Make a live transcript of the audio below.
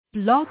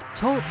Blog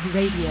Talk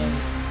Radio.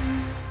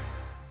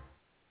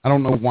 I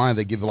don't know why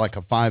they give like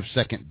a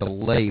 5-second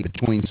delay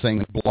between saying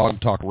the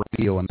Blog Talk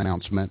Radio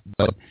announcement,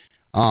 but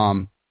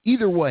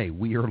either way,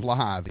 we are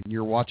live, and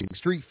you're watching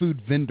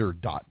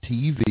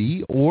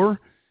StreetFoodVendor.tv or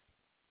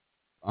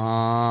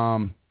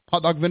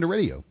Hot Dog Vendor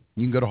Radio.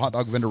 You can go to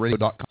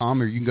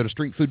HotDogVendorRadio.com or you can go to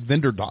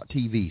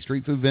StreetFoodVendor.tv.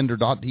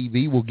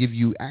 StreetFoodVendor.tv will give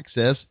you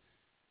access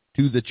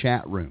to the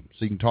chat room,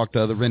 so you can talk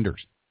to other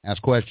vendors,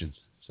 ask questions,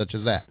 such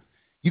as that.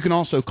 You can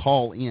also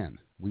call in.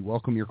 We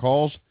welcome your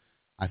calls.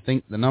 I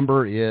think the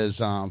number is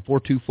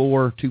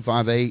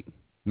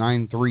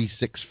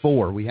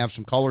 424-258-9364. We have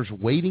some callers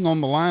waiting on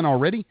the line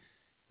already,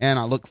 and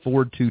I look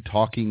forward to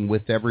talking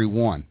with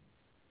everyone.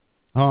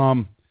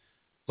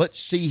 Let's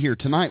see here.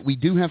 Tonight we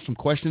do have some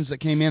questions that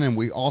came in, and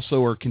we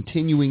also are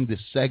continuing this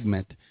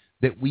segment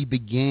that we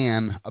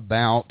began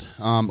about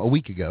a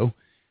week ago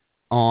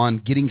on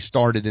getting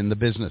started in the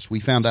business. We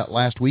found out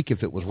last week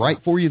if it was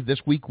right for you.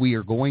 This week we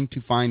are going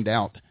to find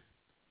out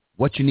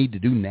what you need to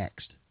do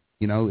next.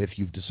 You know, if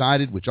you've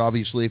decided, which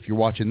obviously if you're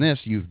watching this,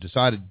 you've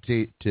decided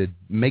to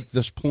make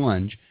this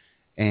plunge,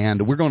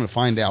 and we're going to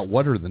find out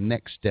what are the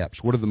next steps.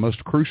 What are the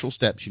most crucial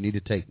steps you need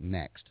to take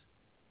next?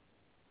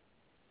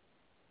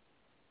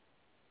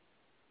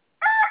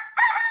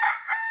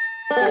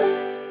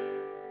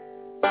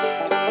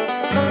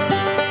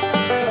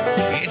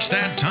 It's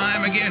that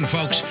time again,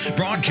 folks.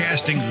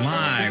 Broadcasting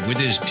live with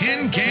his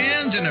tin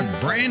cans and a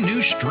brand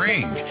new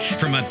string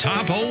from a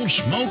top Old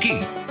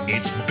Smoky.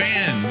 It's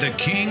Ben, the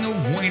king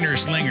of Wiener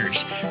Slingers,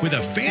 with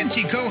a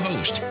fancy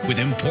co-host, with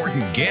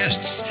important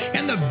guests,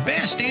 and the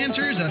best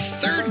answers a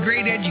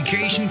third-grade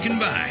education can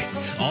buy.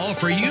 All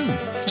for you.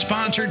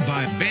 Sponsored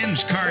by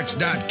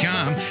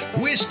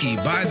BensCarts.com, whiskey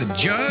by the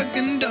jug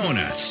and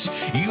donuts.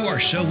 You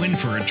are so in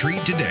for a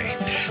treat today.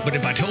 But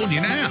if I told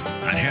you now,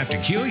 I'd have to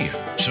kill you.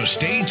 So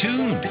stay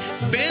tuned.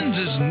 Ben's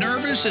as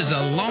nervous as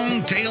a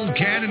long-tailed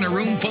cat in a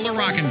room full of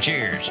rocking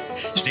chairs.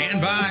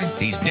 Stand by.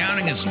 He's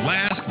downing his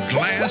last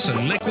glass of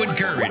liquid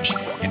courage,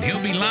 and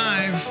he'll be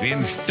live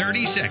in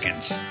 30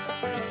 seconds.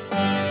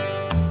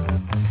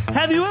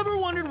 Have you ever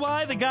wondered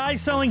why the guy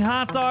selling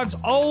hot dogs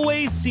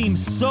always seems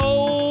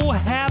so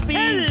happy?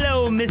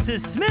 Hello,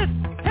 Mrs. Smith.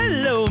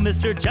 Hello,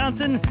 Mr.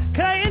 Johnson.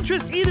 Can I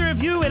interest either of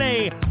you in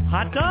a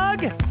hot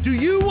dog? Do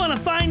you want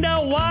to find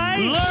out why?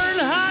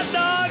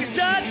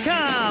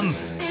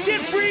 LearnHotDogs.com.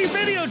 Get free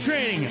video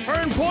training,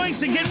 earn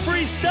points, and get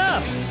free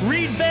stuff.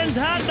 Read Ben's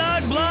Hot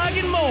Dog blog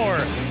and more.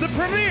 The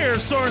premier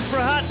source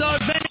for hot dog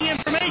vending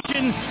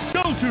information.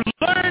 Go to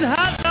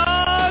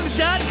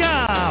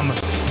LearnHotDogs.com.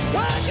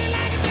 Would you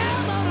like a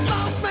job on a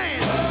boss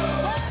man?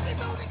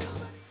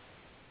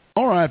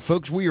 All right,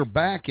 folks, we are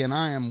back, and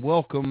I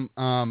welcome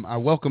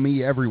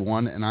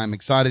everyone, and I'm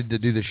excited to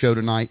do the show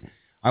tonight.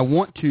 I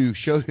want to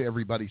show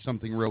everybody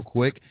something real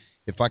quick.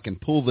 If I can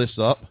pull this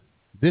up.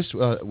 This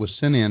was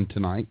sent in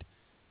tonight.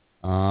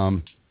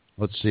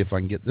 Let's see if I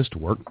can get this to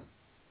work.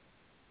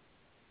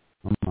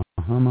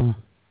 And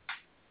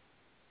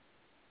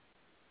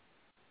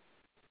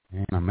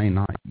I may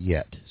not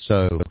yet.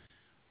 So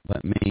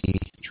let me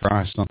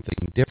try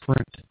something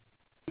different.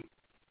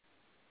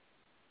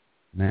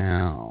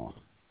 Now,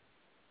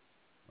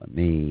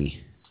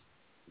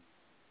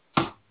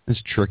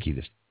 it's tricky,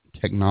 this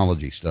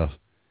technology stuff.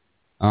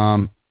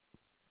 I'm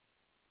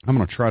going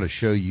to try to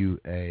show you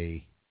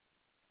a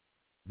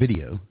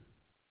video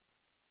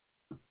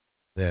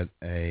that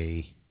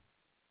a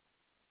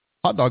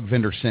hot dog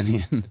vendor sent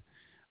in,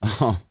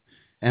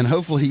 and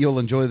hopefully you'll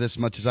enjoy this as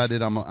much as I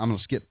did. I'm going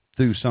to skip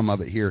through some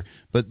of it here,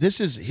 but this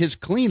is his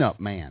cleanup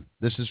man.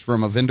 This is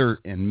from a vendor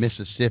in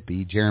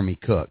Mississippi, Jeremy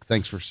Cook.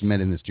 Thanks for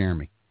submitting this,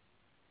 Jeremy.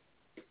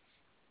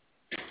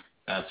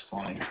 That's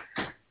funny.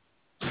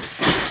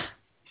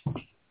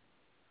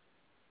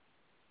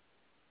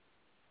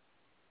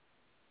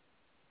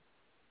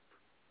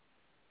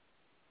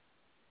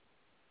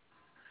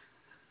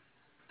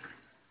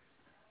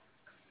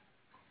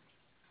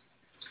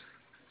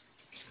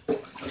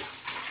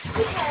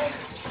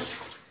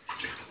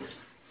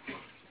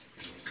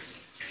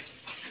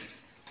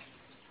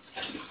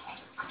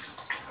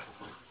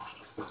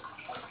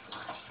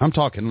 I'm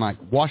talking like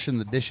washing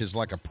the dishes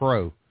like a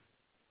pro.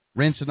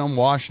 Rinsing them,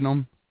 washing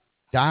them,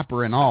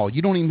 diaper and all.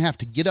 You don't even have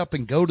to get up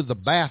and go to the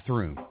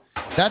bathroom.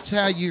 That's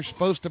how you're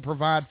supposed to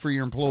provide for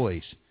your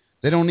employees.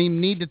 They don't even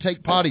need to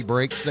take potty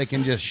breaks. They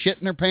can just shit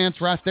in their pants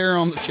right there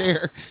on the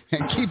chair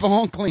and keep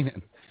on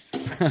cleaning.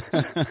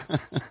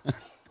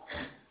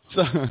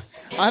 So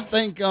I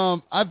thank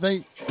you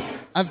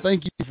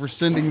for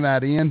sending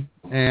that in,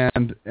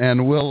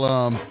 and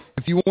we'll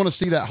if you want to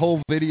see that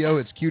whole video,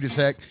 it's cute as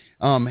heck.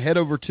 Head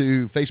over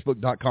to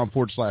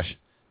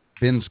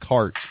Facebook.com/Ben's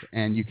Carts,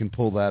 and you can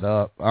pull that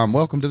up.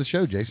 Welcome to the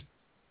show, Jason.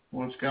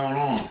 What's going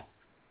on?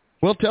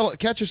 Well,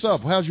 catch us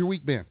up. How's your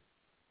week been?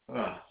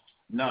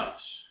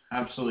 Nuts.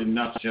 Absolutely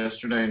nuts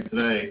yesterday and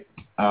today.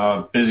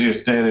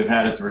 Busiest day they've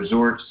had at the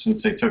resort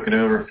since they took it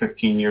over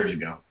 15 years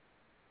ago.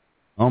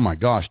 Oh, my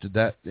gosh. Did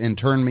that in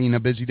turn mean a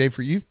busy day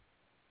for you?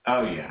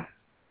 Oh, yeah.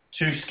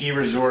 2 ski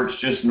resorts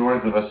just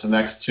north of us, the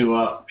next 2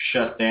 up,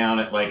 shut down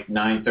at like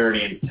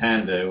 9:30 and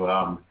 10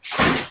 to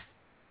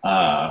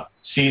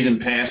season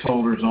pass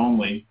holders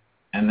only.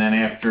 And then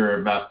after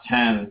about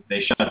 10,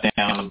 they shut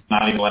down,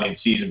 not even letting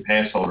season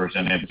pass holders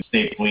in. Had the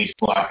state police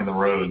blocking the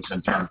roads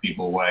and turning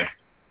people away.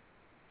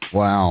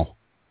 Wow.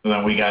 So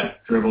then we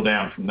got dribbled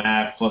down from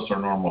that, plus our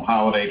normal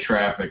holiday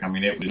traffic. I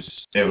mean, it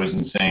was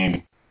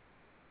insane.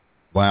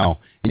 Wow.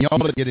 And y'all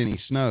didn't get any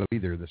snow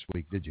either this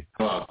week, did you?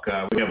 Oh,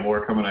 God. We got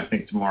more coming, I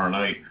think, tomorrow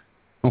night.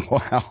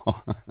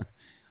 Wow.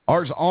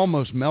 Ours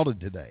almost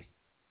melted today.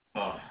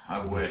 Oh,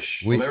 I wish.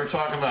 Well, they were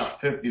talking about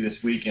 50 this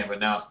weekend,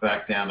 but now it's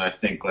back down to, I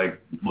think, like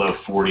low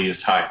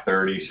 40s, high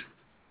 30s.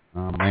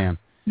 Oh, man.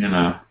 You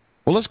know.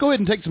 Well, let's go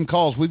ahead and take some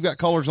calls. We've got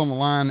callers on the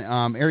line.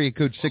 Area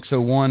code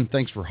 601.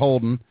 Thanks for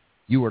holding.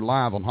 You were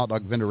live on Hot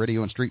Dog Vendor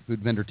Radio and Street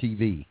Food Vendor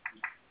TV.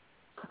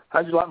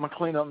 How'd you like my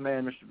cleanup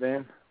man, Mr.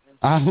 Ben?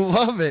 I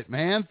love it,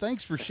 man.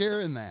 Thanks for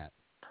sharing that.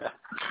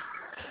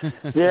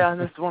 Yeah,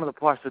 and this is one of the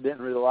parts I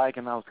didn't really like,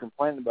 and I was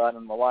complaining about it,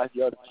 and my wife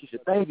yelled, she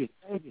said, baby,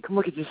 come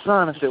look at your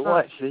son. I said,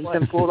 what? She said, he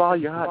done pulled all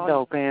your hot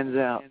dog pans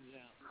out.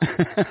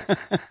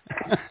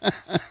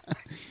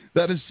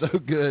 That is so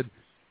good.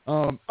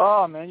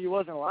 Oh, man, you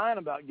wasn't lying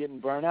about getting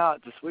burnt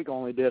out. This week I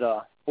only did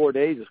 4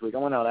 days this week. I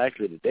went out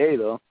actually today,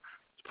 though.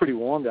 It's pretty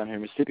warm down here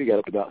in Mississippi. Got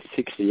up to about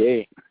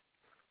 68.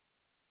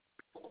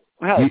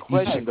 I had a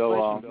question,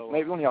 though.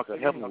 Maybe one of y'all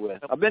could help me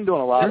with. I've been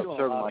doing a lot of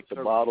serving, like, the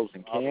bottles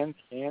and cans.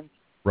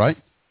 Right.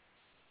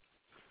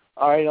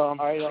 All right,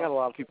 I got a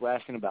lot of people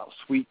asking about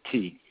sweet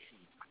tea.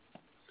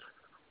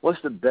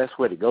 What's the best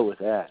way to go with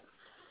that?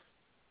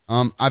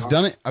 I've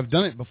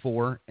done it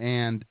before,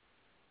 and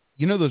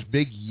you know those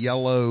big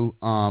yellow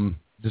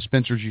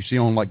dispensers you see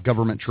on like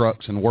government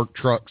trucks and work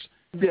trucks?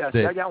 Yeah,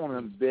 I got one of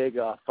them big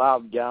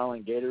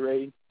 5-gallon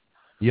Gatorade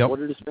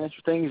water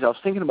dispenser things. I was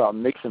thinking about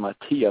mixing my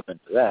tea up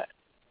into that.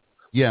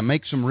 Yeah,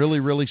 make some really,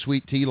 really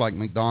sweet tea like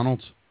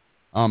McDonald's.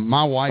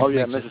 My wife. Oh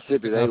yeah,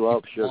 Mississippi, they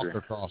love sugar.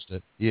 Across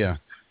it, yeah.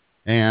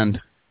 And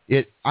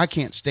I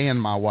can't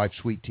stand my wife's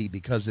sweet tea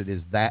because it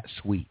is that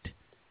sweet.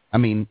 I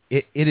mean,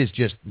 it is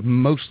just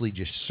mostly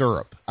just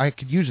syrup. I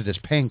could use it as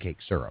pancake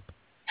syrup.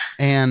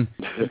 And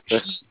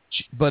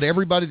but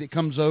everybody that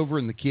comes over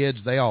and the kids,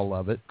 they all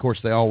love it. Of course,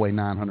 they all weigh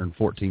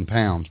 914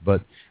 pounds.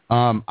 But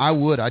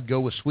I'd go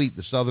with sweet.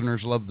 The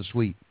Southerners love the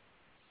sweet.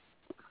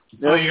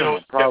 Well, you know,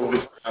 probably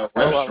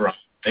restaurant.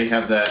 They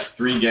have that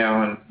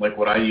 3-gallon, like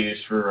what I use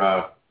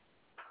for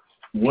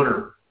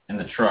water in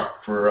the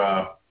truck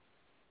for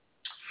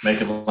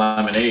making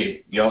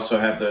lemonade. You also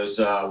have those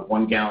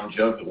 1-gallon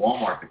jugs at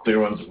Walmart, the clear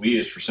ones that we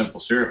use for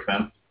simple syrup,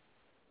 Ben.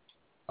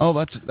 Oh,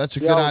 that's a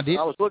good idea.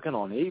 I was looking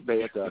on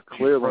eBay at the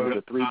clear ones,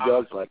 the 3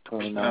 jugs, like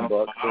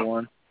 $29 for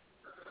one.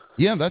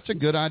 Yeah, that's a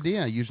good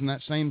idea, using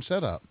that same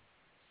setup.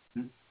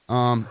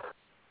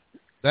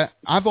 That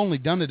I've only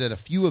done it at a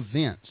few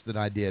events that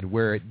I did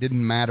where it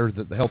didn't matter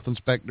that the health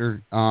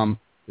inspector, I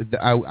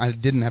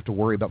didn't have to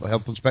worry about the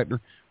health inspector.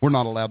 We're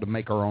not allowed to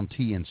make our own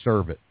tea and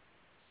serve it.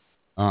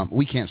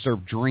 We can't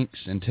serve drinks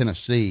in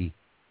Tennessee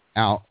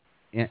that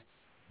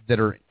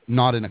are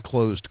not in a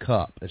closed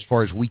cup. As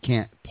far as we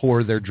can't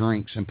pour their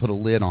drinks and put a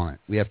lid on it.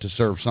 We have to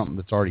serve something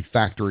that's already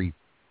factory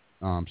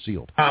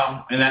sealed.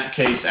 In that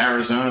case,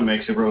 Arizona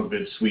makes a real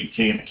good sweet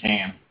tea in a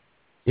can.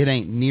 It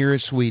ain't near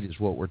as sweet as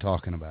what we're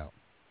talking about.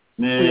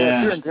 Yeah,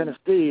 if you're in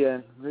Tennessee,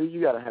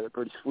 you got to have it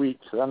pretty sweet.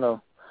 So I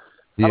know.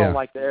 Yeah. I don't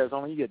like the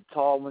Arizona. You get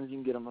tall ones. You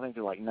can get them, I think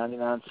they're like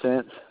 99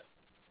 cents.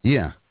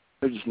 Yeah.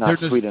 They're just not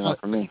sweet enough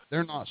for me.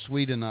 They're not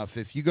sweet enough.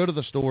 If you go to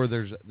the store,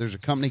 there's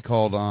a company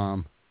called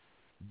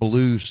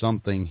Blue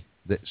something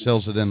that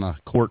sells it in a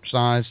quart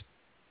size,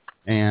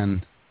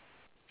 and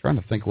I'm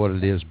trying to think what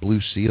it is,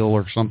 Blue Seal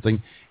or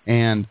something.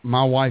 And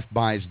my wife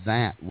buys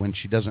that when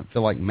she doesn't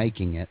feel like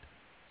making it,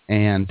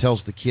 and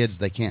tells the kids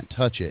they can't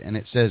touch it, and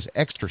it says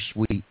extra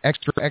sweet,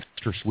 extra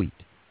sweet,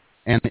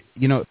 and it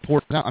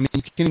pours out. I mean,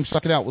 you can't even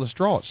suck it out with a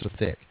straw; it's so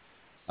thick.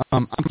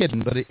 I'm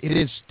kidding, but it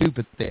is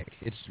stupid thick.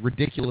 It's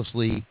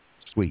ridiculously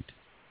sweet.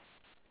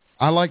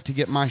 I like to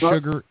get my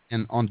sugar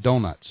on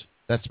donuts.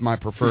 That's my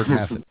preferred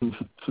method.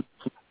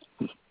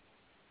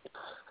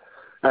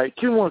 All right,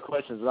 2 more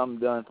questions and I'm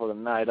done for the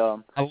night. I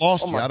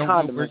lost you. I don't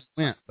know where you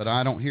went, but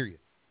I don't hear you.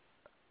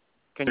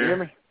 Can you hear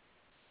me?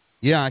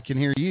 Yeah, I can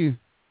hear you.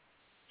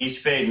 He's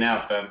fading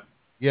out, Ben.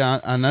 Yeah,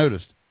 I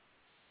noticed.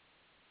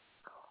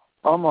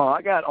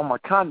 I got on my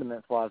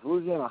condiment wise,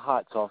 Louisiana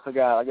hot sauce. I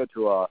go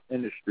to a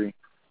industry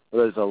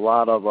where there's a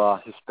lot of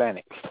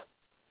Hispanics.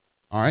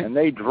 All right. And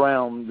they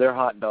drown their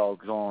hot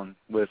dogs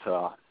with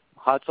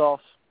hot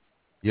sauce.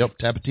 Yep,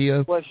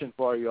 Tapatio. Question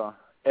for you.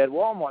 At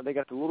Walmart, they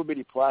got the little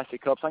bitty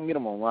plastic cups. I can get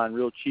them online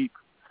real cheap.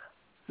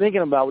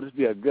 Thinking about would this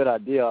be a good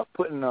idea,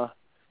 putting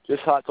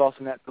just hot sauce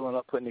in that, filling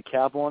up, putting the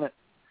cap on it,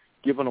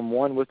 giving them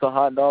one with the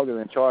hot dog, and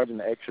then charging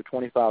the extra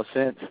 25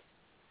 cents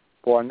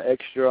for an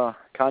extra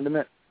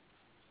condiment?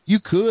 You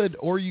could,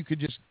 or you could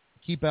just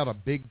keep out a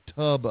big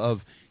tub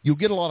of. You'll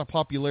get a lot of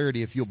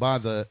popularity if you'll buy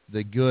the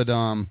good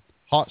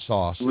hot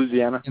sauce.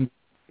 Louisiana. And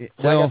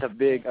I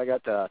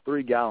got the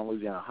 3-gallon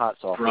Louisiana hot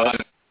sauce. Right.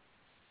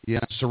 Yeah,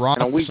 Sriracha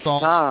In a week's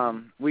sauce.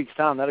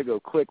 time, that'll go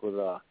quick with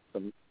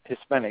some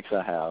Hispanics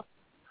I have.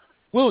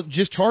 Well,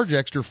 just charge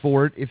extra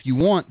for it if you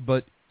want,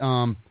 but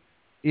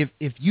if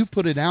you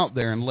put it out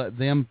there and let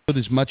them put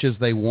as much as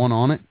they want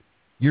on it,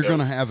 you're going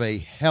to have a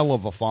hell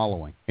of a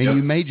following. And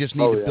you may just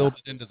need to build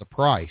it into the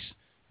price,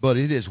 but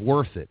it is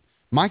worth it.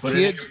 Put it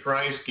in your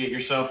price, get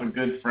yourself a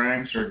good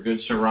Frank's or a good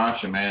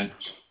Sriracha, man.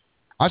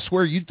 I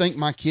swear you'd think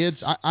my kids,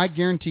 I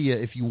guarantee you,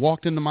 if you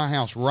walked into my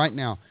house right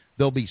now,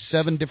 there'll be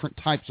 7 different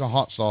types of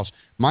hot sauce.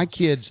 My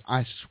kids,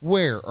 I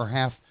swear, are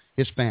half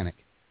Hispanic.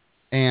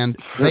 And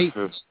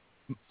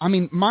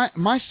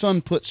my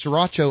son put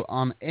Sriracha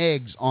on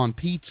eggs, on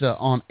pizza,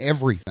 on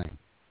everything.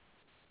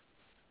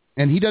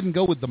 And he doesn't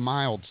go with the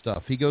mild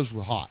stuff. He goes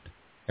with hot.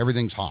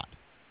 Everything's hot.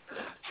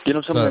 Get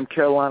him some of them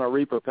Carolina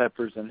Reaper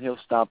peppers, and he'll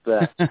stop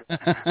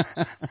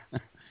that.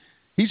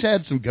 He's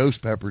had some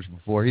ghost peppers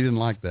before. He didn't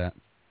like that.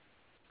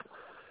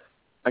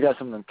 I got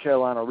some of them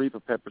Carolina Reaper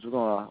peppers. I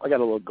got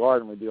a little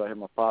garden we do out here.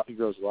 My pop, he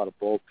grows a lot of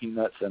boiled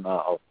peanuts and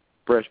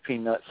fresh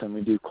peanuts, and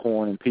we do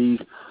corn and peas.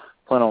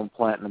 Plan on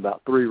planting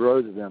about 3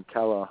 rows of them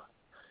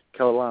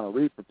Carolina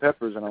Reaper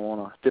peppers, and I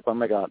want to dip. I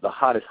make the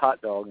hottest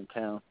hot dog in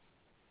town.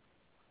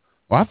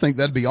 Well, I think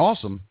that'd be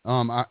awesome.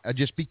 I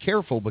just be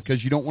careful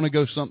because you don't want to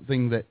go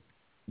something that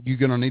you're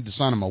going to need to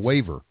sign them a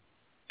waiver.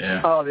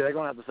 Yeah. Oh, yeah, they're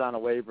going to have to sign a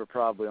waiver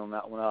probably on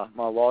that one.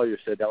 My lawyer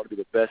said that would be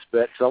the best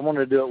bet. So I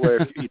wanted to do it where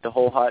if you eat the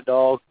whole hot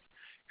dog,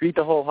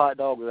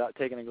 without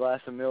taking a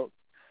glass of milk,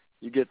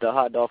 you get the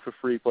hot dog for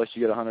free, plus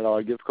you get a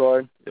 $100 gift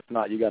card. If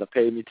not, you got to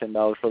pay me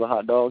 $10 for the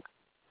hot dog.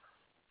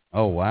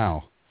 Oh,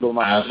 wow. So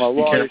my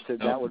lawyer said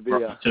that would be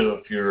too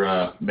if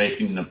you're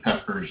making the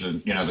peppers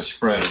and the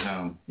spread at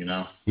home.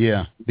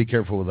 Yeah, be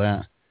careful with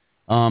that.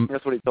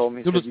 That's what he told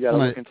me. He said you got to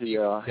look into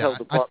your health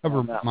department. I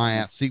cover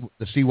my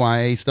the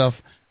CYA stuff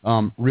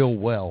real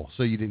well,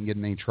 so you didn't get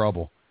in any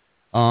trouble.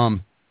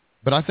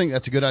 But I think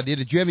that's a good idea.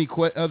 Did you have any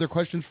other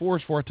questions for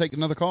us before I take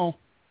another call?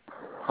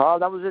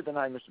 That was it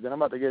tonight, Mr. Ben.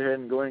 I'm about to get ahead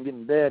and go in and get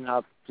in bed, and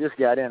I just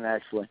got in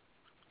actually.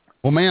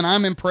 Well, man,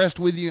 I'm impressed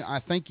with you.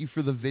 I thank you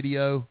for the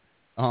video.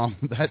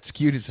 That's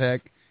cute as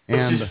heck.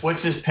 And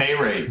what's his pay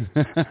rate?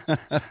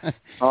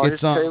 His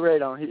pay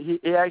rate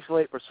he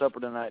actually ate for supper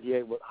tonight. He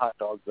ate what hot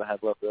dogs I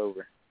had left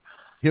over.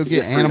 He'll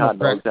get animal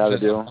crackers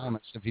as a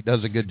bonus if he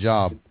does a good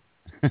job.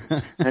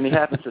 And he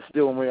happens to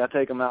still, when I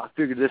take him out, I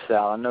figured this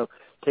out. I know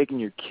taking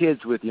your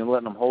kids with you and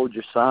letting them hold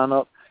your sign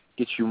up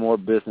gets you more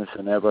business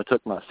than ever. I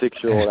took my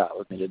 6-year-old out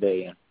with me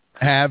today, and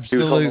absolutely, he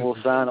was holding a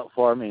little sign up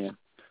for me, and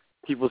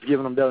people was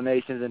giving them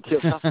donations and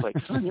tips. I was like,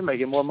 son, you're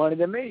making more money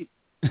than me.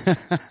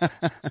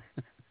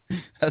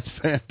 That's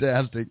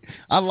fantastic.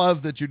 I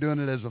love that you're doing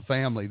it as a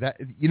family. That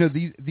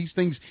these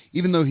things,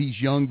 even though he's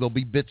young, there'll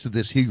be bits of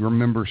this he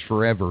remembers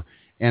forever.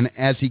 And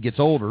as he gets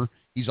older,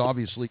 he's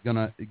obviously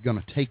gonna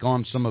take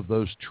on some of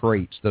those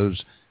traits,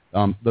 those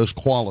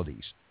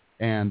qualities.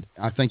 And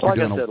I think you're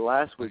doing. Like I said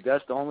last week,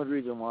 that's the only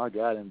reason why I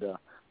got into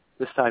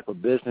this type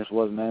of business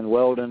was, man,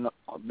 welding,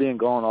 being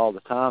gone all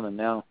the time, and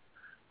now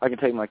I can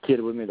take my kid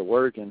with me to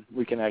work, and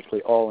we can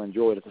actually all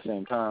enjoy it at the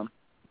same time.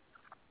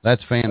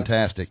 That's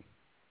fantastic.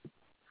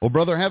 Well,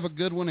 brother, have a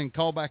good one and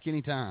call back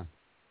anytime.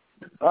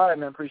 All right,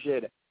 man.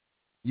 Appreciate it.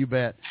 You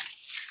bet.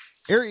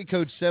 Area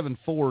code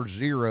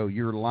 740,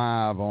 you're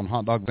live on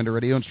Hot Dog Vendor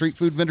Radio and Street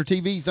Food Vendor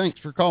TV. Thanks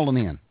for calling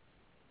in.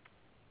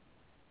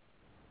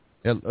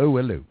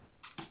 Hello.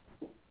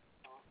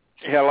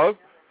 Hello?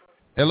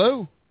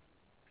 Hello?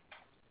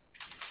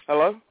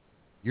 Hello?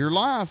 You're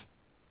live.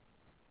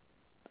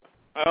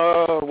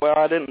 Oh, well,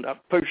 I didn't. I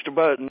pushed a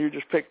button. You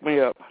just picked me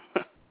up.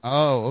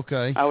 Oh,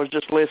 okay. I was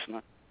just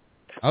listening.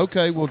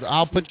 Okay, well,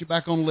 I'll put you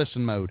back on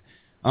listen mode.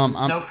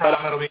 No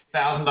problem. It'll be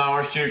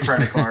 $1,000 to your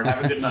credit card.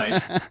 Have a good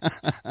night.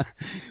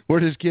 We're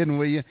just kidding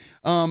with you.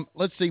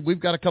 Let's see. We've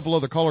got a couple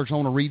other callers. I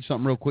want to read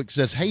something real quick. It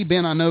says, hey,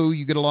 Ben, I know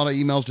you get a lot of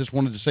emails. Just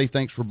wanted to say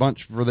thanks for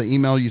the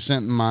email you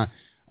sent in my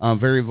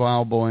very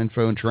valuable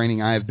info and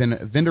training. I have been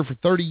a vendor for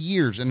 30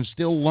 years and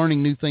still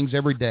learning new things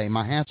every day.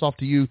 My hat's off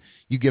to you.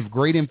 You give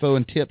great info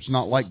and tips,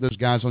 not like those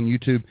guys on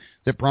YouTube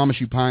that promise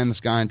you pie in the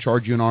sky and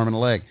charge you an arm and a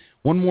leg.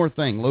 One more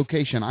thing,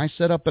 location. I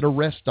set up at a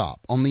rest stop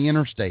on the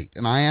interstate,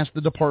 and I asked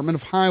the Department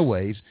of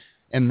Highways,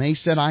 and they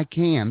said I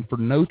can for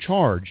no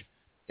charge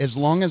as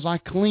long as I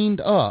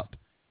cleaned up,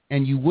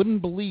 and you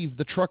wouldn't believe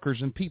the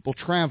truckers and people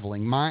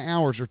traveling. My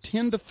hours are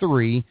 10 to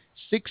 3,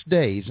 6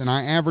 days, and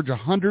I average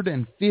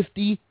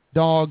 150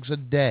 dogs a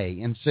day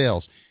in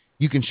sales.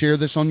 You can share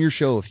this on your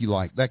show if you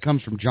like. That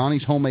comes from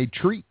Johnny's Homemade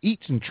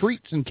Eats and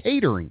Treats and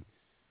Catering.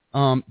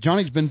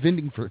 Johnny's been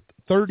vending for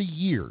 30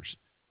 years.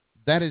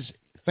 That is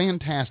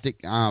fantastic.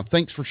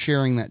 Thanks for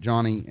sharing that,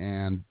 Johnny,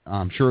 and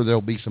I'm sure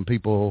there'll be some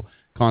people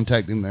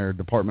contacting their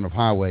Department of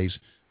Highways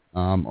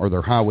or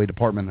their highway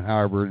department,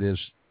 however it is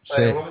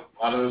said. A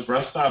lot of those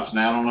rest stops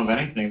now don't have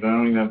anything. They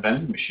don't even have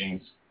vending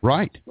machines.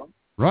 Right. If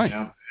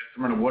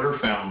they're in a water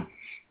fountain.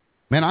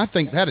 Man, I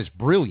think that is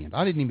brilliant.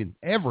 I didn't even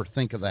ever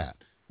think of that.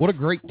 What a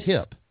great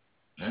tip.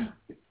 Yeah.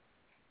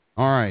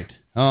 All right.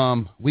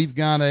 We've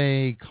got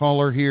a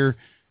caller here,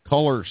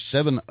 caller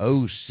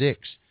 706.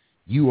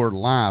 You are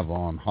live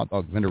on Hot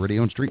Dog Vendor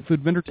Radio and Street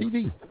Food Vendor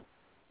TV.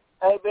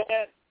 Hey,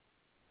 Ben.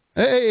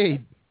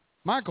 Hey,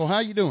 Michael, how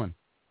you doing?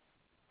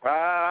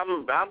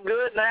 I'm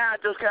good now. I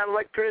just got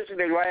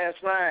electricity last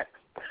night.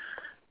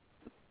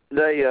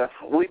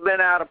 We've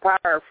been out of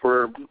power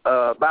for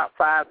about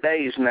 5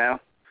 days now,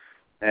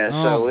 and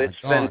so it's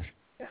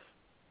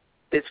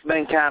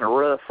been kind of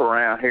rough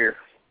around here.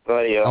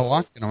 But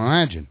I can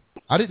imagine.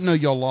 I didn't know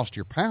y'all lost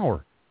your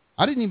power.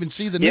 I didn't even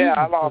see the news. Yeah,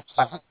 I lost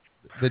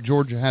that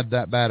Georgia had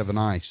that bad of an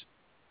ice.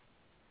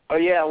 Oh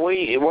yeah,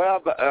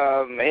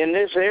 in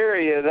this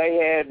area they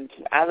had,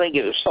 I think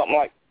it was something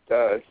like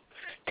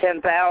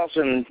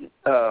 10,000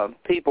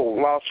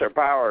 people lost their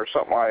power or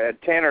something like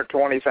that, 10 or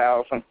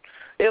 20,000.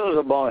 It was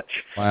a bunch.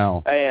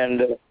 Wow.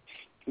 And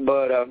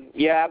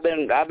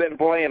I've been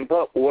playing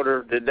pup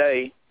water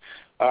today.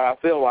 I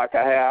feel like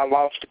I have. I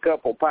lost a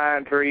couple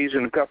pine trees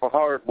and a couple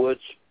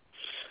hardwoods,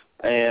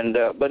 and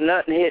but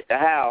nothing hit the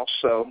house,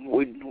 so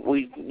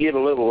we get a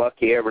little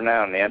lucky every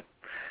now and then.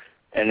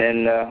 And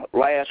then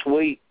last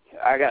week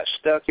I got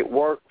stuck at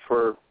work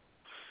for,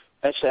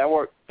 I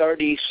worked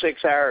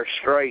 36 hours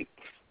straight,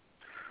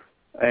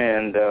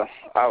 and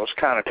I was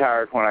kind of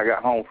tired when I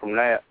got home from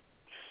that.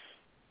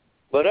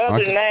 But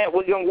other than that,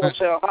 we're going to go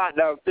sell hot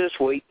dogs this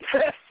week.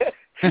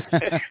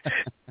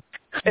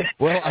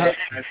 Well, I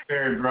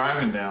started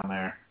driving down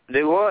there.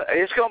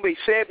 It's going to be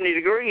 70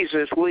 degrees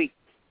this week.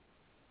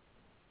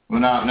 Well,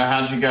 now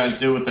how'd you guys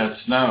do with that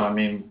snow? I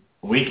mean,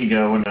 a week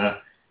ago when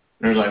there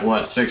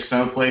was 6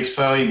 snowflakes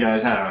fell, you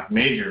guys had a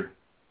major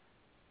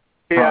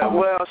problem. Yeah,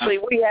 well, see,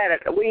 we had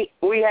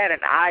an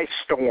ice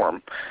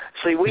storm.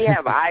 See, we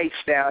have ice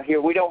down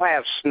here. We don't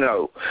have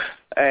snow.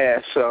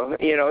 So,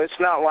 it's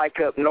not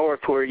like up north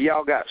where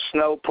y'all got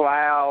snow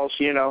plows,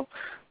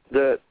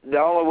 The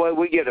only way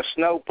we get a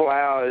snow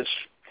plow is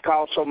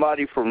call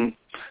somebody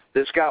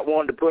that's got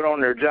one to put on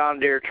their John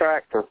Deere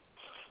tractor.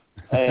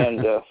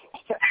 And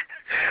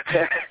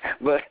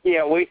but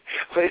yeah, we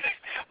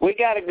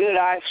got a good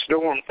ice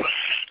storm.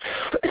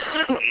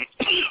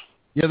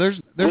 Yeah,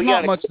 there's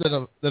not much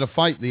that'll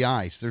fight the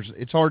ice.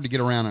 It's hard to get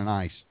around in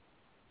ice.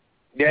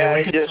 Yeah,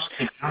 we just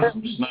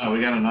some snow.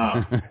 We got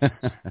enough.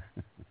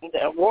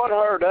 What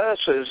hurt us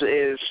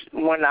is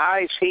when the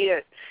ice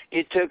hit,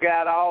 it took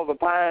out all the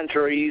pine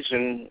trees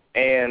and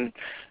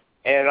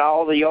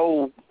all the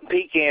old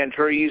pecan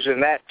trees,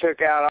 and that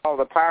took out all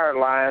the power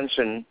lines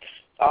and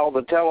all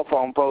the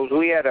telephone poles.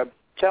 We had a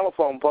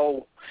telephone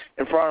pole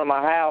in front of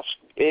my house.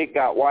 It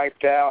got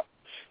wiped out,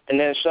 and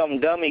then some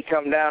dummy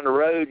come down the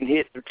road and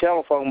hit the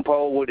telephone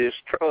pole with his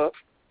truck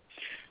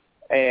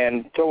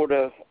and tore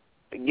the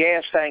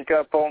gas tank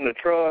up on the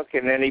truck,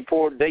 and then he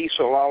poured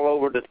diesel all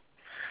over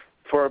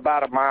for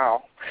about a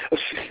mile.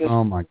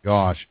 Oh my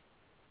gosh!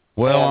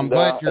 Well, and,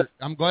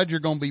 I'm glad you're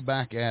going to be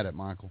back at it,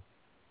 Michael.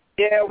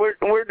 Yeah,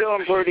 we're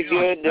doing pretty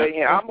good.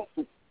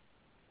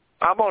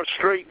 I'm on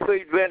Street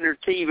Food Vendor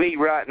TV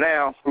right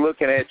now,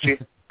 looking at you.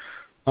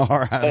 All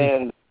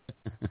right.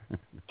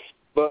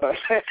 But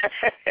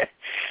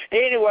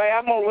anyway,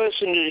 I'm gonna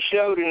listen to the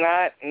show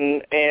tonight,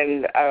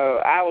 and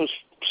I was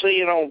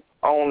seeing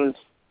on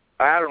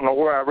I don't know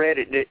where I read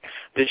it, that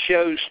the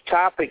show's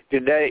topic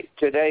today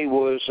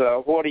was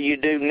what do you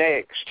do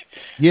next?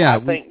 Yeah,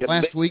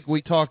 last week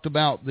we talked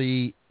about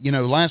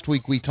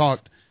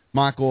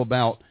Michael,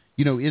 about,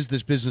 is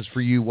this business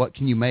for you? What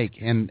can you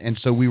make? And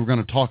so we were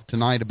going to talk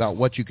tonight about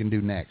what you can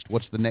do next.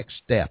 What's the next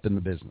step in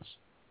the business?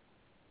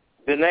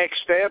 The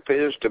next step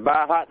is to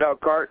buy a hot dog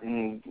cart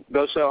and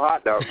go sell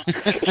hot dogs.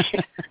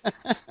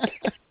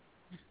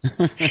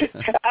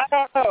 I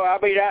don't know. I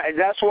mean,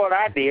 that's what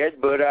I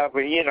did, but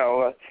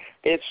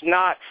it's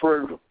not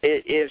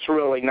it's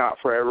really not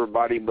for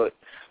everybody. But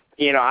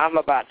I'm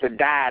about to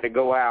die to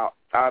go out.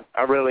 I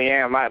really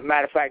am.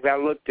 Matter of fact, I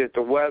looked at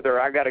the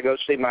weather. I got to go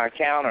see my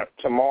accountant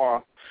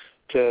tomorrow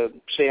to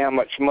see how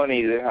much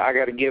money I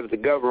got to give the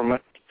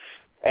government,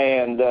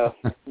 and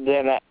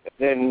then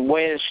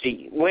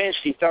Wednesday,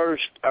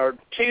 Thursday, or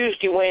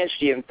Tuesday,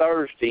 Wednesday, and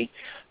Thursday,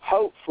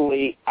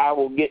 hopefully I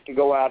will get to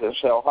go out and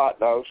sell hot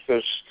dogs,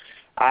 because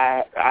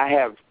I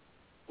have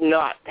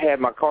not had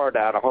my card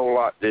out a whole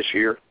lot this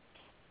year,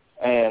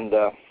 and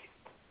of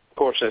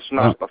course it's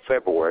not by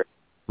February.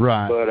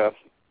 Right. But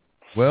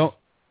well,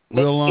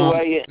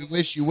 anyway, we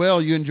wish you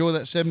well. You enjoy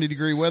that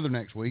 70-degree weather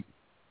next week.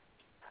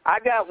 I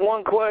got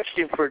one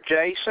question for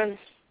Jason.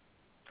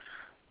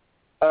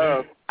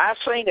 I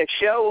seen a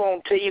show on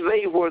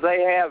TV where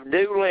they have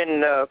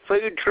dueling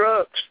food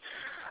trucks.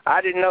 I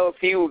didn't know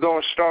if you were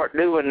going to start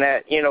doing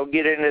that,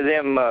 get into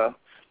them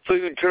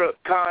food truck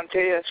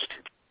contests.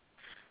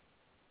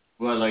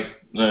 What,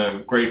 like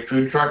the Great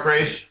Food Truck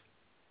Race?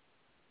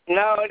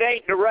 No, it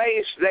ain't the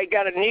race. They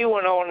got a new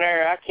one on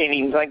there. I can't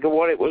even think of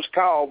what it was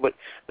called, but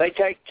they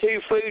take 2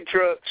 food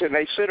trucks and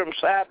they sit them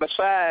side by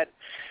side,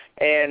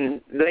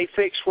 and they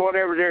fix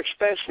whatever their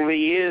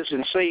specialty is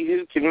and see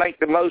who can make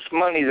the most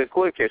money the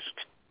quickest.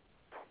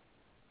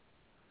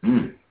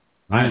 I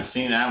haven't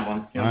seen that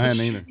one. I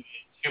haven't either.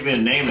 Give me the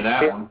name of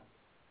that one.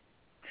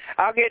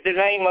 I'll get the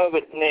name of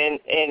it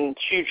and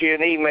shoot you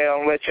an email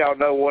and let y'all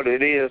know what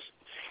it is.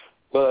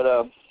 But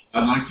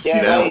I'd like to see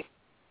that.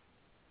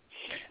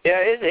 Yeah,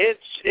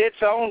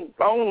 it's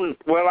on.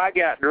 Well, I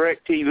got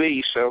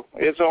DirecTV, so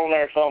it's on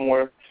there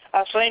somewhere.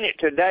 I seen it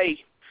today,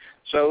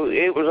 so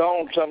it was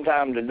on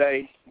sometime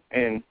today.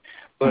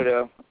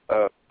 But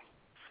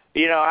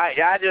you know,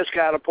 I just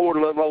got a poor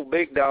little old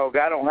big dog.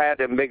 I don't have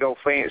them big old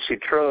fancy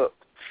truck.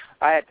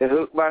 I had to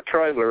hook my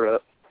trailer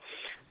up.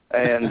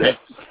 And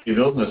you're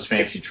building those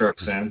fancy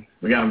trucks, then.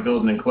 We got them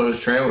building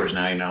enclosed trailers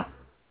now, you know.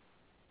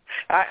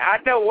 I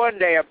know one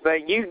damn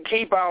thing. You can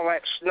keep all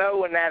that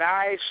snow and that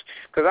ice,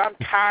 because I'm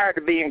tired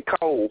of being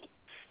cold.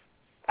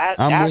 I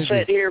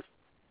sat here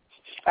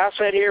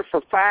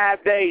for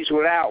 5 days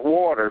without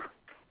water,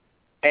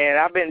 and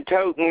I've been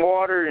toting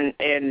water,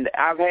 and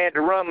I've had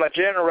to run my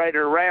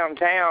generator around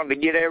town to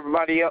get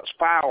everybody else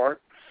power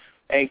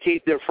and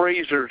keep their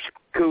freezers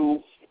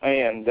cool,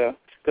 and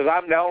because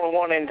I'm the only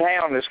one in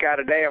town that's got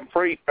a damn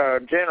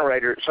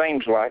generator, it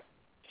seems like.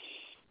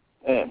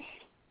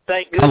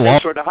 Thank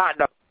goodness for the hot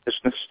dog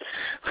business.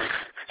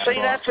 See,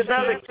 that's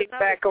another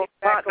kickback on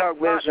the hot dog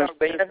business,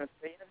 Ben.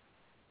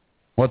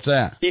 What's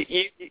that?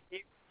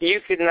 You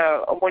can,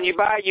 when you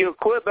buy your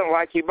equipment,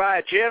 like you buy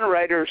a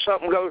generator, if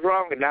something goes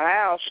wrong in the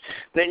house,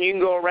 then you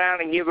can go around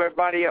and give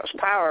everybody else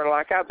power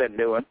like I've been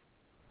doing.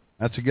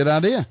 That's a good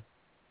idea.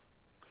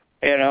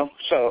 You know,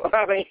 so,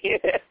 I mean,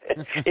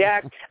 yeah,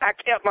 I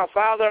kept my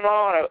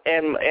father-in-law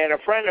and a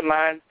friend of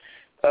mine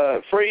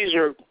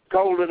freezer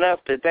cold enough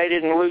that they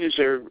didn't lose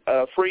their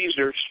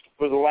freezers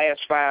for the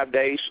last 5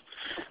 days.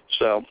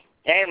 So,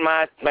 and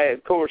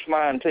of course,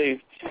 mine too.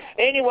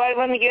 Anyway,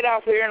 let me get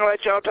off here and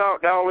let y'all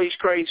talk to all these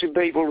crazy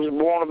people who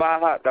want to buy a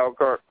hot dog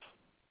cart.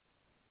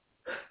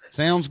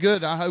 Sounds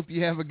good. I hope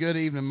you have a good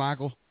evening,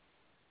 Michael.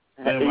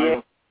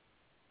 Yeah.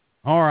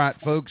 All right,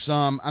 folks.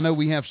 I know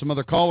we have some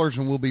other callers,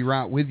 and we'll be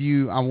right with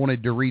you. I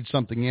wanted to read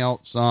something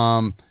else.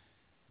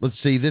 Let's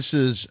see. This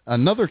is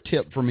another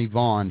tip from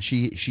Yvonne.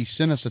 She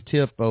sent us a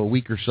tip a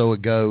week or so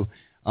ago.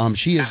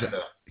 She is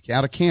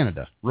out of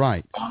Canada,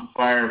 right?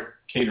 Bonfire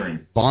Catering.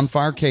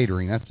 Bonfire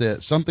Catering. That's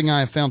it. Something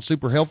I have found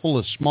super helpful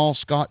is small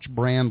Scotch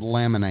brand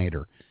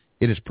laminator.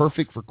 It is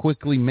perfect for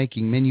quickly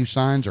making menu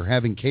signs or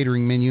having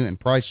catering menu and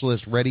price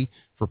list ready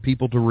for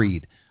people to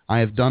read. I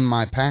have done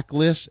my pack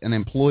list and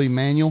employee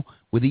manual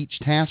with each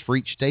task for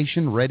each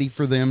station ready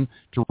for them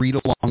to read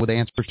along with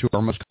answers to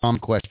our most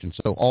common questions,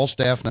 so all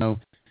staff know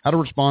how to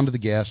respond to the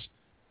guests.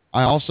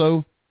 I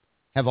also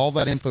have all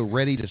that info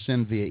ready to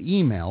send via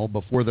email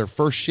before their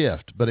first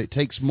shift, but it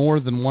takes more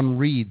than one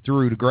read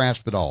through to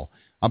grasp it all.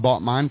 I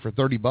bought mine for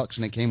 $30,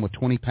 and it came with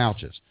 20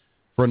 pouches.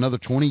 For another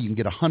 20, you can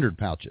get 100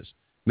 pouches,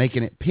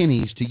 making it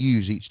pennies to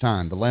use each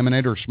time. The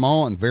laminator is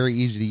small and very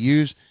easy to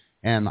use,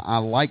 and I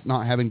like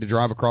not having to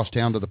drive across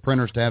town to the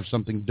printers to have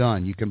something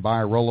done. You can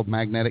buy a roll of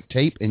magnetic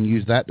tape and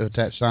use that to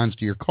attach signs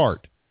to your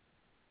cart.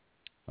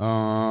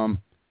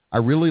 I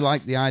really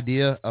like the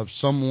idea of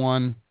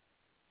someone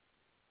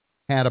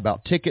had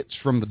about tickets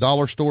from the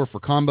dollar store for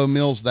combo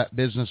meals that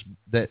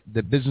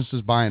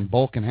businesses buy in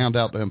bulk and hand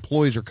out to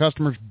employees or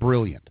customers.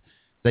 Brilliant.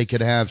 They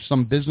could have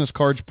some business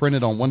cards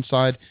printed on one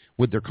side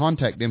with their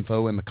contact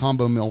info and the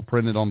combo meal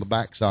printed on the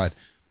back side.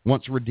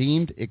 Once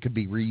redeemed, it could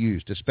be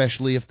reused,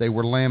 especially if they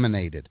were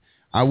laminated.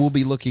 I will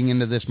be looking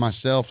into this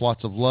myself.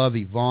 Lots of love,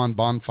 Yvonne,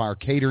 Bonfire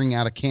Catering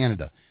out of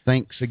Canada.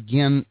 Thanks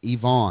again,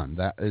 Yvonne.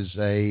 That is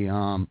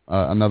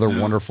another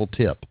wonderful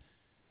tip.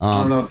 I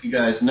don't know if you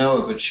guys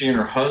know it, but she and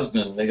her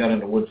husband, they got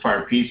into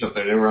wood-fired pizza up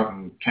there. They were up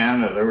in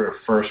Canada. They were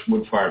the first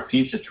wood-fired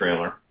pizza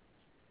trailer,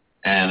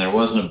 and there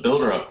wasn't a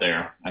builder up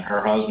there. And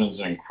her husband's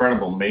an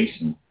incredible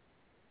mason,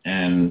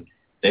 and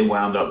they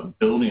wound up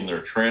building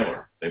their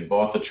trailer. They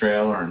bought the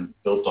trailer and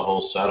built the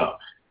whole setup.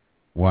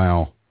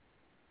 Wow.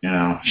 You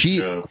know,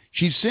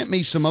 she sent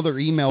me some other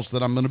emails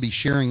that I'm going to be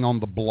sharing on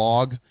the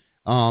blog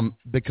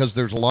because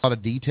there's a lot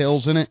of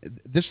details in it.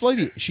 This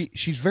lady,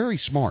 she's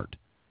very smart.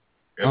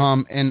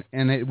 And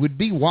it would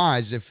be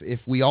wise if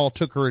we all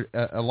took her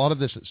a lot of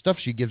this stuff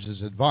she gives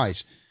as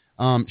advice.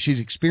 She's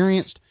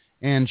experienced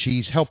and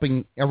she's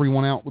helping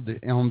everyone out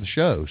on the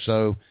show.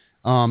 So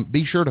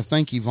be sure to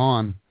thank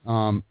Yvonne.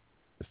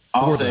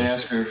 I'll have to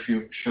ask her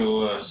if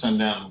she'll send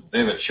down. They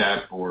have a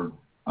chat board,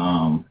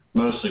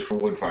 mostly for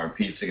wood-fired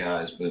pizza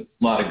guys, but a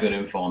lot of good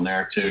info on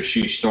there too.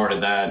 She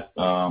started that,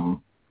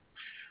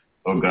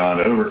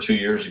 over 2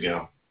 years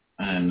ago,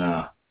 and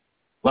a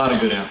lot of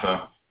good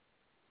info.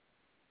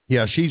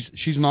 Yeah, she's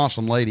an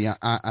awesome lady.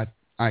 I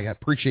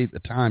appreciate the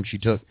time she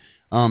took.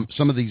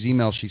 Some of these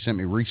emails she sent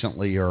me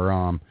recently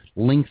are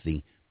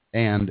lengthy,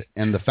 and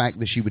the fact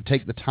that she would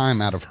take the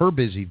time out of her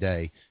busy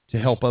day to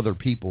help other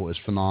people is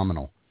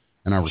phenomenal.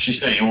 And she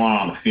said you want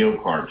it on the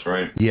field cards,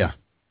 right? Yeah.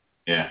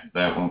 Yeah,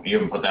 that one. You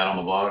haven't put that on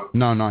the blog?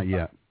 No, not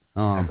yet.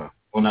 Okay.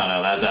 Well,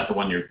 no, that's the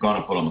one you're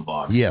going to put on the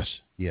blog. Yes.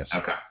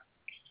 Okay.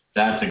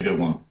 That's a good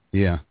one.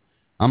 Yeah.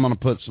 I'm going to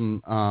put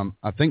some,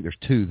 I think there's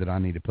 2 that I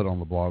need to put on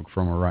the blog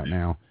from her right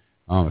now,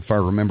 if I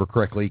remember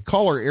correctly.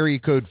 Caller area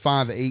code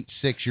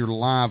 586. You're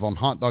live on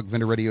Hot Dog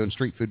Vendor Radio and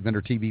Street Food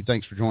Vendor TV.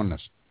 Thanks for joining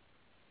us.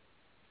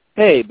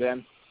 Hey,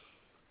 Ben.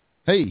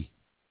 Hey.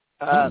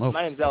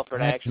 My name's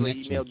Alfred. I actually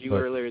emailed you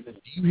earlier. Do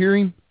you hear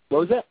him? What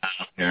was that? I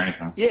don't hear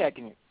anything. Yeah, I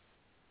can hear.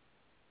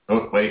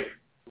 Oh, wait.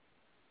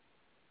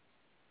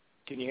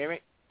 Can you hear me?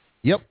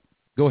 Yep.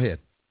 Go ahead.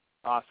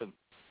 Awesome.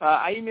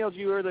 I emailed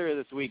you earlier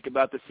this week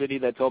about the city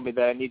that told me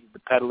that I needed the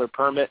peddler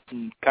permit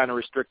and kind of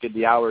restricted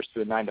the hours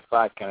to a 9 to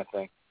 5 kind of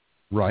thing.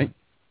 Right.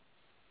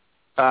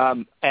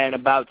 And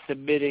about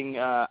submitting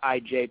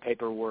IJ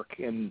paperwork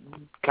and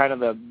kind of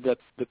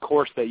the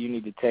course that you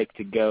need to take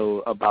to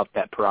go about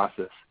that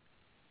process.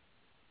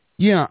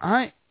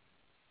 Yeah,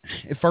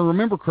 if I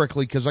remember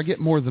correctly, because I get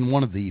more than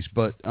one of these,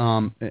 but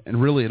and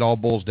really it all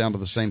boils down to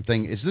the same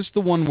thing. Is this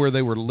the one where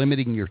they were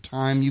limiting your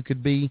time you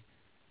could be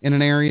in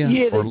an area?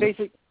 Yeah,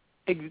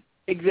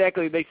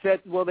 exactly. They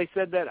said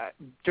that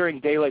during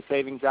daylight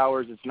savings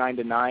hours it's 9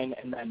 to 9,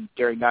 and then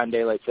during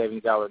non-daylight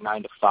savings hour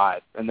 9 to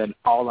 5, and then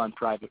all on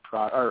private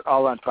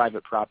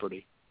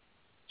property.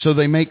 So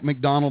they make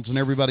McDonald's and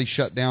everybody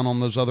shut down on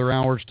those other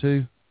hours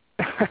too?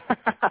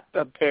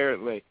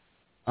 Apparently.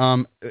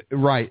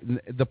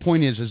 Right. The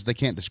point is they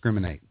can't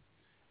discriminate,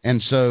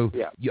 and so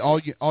yeah.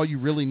 all you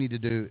really need to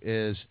do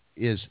is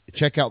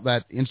check out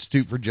that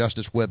Institute for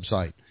Justice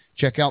website.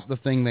 Check out the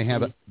thing they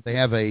have. They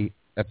have a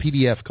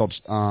PDF called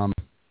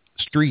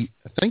Street.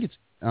 I think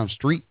it's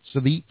Streets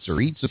of Eats or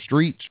Eats of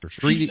Streets or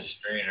Street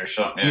or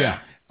something. Yeah.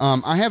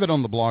 I have it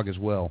on the blog as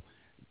well,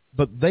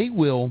 but they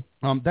will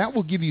that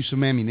will give you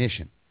some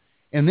ammunition,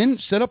 and then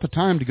set up a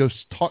time to go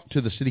talk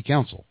to the city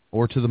council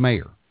or to the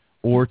mayor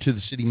or to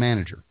the city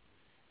manager.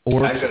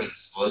 Or I go to the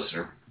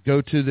solicitor. Go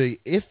to the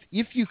if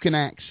you can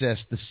access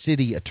the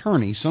city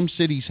attorney. Some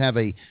cities have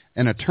an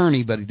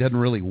attorney, but he doesn't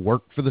really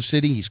work for the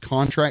city. He's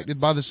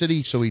contracted by the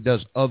city, so he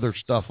does other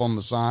stuff on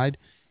the side,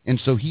 and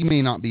so he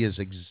may not be as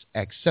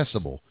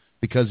accessible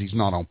because he's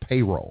not on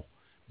payroll.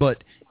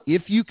 But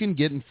if you can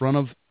get in front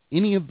of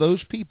any of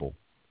those people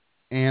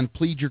and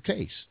plead your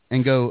case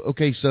and go,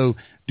 okay, so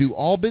do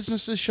all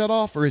businesses shut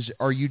off, or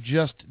are you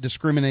just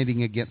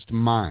discriminating against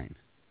mine?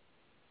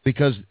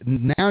 Because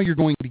now you're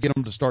going to get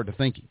them to start to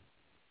thinking.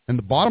 And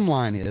the bottom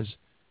line is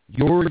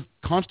your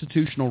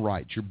constitutional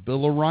rights, your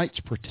Bill of Rights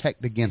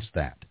protect against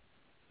that.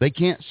 They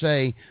can't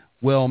say,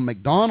 well,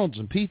 McDonald's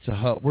and Pizza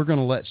Hut, we're going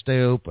to let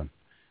stay open.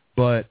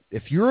 But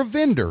if you're a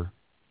vendor,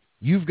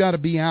 you've got to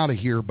be out of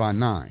here by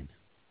 9.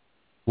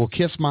 Well,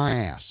 kiss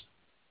my ass.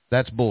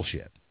 That's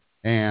bullshit.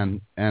 And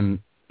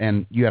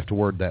you have to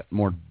word that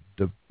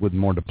with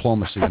more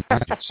diplomacy than I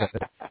just said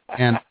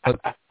it.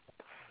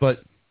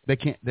 But they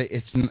can't.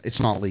 It's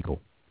not legal.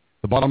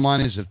 The bottom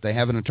line is, if they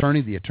have an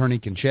attorney, the attorney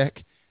can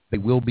check. They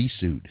will be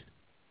sued.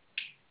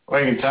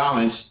 Well, you can tell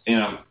them,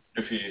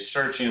 if you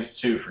search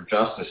Institute for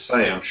Justice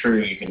site, I'm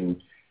sure you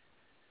can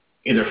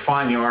either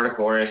find the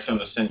article or ask them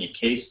to send you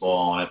case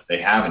law on it.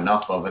 They have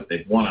enough of it.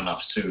 They've won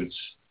enough suits,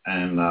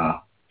 and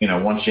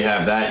once you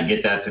have that, you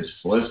get that to the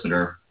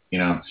solicitor.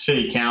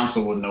 City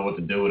council wouldn't know what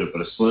to do with it,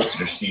 but a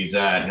solicitor sees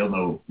that, he'll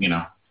know.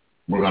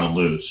 We're going to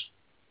lose.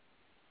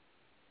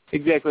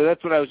 Exactly.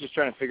 That's what I was just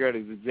trying to figure out,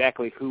 is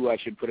exactly who I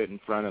should put it in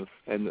front of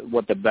and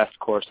what the best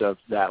course of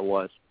that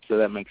was. So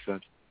that makes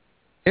sense.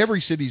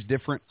 Every city's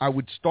different. I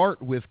would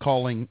start with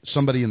calling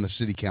somebody in the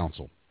city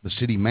council, the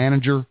city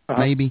manager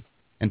maybe,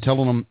 and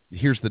telling them,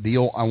 here's the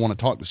deal. I want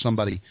to talk to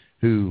somebody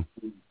who's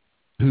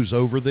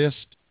over this,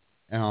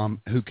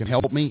 who can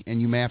help me,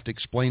 and you may have to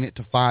explain it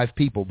to 5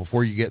 people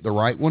before you get the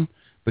right one,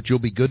 but you'll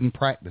be good in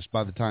practice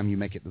by the time you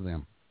make it to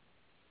them.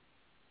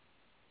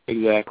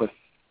 Exactly.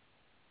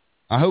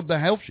 I hope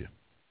that helps you.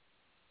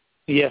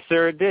 Yes,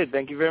 sir, it did.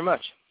 Thank you very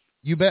much.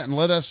 You bet, and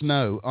let us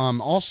know.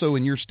 Also,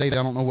 in your state, I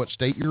don't know what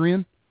state you're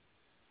in.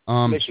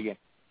 Michigan.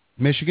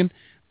 Michigan.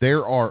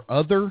 There are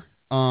other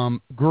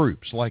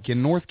groups, like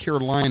in North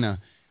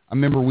Carolina. I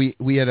remember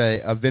we had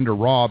a vendor,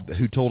 Rob,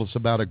 who told us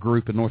about a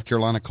group in North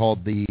Carolina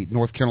called the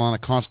North Carolina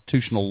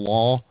Constitutional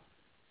Law,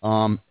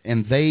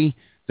 and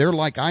they're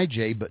like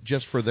IJ, but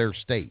just for their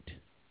state.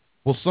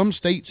 Well, some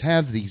states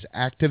have these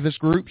activist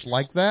groups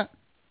like that,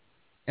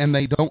 and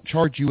they don't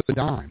charge you a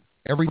dime.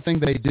 Everything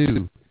they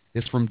do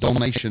is from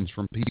donations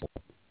from people.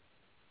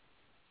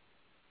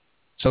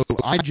 So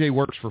IJ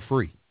works for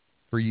free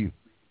for you.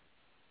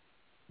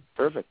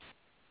 Perfect.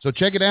 So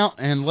check it out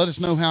and let us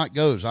know how it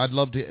goes. I'd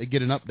love to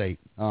get an update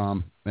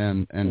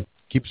and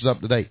keep us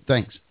up to date.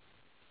 Thanks.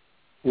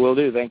 Will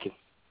do. Thank you.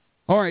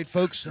 All right,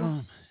 folks.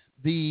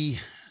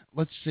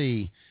 Let's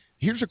see.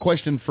 Here's a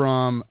question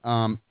from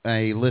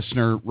a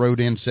listener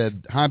wrote in,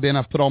 said, "Hi, Ben.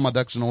 I've put all my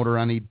ducks in order.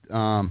 I need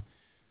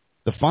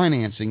the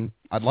financing.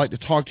 I'd like to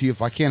talk to you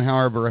if I can.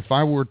 However, if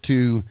I were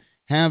to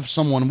have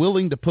someone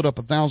willing to put up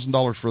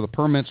 $1,000 for the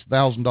permits,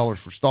 $1,000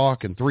 for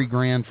stock, and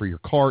 $3,000 for your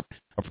cart,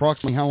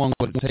 approximately how long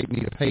would it take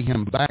me to pay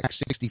him back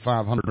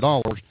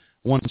 $6,500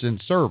 once in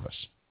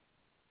service?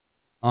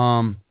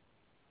 I'm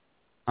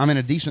in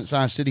a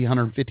decent-sized city,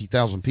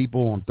 150,000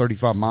 people, on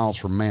 35 miles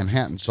from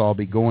Manhattan, so I'll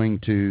be going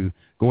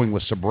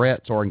with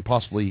Sabret's, or I can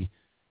possibly,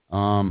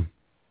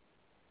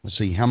 let's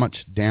see, how much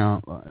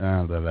down,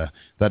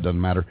 that doesn't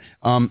matter.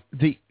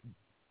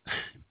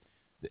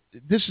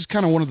 this is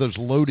kind of one of those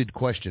loaded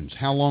questions.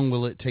 How long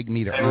will it take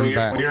me to earn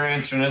back? When you're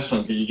answering this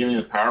one, can you give me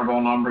the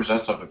Powerball numbers?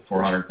 That's up at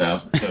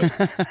 400,000 too.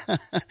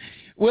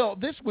 Well,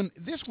 this one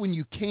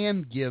you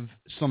can give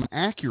some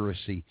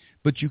accuracy,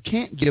 but you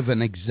can't give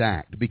an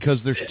exact because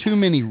there's too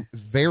many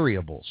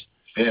variables.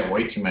 Yeah,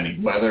 way too many.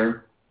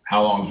 Weather,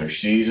 how long's their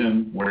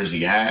season, where's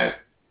he at?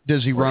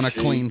 Does he run a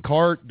clean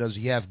cart? Does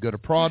he have good a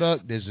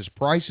product? Is his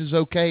prices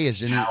okay? Is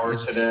he in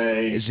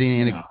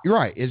You're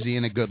right. Is he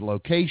in a good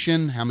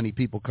location? How many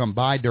people come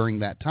by during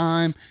that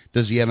time?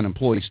 Does he have an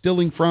employee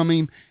stealing from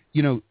him?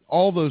 You know,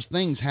 all those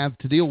things have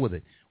to deal with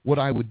it. What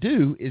I would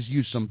do is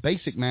use some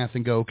basic math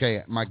and go,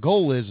 okay, my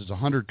goal is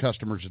 100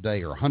 customers a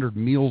day or 100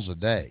 meals a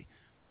day.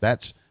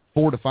 That's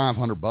 $400 to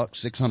 $500,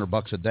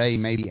 $600 a day.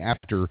 Maybe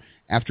after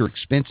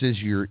expenses,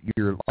 you're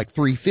like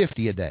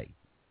 $350 a day.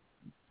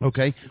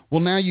 Okay.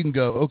 Well, now you can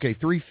go, okay,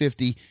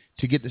 $350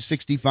 to get to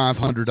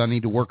 $6,500. I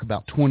need to work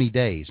about 20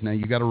 days. Now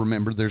you got to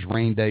remember there's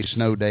rain days,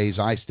 snow days,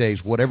 ice days,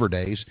 whatever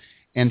days,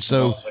 and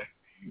so what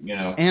do you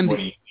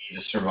need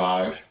to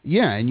survive?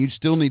 Yeah, and you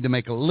still need to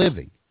make a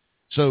living.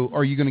 So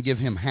are you going to give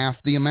him half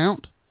the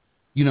amount,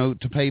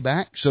 to pay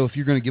back? So if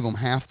you're going to give him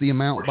half the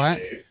amount back,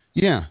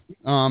 yeah.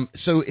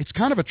 So it's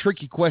kind of a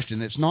tricky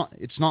question. It's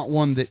not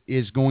one that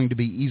is going to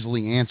be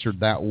easily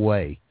answered that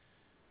way.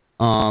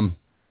 So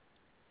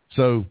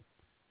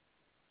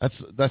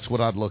that's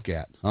what I'd look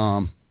at.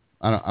 I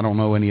don't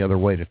know any other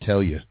way to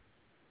tell you.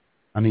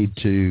 I need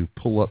to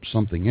pull up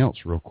something else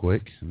real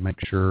quick and make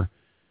sure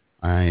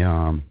I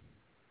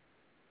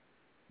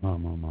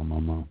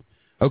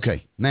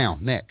Okay, now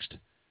next.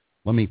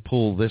 Let me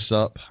pull this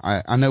up.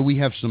 I know we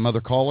have some other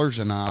callers,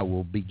 and I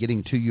will be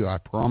getting to you, I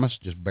promise.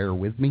 Just bear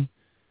with me.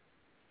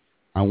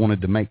 I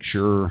wanted to make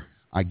sure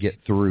I get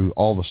through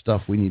all the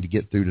stuff we need to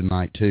get through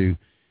tonight, too.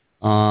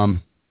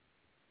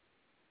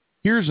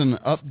 Here's an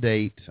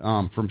update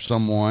from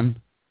someone.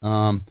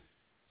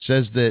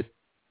 Says that,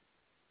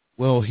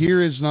 well,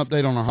 here is an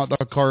update on our hot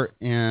dog cart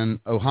in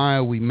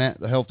Ohio. We met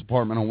the health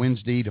department on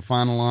Wednesday to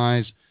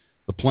finalize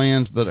the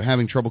plans, but are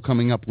having trouble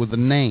coming up with a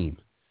name.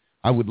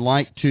 I would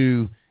like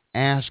to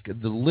ask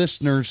the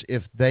listeners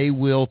if they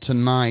will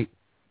tonight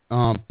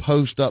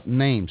post up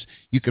names.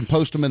 You can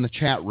post them in the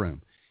chat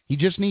room. He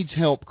just needs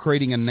help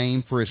creating a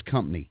name for his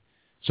company.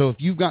 So if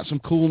you've got some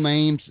cool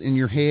names in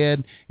your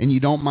head and you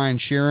don't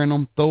mind sharing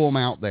them, throw them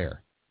out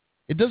there.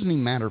 It doesn't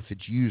even matter if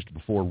it's used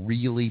before,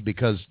 really,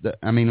 because,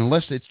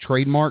 unless it's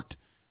trademarked,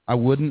 I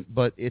wouldn't.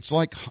 But it's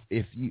like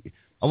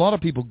a lot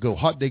of people go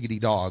hot diggity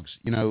dogs,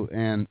 so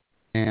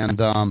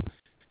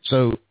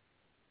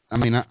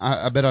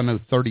I bet I know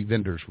 30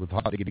 vendors with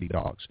hot diggity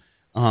dogs.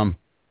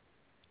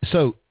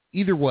 So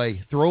either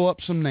way, throw up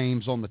some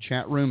names on the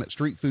chat room at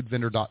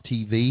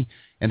streetfoodvendor.tv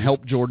and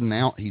help Jordan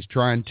out. He's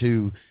trying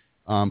to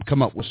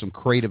come up with some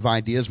creative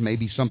ideas.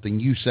 Maybe something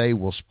you say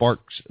will spark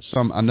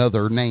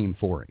another name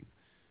for him.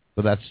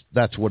 But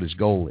that's what his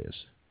goal is.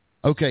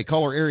 Okay,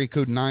 caller area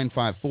code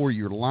 954.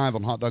 You're live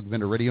on Hot Dog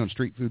Vendor Radio and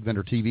Street Food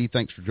Vendor TV.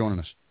 Thanks for joining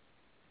us.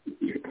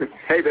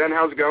 Hey, Ben.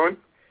 How's it going?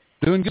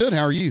 Doing good.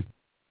 How are you?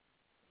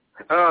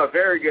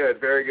 Very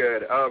good, very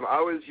good. I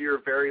was your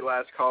very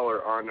last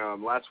caller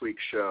on last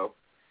week's show,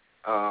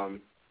 and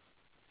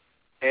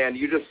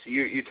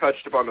you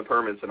touched upon the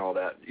permits and all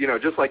that,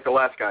 just like the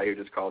last guy who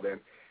just called in.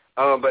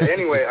 But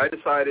anyway, I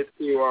decided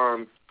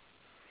to,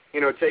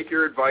 take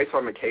your advice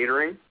on the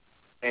catering,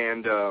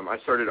 and I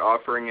started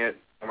offering it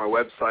on my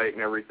website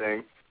and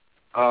everything.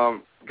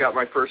 Got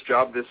my first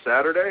job this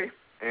Saturday,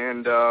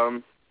 and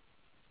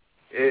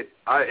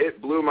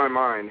it blew my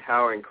mind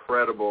how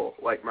incredible,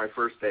 my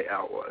first day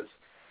out was.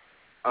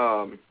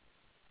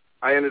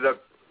 I ended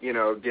up,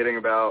 getting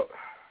about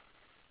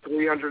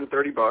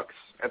 $330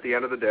 at the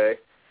end of the day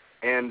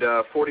and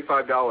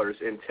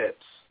 $45 in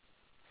tips.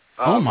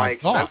 My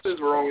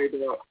expenses were only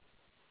about,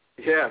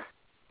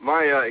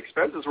 my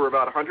expenses were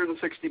about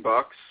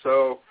 $160.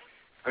 So,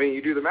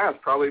 you do the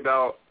math, probably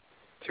about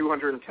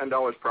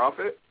 $210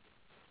 profit.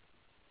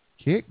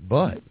 Kick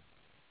butt.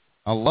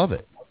 I love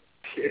it.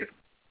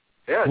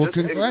 Yeah, well, just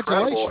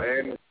congratulations. Incredible.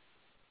 And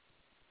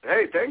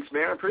hey, thanks,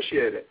 man. I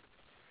appreciate it.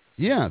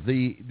 Yeah,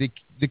 the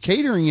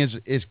catering is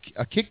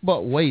a kick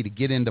butt way to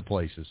get into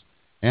places,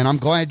 and I'm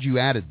glad you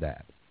added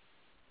that.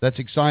 That's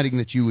exciting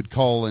that you would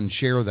call and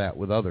share that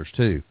with others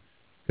too,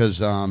 because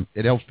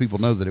it helps people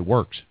know that it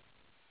works.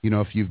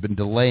 If you've been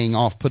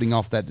putting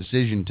off that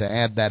decision to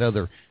add that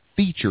other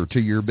feature to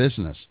your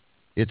business,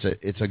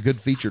 it's a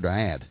good feature to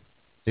add.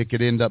 It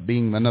could end up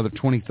being another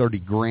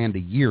 $20-30 grand a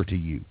year to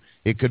you.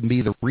 It could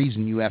be the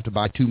reason you have to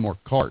buy 2 more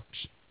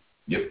carts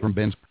from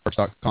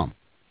benscarts.com.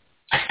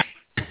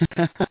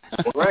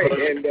 Right,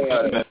 and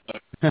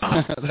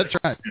that's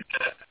right.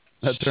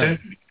 That's right.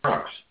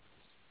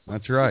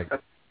 That's right.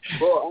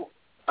 Well,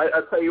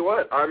 I tell you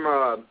what,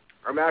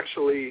 I'm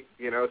actually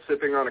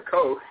sipping on a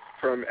Coke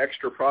from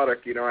extra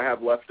product I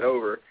have left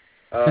over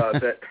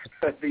that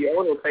the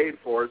owner paid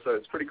for, so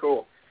it's pretty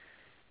cool.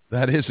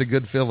 That is a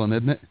good feeling,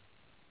 isn't it?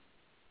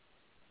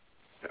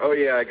 Oh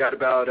yeah, I got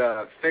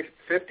about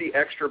 50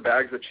 extra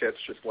bags of chips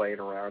just laying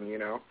around,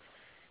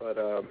 But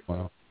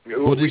wow.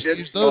 We'll just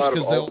use those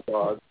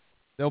because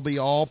they'll be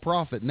all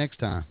profit next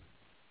time.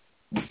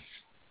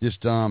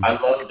 Just I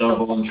love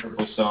double and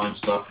triple selling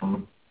stuff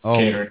from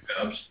catering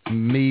jobs.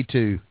 Me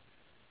too.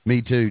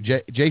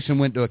 Jason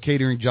went to a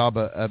catering job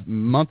a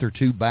month or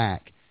two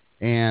back,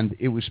 and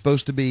it was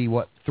supposed to be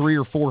 300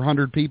 or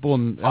 400 people,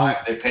 and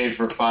they paid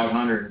for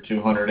 500 and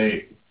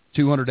 208.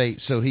 208.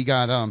 So he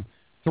got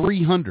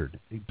 300.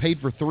 He paid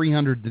for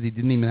 300 that he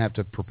didn't even have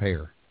to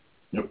prepare.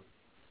 Yep.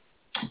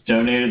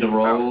 Donated the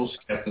rolls,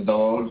 kept the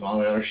dogs, all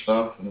the other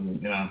stuff, and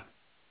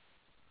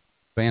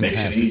fantastic.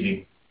 Makes it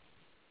easy.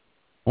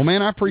 Well,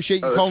 man, I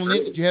appreciate you calling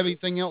in. Did you have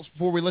anything else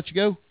before we let you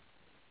go?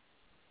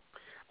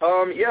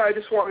 Yeah, I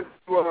just wanted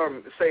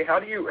to say, how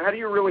do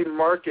you really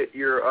market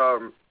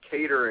your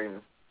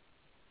catering,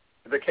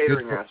 the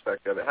catering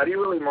aspect of it? How do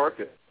you really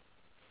market?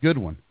 Good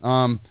one.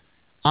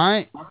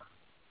 I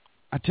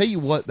tell you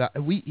what, do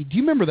you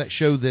remember that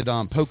show that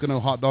Pocono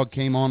Hot Dog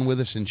came on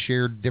with us and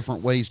shared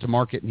different ways to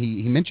market? And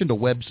he mentioned a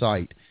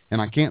website, and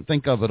I can't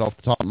think of it off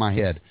the top of my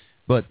head,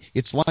 but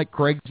it's like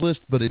Craigslist,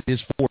 but it is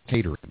for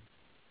catering.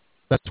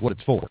 That's what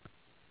it's for.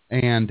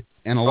 And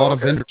a lot of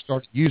vendors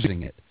started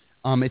using it.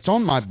 It's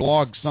on my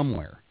blog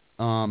somewhere,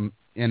 and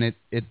it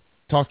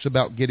talks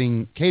about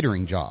getting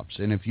catering jobs.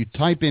 And if you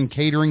type in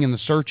catering in the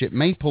search, it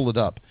may pull it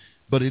up.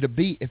 But it'll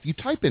be, if you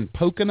type in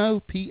Pocono,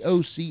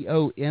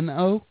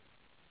 Pocono,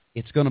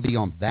 it's going to be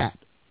on that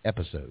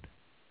episode.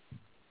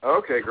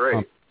 Okay,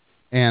 great.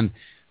 And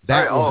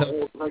that will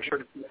help. I'll make sure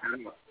to see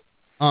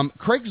that.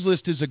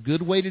 Craigslist is a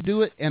good way to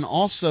do it, and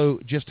also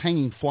just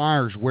hanging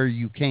flyers where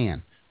you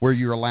can, where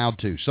you're allowed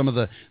to. Some of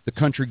the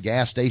country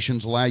gas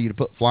stations allow you to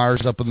put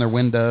flyers up in their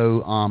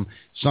window.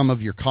 Some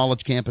of your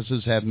college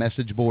campuses have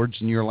message boards,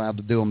 and you're allowed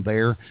to do them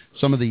there.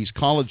 Some of these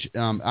college,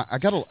 I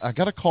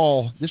got a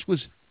call.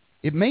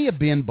 It may have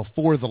been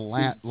before the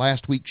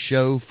last week's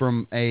show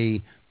from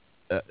a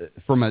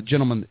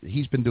gentleman.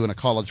 He's been doing a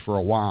college for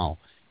a while,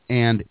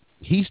 and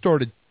he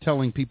started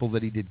telling people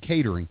that he did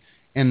catering,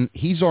 and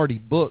he's already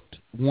booked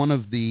one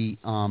of the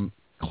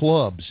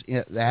clubs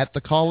at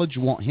the college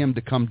want him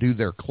to come do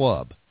their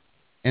club.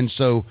 And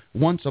so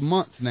once a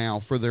month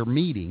now for their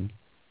meeting,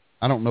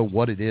 I don't know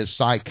what it is,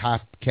 Psi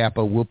Kappa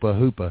Whoopa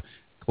Hoopa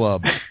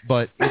Club,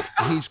 but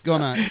he's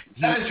going to...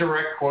 That's a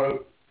direct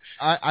quote.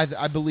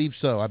 I believe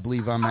so. I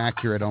believe I'm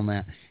accurate on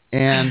that.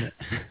 And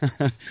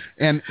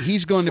and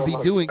he's going to be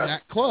doing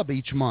that club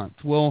each month.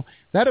 Well,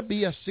 that'd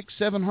be a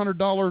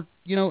 $600-700,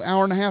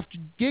 hour and a half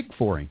gig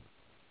for him.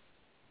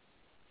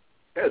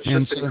 Yeah, it's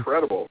just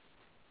incredible.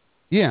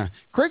 Yeah,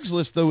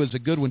 Craigslist though is a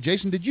good one.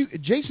 Jason,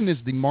 Jason is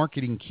the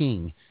marketing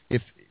king.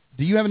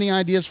 Do you have any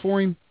ideas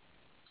for him?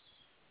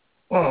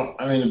 Well,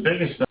 I mean, the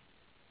biggest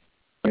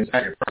thing is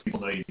that your people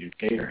know you do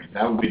catering.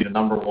 That would be the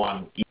number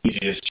one,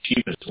 easiest,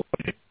 cheapest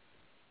way,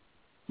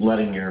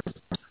 letting your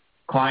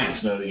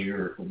clients know that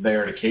you're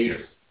there to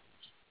cater.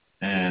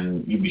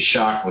 And you'd be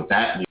shocked what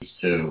that leads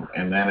to.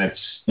 And then it's,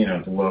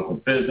 the local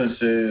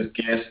businesses,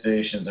 gas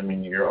stations. I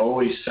mean, you're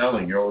always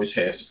selling. You're always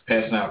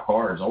passing out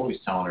cards, always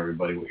telling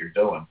everybody what you're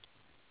doing.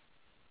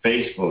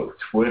 Facebook,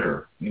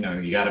 Twitter,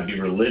 you got to be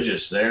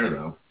religious there,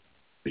 though.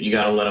 But you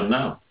got to let them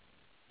know.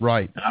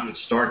 Right. And I would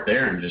start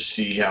there and just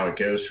see how it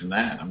goes from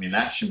that. I mean,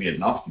 that should be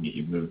enough to get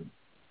you moving.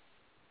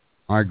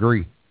 I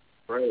agree.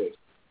 Right.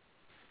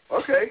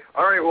 Okay.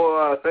 All right.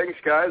 Well, thanks,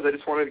 guys. I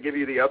just wanted to give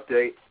you the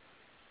update.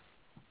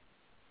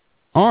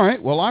 All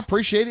right. Well, I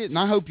appreciate it, and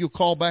I hope you'll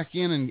call back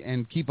in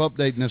and keep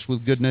updating us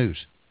with good news.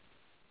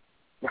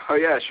 Oh,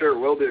 yeah, sure.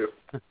 Will do.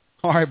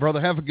 All right,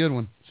 brother. Have a good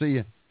one. See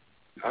you.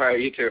 All right.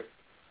 You too.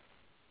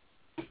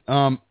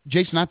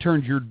 Jason, I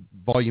turned your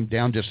volume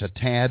down just a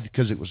tad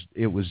because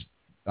it was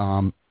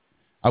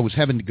I was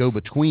having to go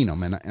between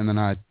them, and then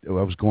I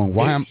was going,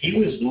 why? He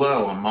was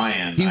low on my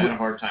end. I had a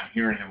hard time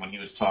hearing him when he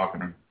was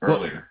talking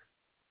earlier.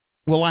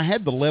 Well, I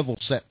had the level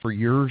set for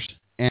yours,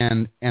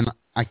 and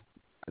I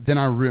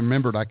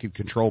remembered I could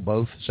control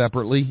both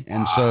separately,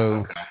 and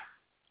so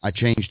I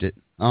changed it.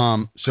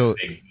 So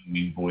big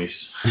mean voice.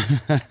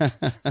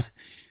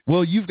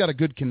 Well, you've got a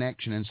good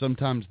connection, and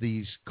sometimes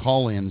these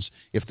call-ins,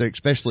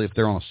 especially if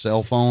they're on a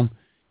cell phone,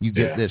 you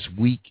get this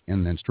weak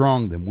and then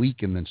strong, then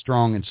weak and then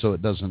strong, and so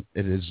it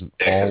isn't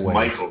always.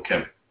 Michael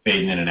kept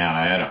fading in and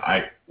out.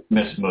 I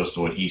missed most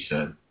of what he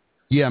said.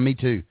 Yeah, me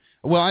too.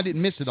 Well, I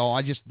didn't miss it all.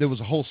 There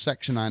was a whole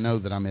section I know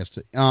that I missed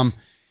it.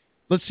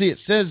 Let's see. It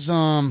says,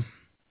 I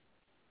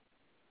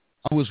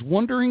was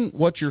wondering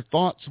what your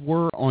thoughts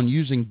were on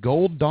using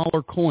gold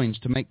dollar coins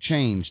to make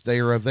change. They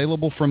are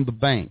available from the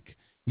bank.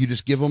 You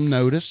just give them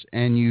notice,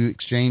 and you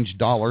exchange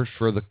dollars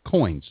for the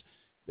coins.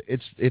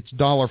 It's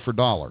dollar for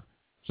dollar,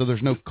 so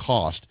there's no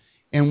cost.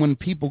 And when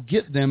people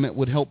get them, it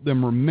would help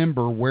them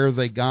remember where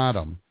they got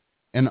them,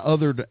 and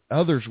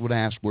others would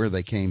ask where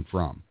they came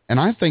from. And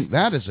I think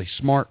that is a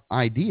smart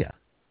idea.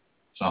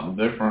 Something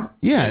different.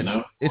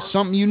 Yeah, it's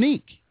something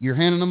unique. You're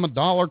handing them a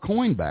dollar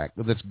coin back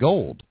that's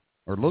gold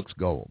or looks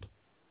gold.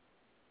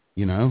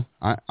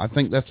 I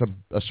think that's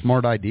a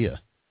smart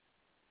idea.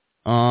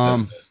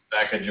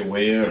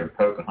 Sacagawea or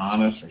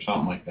Pocahontas or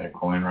something like that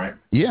coin, right?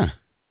 Yeah,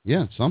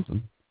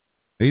 something.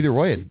 Either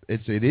way,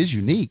 it is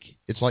unique.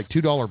 It's like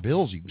 $2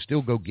 bills. You can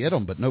still go get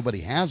them, but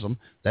nobody has them.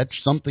 That's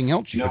something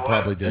else you could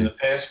probably do. In the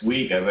past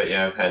week, I bet you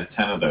I've had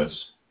 10 of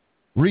those.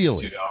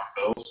 Really? $2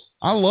 bills.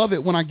 I love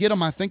it. When I get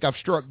them, I think I've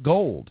struck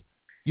gold.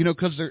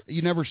 Because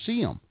you never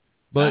see them.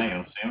 But I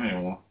don't see them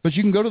anymore. But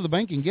you can go to the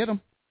bank and get them.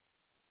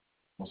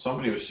 Well,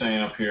 somebody was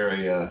saying up here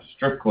a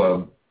strip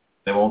club,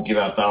 they won't give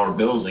out dollar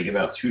bills. They give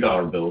out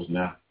 $2 bills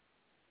now.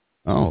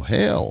 Oh,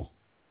 hell.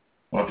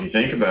 Well, if you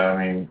think about it,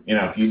 I mean,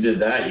 if you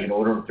did that, you can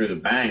order them through the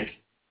bank,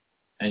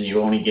 and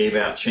you only gave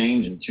out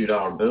change in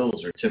 $2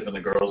 bills or tipping the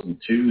girls in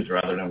 2s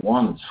rather than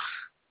 1s.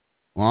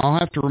 Well, I'll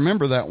have to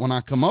remember that when I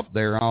come up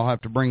there. I'll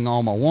have to bring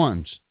all my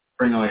 1s.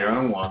 Bring all your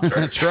own 1s, right?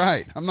 That's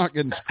right. I'm not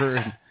getting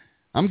screwed.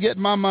 I'm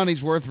getting my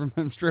money's worth from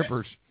them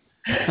strippers.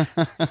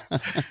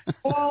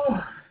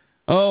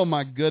 Oh,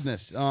 my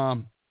goodness.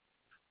 I'll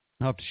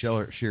have to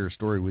share a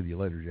story with you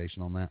later,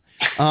 Jason, on that.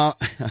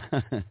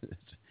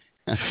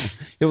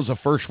 It was a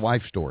first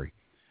wife story.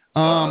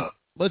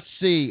 Let's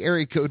see.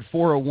 Area code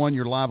 401.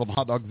 You're live on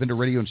Hot Dog Vendor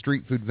Radio and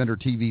Street Food Vendor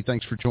TV.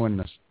 Thanks for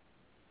joining us.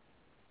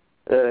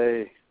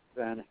 Hey,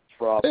 Ben. It's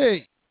Rob.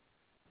 Hey,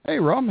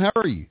 Rob. How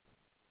are you?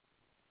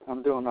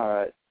 I'm doing all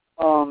right.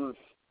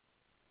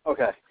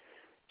 Okay.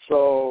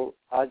 So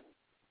I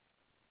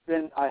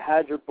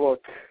had your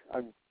book.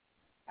 I've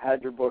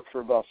had your book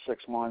for about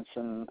 6 months,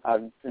 and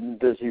I've been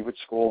busy with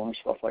school and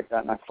stuff like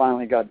that, and I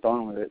finally got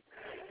done with it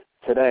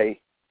today.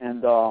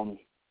 And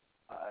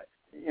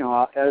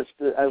as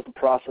the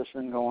process has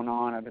been going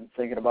on, I've been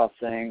thinking about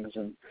things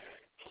and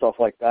stuff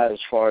like that as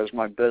far as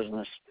my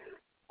business.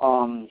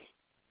 And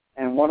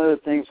one of the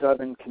things that I've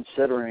been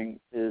considering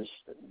is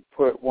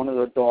put one of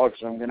the dogs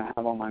that I'm going to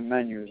have on my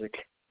menu is a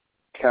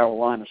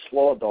Carolina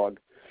Slaw dog.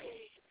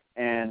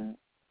 And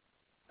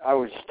I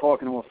was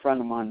talking to a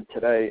friend of mine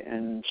today,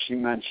 and she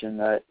mentioned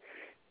that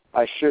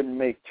I shouldn't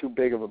make too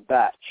big of a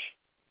batch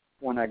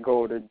when I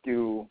go to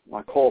do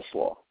my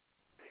coleslaw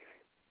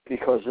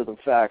because of the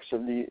facts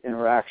of the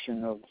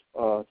interaction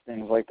of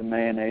things like the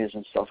mayonnaise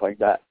and stuff like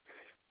that.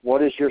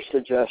 What is your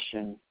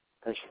suggestion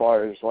as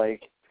far as,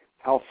 like,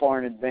 how far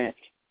in advance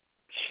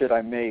should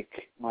I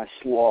make my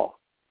slaw,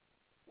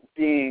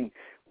 being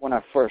when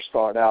I first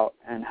start out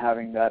and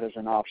having that as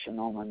an option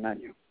on my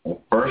menu?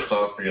 Well, first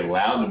off, are you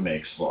allowed to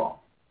make slaw?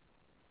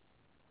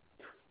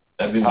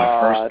 That'd be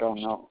my first. I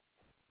don't know.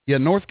 Yeah,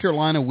 North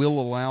Carolina will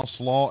allow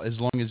slaw as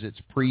long as it's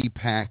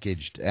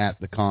pre-packaged at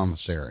the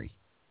commissary.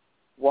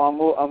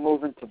 Well, I'm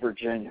moving to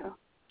Virginia,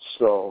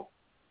 so.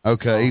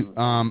 Okay,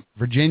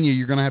 Virginia,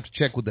 you're going to have to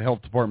check with the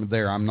health department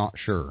there. I'm not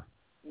sure.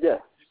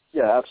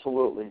 Yeah,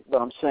 absolutely.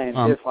 But I'm saying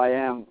if I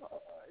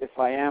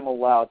am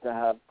allowed to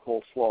have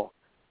coleslaw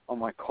on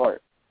my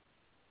cart.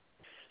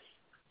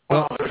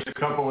 Well, there's a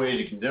couple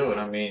ways you can do it.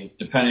 I mean,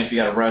 depending if you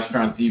got a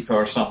Restaurant Depot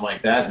or something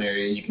like that near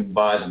you, you can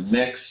buy the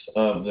mix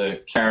of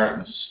the carrot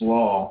and the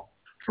slaw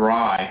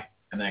dry,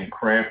 and then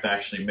Kraft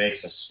actually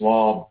makes a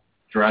slaw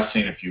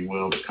dressing, if you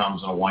will, that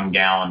comes in a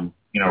 1-gallon,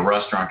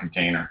 restaurant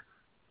container.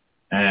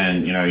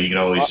 And, you could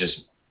always just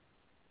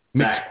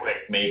that quick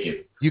make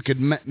it. You could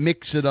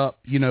mix it up,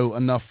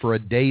 enough for a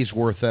day's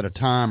worth at a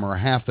time or a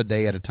half a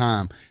day at a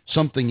time.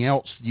 Something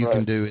else you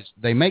can do is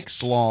they make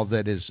slaw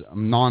that is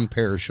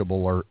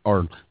non-perishable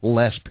or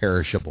less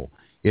perishable.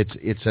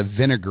 It's a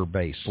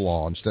vinegar-based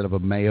slaw instead of a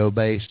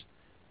mayo-based,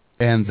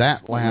 and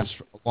that lasts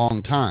a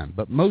long time.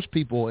 But most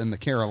people in the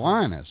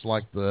Carolinas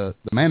like the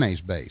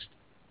mayonnaise-based.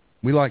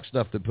 We like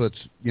stuff that puts,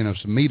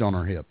 some meat on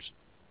our hips.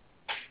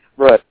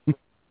 Right.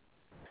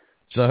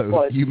 So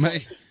but you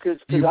may. Because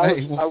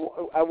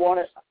I want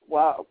it.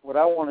 Well, what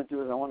I want to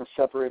do is I want to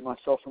separate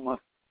myself from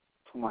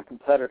my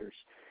competitors,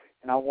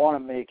 and I want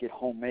to make it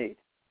homemade.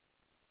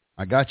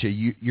 I got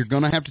you. You're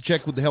going to have to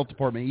check with the health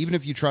department, even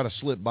if you try to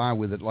slip by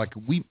with it. Like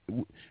me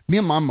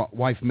and my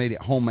wife made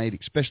it homemade,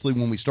 especially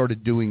when we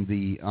started doing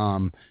the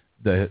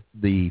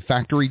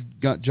factory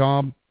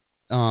job,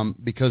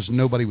 because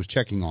nobody was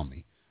checking on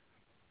me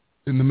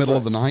in the middle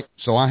of the night.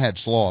 So I had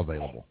slaw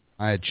available.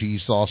 I had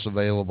cheese sauce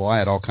available. I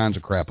had all kinds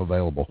of crap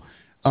available.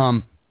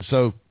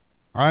 So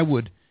I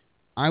would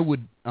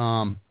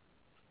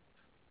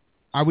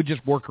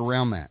just work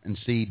around that and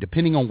see,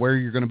 depending on where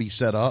you're going to be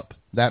set up,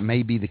 that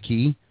may be the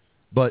key.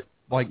 But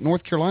like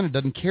North Carolina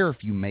doesn't care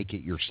if you make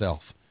it yourself.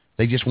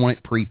 They just want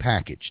it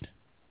prepackaged.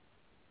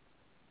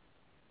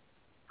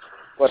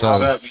 But so,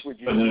 how would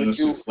you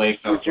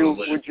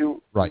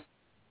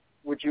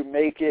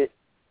make it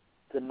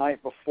the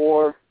night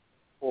before,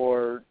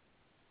 or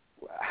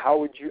how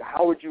would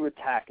you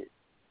attack it?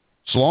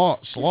 Slaw.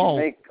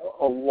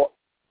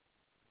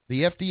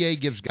 The FDA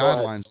gives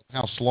guidelines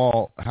on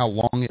how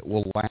long it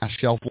will last,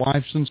 shelf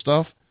lives and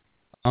stuff,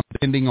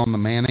 depending on the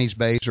mayonnaise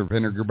base or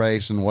vinegar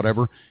base and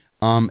whatever.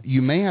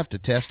 You may have to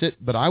test it,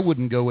 but I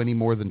wouldn't go any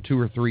more than 2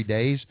 or 3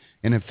 days.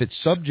 And if it's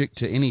subject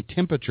to any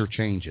temperature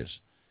changes,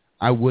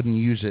 I wouldn't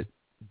use it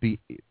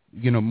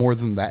more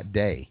than that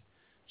day.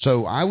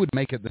 So I would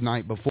make it the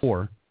night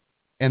before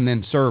and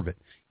then serve it.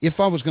 If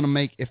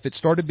it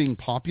started being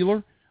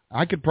popular,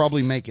 I could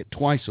probably make it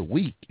twice a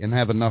week and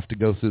have enough to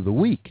go through the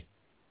week.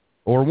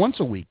 or once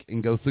a week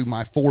and go through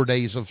my 4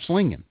 days of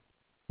slinging.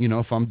 You know,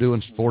 if I'm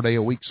doing 4 day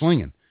a week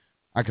slinging,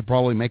 I could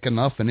probably make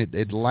enough and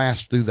it'd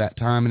last through that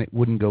time and it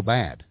wouldn't go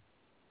bad.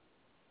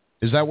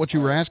 Is that what you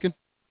were asking?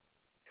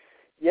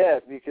 Yeah,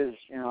 because,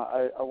 you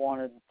know, I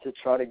wanted to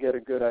try to get a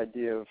good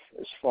idea of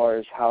as far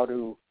as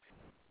how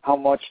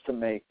much to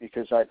make,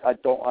 because I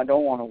don't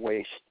want to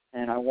waste,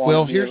 and I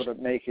want to be able to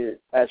make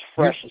it as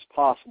fresh as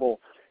possible.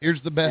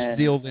 Here's the best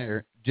deal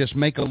there. Just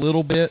make a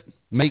little bit,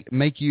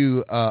 make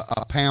you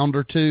a pound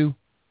or two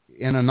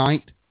in a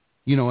night,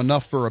 you know,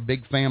 enough for a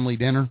big family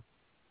dinner,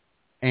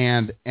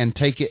 and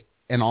take it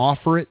and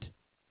offer it.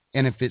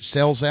 And if it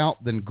sells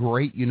out, then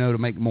great, you know, to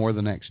make more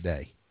the next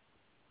day.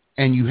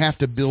 And you have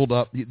to build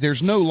up.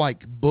 There's no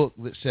like book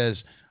that says,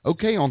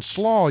 okay, on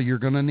slaw you're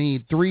going to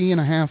need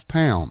 3.5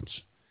 pounds.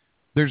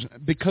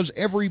 Because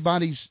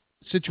everybody's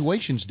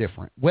situation's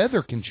different.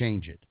 Weather can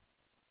change it.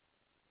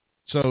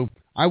 So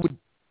I wouldn't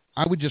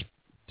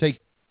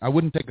take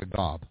a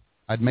gob.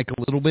 I'd make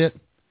a little bit,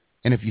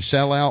 and if you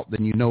sell out,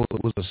 then you know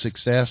it was a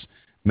success.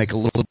 Make a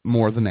little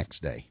more the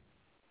next day.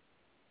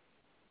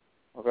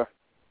 Okay.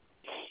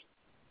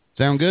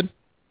 Sound good?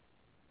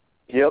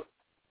 Yep.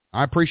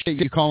 I appreciate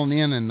you calling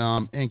in,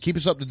 and keep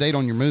us up to date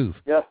on your move.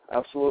 Yeah,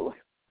 absolutely.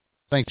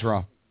 Thanks,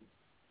 Rob.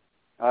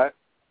 All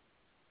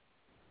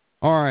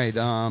right.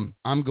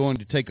 I'm going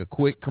to take a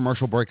quick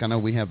commercial break. I know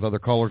we have other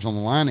callers on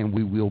the line, and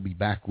we will be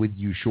back with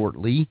you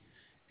shortly,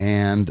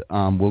 and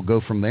we'll go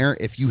from there.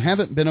 If you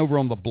haven't been over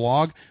on the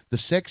blog, the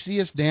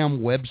sexiest damn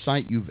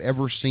website you've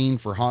ever seen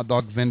for hot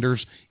dog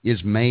vendors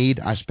is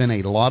made. I spent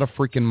a lot of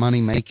freaking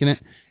money making it.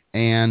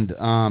 And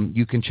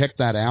you can check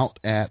that out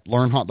at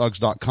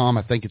learnhotdogs.com.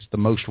 I think it's the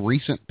most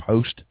recent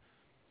post.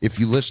 If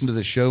you listen to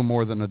the show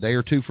more than a day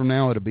or two from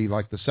now, it'll be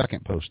like the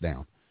second post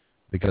down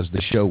because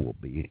the show will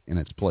be in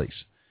its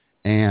place.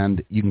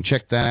 And you can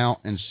check that out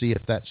and see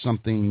if that's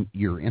something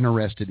you're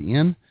interested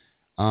in.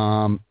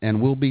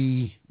 And we'll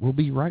be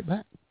right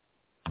back.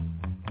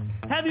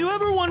 Have you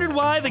ever wondered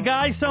why the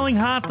guy selling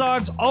hot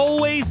dogs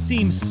always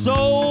seems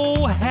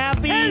so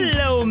happy?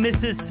 Hello,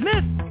 Mrs.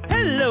 Smith.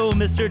 Hello,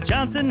 Mr.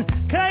 Johnson.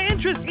 Can I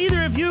interest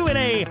either of you in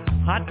a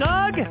hot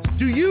dog?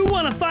 Do you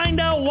want to find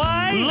out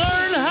why?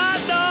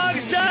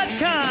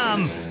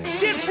 LearnHotDogs.com.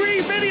 Get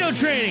free video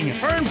training,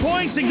 earn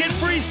points, and get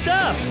free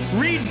stuff.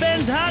 Read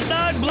Ben's hot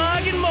dog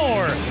blog and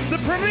more.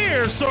 The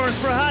premier source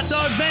for hot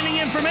dog vending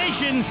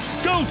information.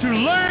 Go to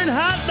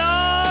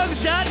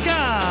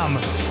LearnHotDogs.com.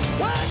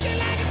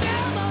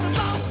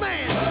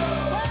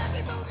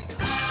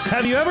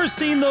 Have you ever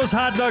seen those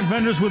hot dog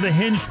vendors with the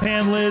hinged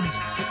pan lids?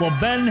 Well,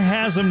 Ben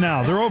has them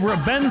now. They're over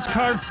at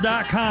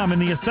benscarts.com in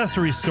the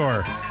accessory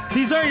store.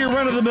 These aren't your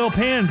run-of-the-mill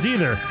pans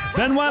either.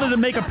 Ben wanted to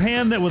make a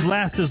pan that would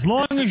last as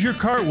long as your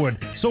cart would,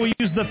 so he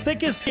used the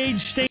thickest gauge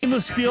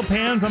stainless steel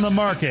pans on the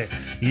market.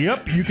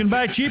 Yep, you can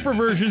buy cheaper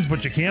versions,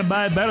 but you can't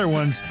buy better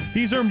ones.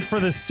 These are for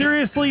the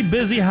seriously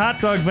busy hot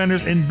dog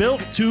vendors and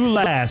built to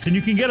last, and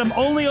you can get them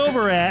only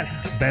over at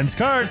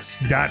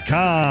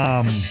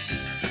benscarts.com.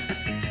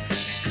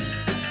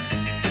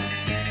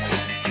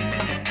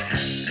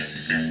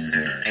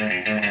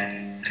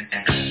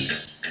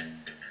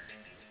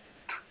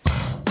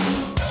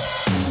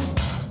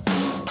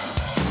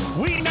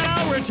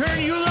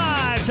 Return you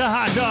live to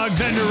Hot Dog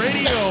Vendor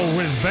Radio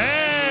with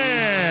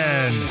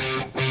Ben.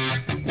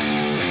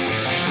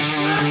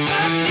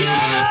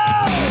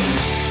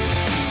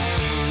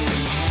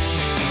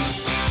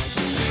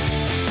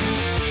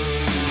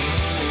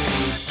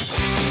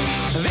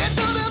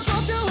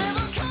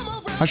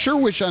 I sure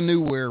wish I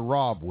knew where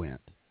Rob went.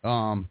 We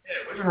haven't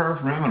heard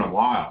from him in a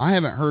while. I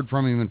haven't heard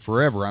from him in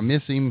forever. I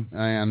miss him,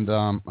 and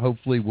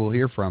hopefully we'll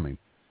hear from him.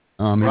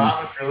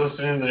 Rob, if you're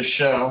listening to the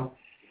show,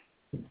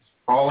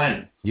 call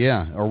in.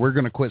 Yeah, or we're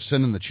going to quit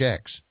sending the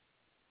checks.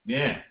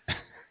 Yeah.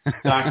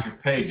 Dr.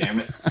 Pay, damn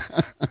it.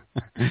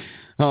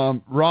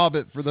 Rob,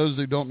 for those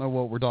who don't know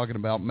what we're talking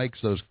about, makes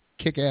those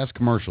kick-ass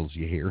commercials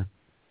you hear.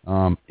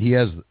 He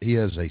has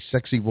a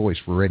sexy voice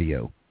for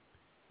radio.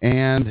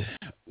 And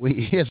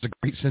he has a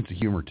great sense of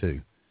humor,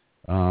 too.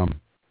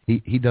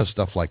 He does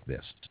stuff like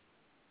this.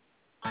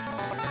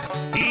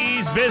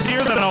 He's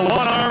busier than a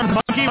one-armed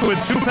monkey with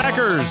two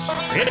peckers.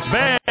 It's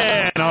Ben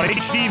on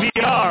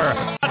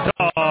HDVR, Hot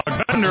Dog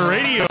Vendor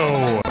Radio.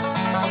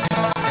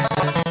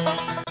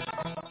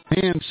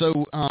 And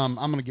so I'm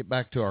going to get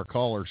back to our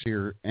callers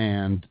here,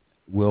 and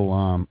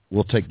we'll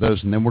take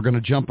those, and then we're going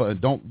to jump.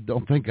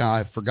 Don't think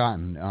I've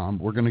forgotten.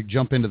 We're going to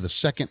jump into the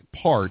second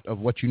part of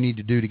what you need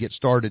to do to get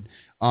started.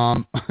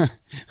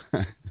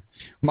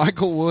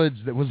 Michael Woods,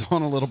 that was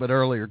on a little bit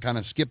earlier, kind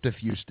of skipped a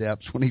few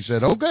steps when he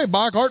said, "Okay,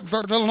 buy a cart and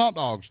start selling hot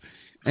dogs."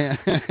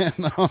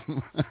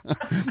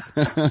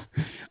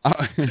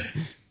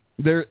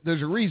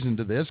 There's a reason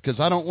to this, because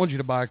I don't want you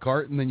to buy a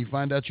cart and then you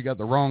find out you got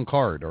the wrong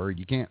cart, or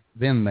you can't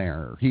vend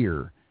there or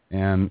here.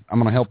 And I'm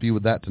going to help you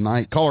with that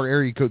tonight. Caller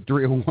area code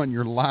 301.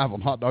 You're live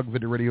on Hot Dog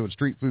Vendor Radio and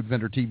Street Food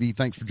Vendor TV.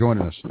 Thanks for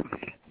joining us.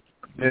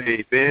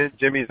 Hey, Ben,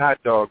 Jimmy's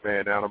Hot Dog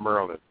Man out of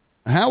Maryland.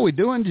 How we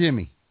doing,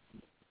 Jimmy?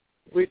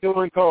 We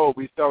doing cold.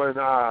 We selling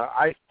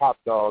ice pop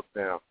dogs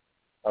now.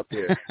 up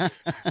here.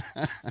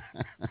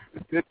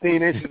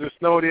 15 inches of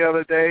snow the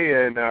other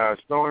day and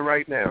snowing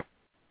right now.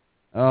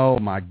 Oh,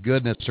 my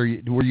goodness. Were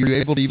you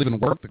able to even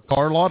work the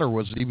car lot, or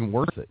was it even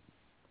worth it?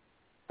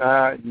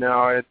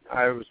 No, it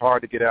was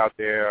hard to get out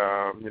there.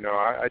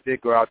 I did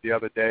go out the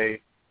other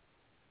day,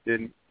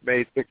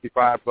 made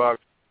 $65.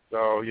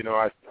 So,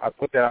 I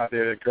put that out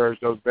there to encourage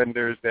those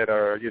vendors that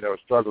are,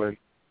 struggling.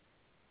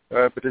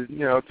 But 2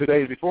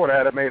 days before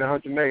that, I made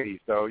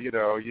 180. So, you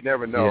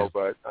never know. Yeah.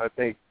 But I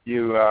think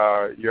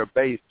your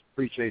base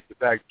appreciates the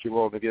fact that you're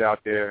willing to get out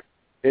there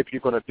if you're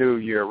going to do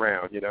year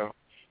round,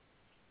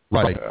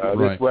 Right.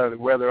 This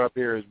weather up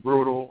here is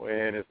brutal,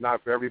 and it's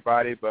not for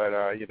everybody, but,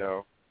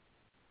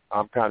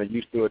 I'm kind of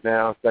used to it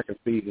now, second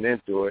season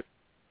into it.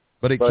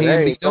 But can be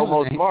done. It's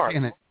almost smart.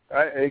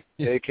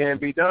 It can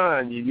be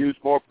done. You use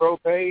more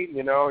propane,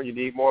 you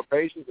need more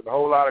patience and a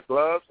whole lot of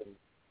gloves. And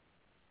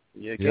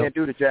you can't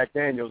do the Jack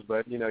Daniels,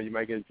 but, you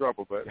might get in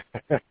trouble. But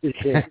you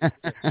can't.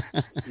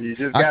 You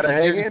just got to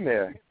hang in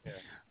there.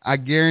 I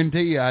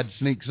guarantee you I'd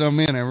sneak some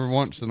in every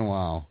once in a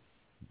while.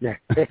 Yeah,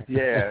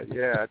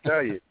 I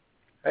tell you.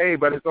 Hey,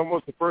 but it's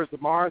almost the 1st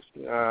of March.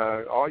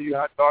 All you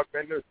hot dog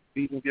vendors,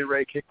 season get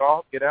ready to kick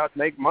off. Get out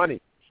and make money.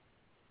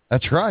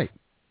 That's right.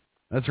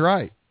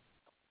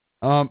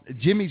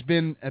 Jimmy's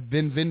been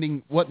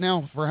vending what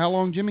now? For how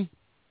long, Jimmy?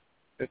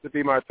 This will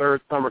be my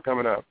 3rd summer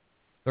coming up.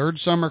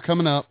 3rd summer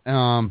coming up.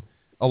 A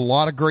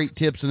lot of great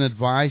tips and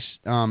advice.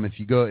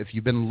 If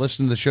you've been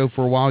listening to the show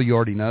for a while, you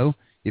already know.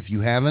 If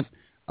you haven't,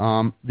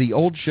 the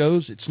old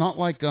shows, it's not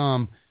like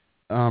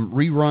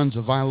reruns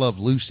of I Love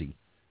Lucy.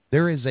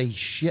 There is a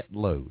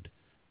shitload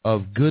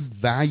of good,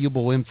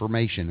 valuable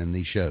information in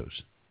these shows.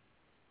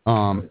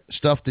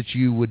 Stuff that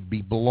you would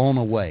be blown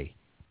away.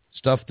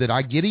 Stuff that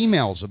I get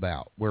emails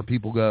about where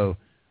people go,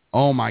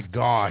 oh, my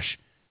gosh,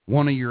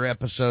 one of your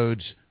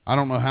episodes, I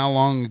don't know how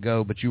long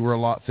ago, but you were a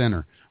lot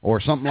thinner,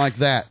 or something like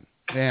that.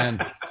 And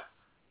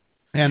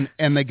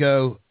they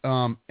go,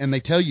 and they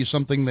tell you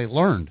something they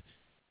learned.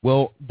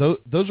 Well,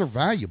 those are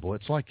valuable.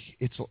 It's like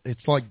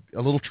a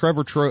little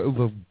treasure trove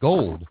of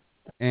gold.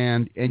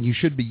 And you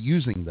should be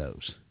using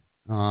those.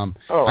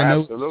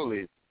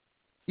 Absolutely.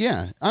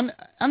 Yeah,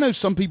 I know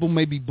some people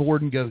may be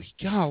bored and go,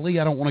 golly,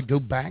 I don't want to go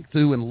back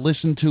through and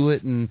listen to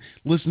it and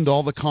listen to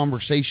all the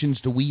conversations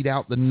to weed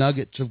out the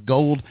nuggets of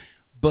gold.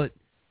 But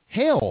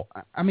hell,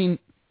 I mean,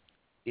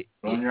 put it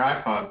on your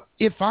iPod.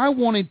 If I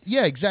wanted,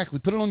 yeah, exactly.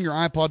 Put it on your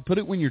iPod. Put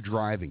it when you're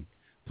driving.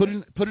 Put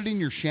it in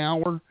your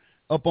shower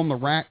up on the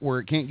rack where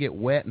it can't get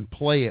wet, and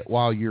play it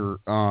while you're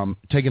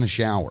taking a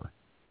shower.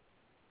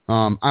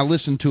 I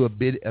listen to a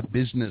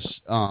business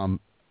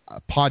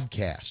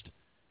podcast,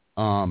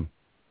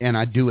 and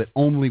I do it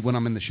only when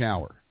I'm in the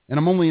shower. And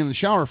I'm only in the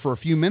shower for a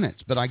few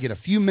minutes, but I get a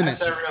few minutes.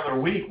 That's every other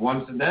week,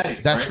 once a day.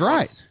 That's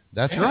right.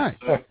 That's right.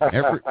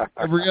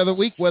 Every other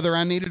week, whether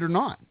I need it or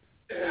not.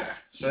 Yeah.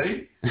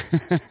 See?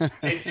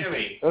 Hey,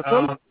 Jimmy,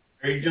 are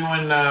you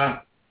doing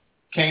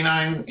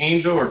Canine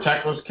Angel or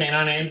Techless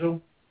Canine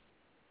Angel?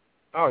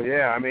 Oh,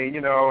 yeah. I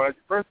mean,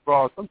 first of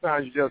all,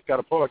 sometimes you just got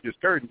to pull up your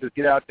skirt and just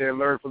get out there and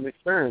learn from the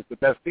experience, the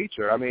best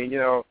teacher. I mean,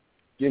 you're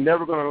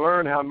never going to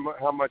learn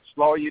how much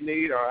slaw you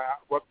need or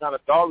what kind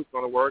of dog is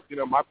going to work.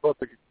 My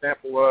perfect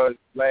example was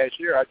last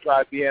year I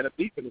tried Vienna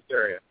Beef in this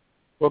area.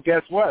 Well,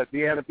 guess what?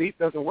 Vienna Beef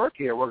doesn't work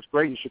here. It works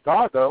great in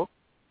Chicago,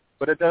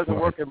 but it doesn't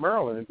work in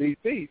Maryland and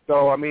D.C.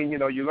 So, I mean,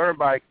 you learn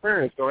by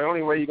experience. So the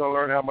only way you're going to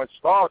learn how much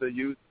slaw to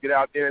use is get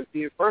out there and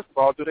see, first of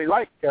all, do they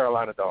like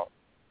Carolina dogs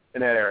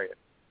in that area?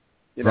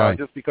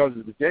 Just because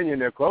it's Virginia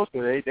and they're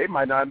closer, they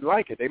might not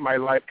like it. They might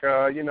like,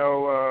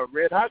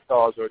 red hot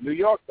dogs or New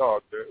York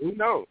dogs or who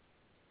knows.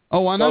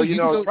 Oh, I know. So, you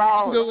can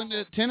go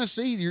into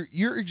Tennessee.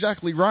 You're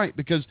exactly right,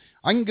 because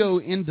I can go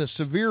into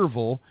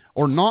Sevierville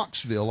or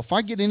Knoxville. If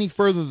I get any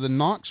further than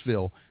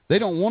Knoxville, they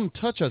don't want to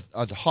touch a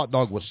hot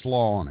dog with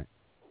slaw on it.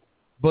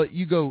 But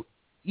you go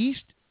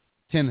East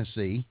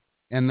Tennessee,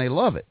 and they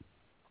love it.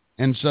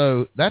 And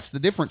so that's the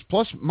difference.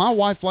 Plus, my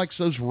wife likes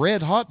those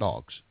red hot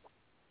dogs.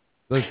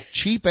 Those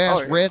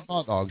cheap-ass red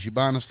hot dogs you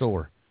buy in a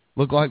store.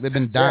 Look like they've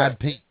been dyed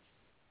pink.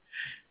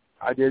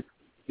 I did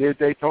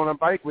Daytona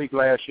Bike Week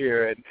last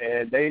year,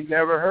 and they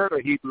never heard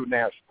of Hebrew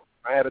National.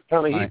 I had a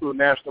ton of Hebrew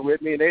National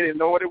with me, and they didn't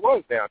know what it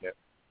was down there.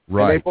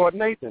 Right. And they bought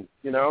Nathan,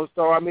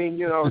 So, I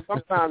mean,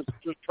 sometimes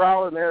just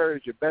trial and error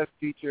is your best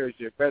teacher, is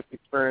your best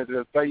experience.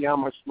 It'll tell you how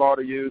much slaw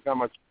to use,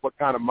 what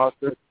kind of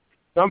mustard.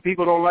 Some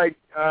people don't like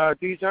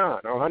Dijon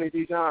or Honey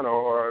Dijon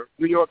or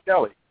New York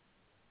Deli.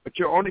 But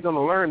you're only going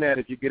to learn that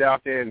if you get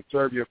out there and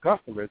serve your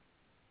customers.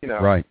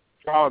 Right.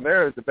 Trial and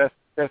error is the best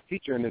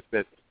teacher in this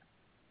business.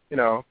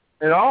 And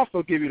it'll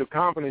also give you the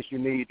confidence you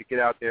need to get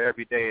out there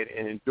every day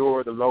and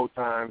endure the low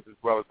times as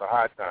well as the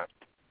high times.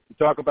 You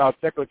talk about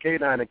Secular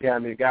Canine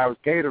Academy. The guy was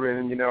catering,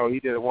 and he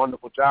did a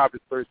wonderful job his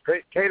first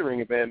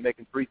catering event,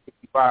 making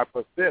 $365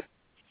 per sit.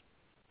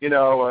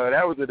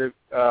 That was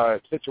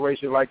a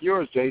situation like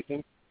yours,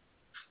 Jason.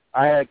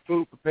 I had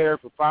food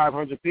prepared for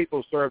 500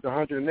 people, served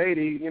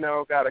 180.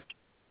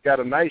 Got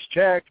a nice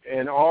check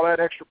and all that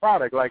extra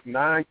product, like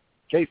 9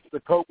 cases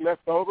of Coke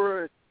left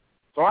over.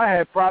 So I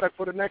had product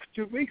for the next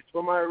 2 weeks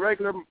for my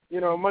regular,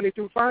 Monday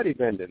through Friday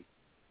vending.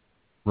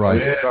 Right.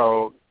 Yeah.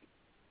 So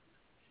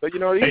these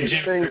are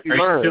things you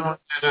learn. Are you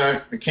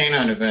doing the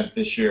canine event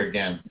this year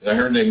again? I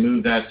heard they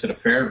moved that to the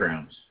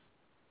fairgrounds.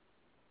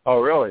 Oh,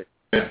 really?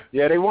 Yeah.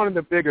 Yeah, they wanted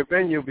a bigger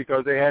venue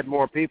because they had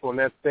more people in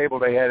that stable.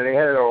 They had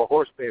a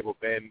horse stable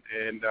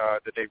and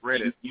that they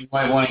rented. You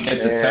might want to get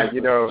the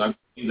Texas. I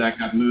see that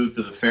got moved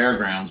to the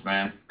fairgrounds,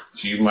 man.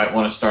 So you might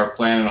want to start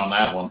planning on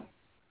that one.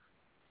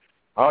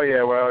 Oh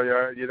yeah, well,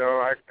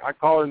 I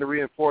call in the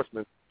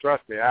reinforcements.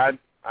 Trust me,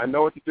 I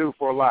know what to do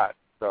for a lot,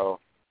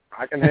 so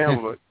I can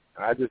handle it.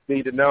 I just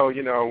need to know,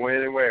 when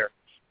and where.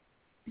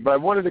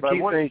 But one of the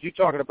key things you're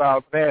talking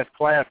about, past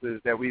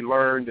classes that we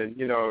learned and,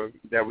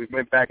 that we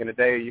went back in the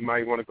day, you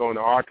might want to go in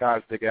the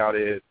archives to dig out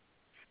is,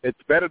 it's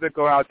better to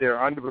go out there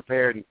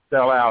underprepared and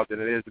sell out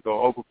than it is to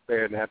go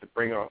overprepared and have to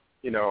bring a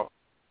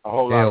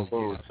whole lot of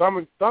food.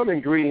 Some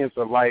ingredients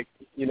are like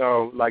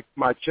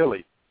my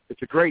chili.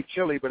 It's a great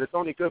chili, but it's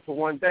only good for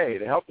one day.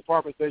 The health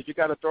department says you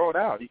got to throw it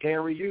out. You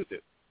can't reuse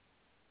it.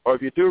 Or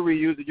if you do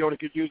reuse it, you only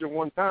could use it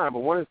one time. But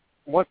once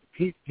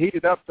it's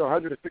heated up to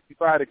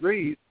 165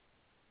 degrees,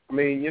 I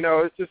mean,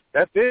 it's just,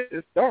 that's it.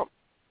 It's dumped.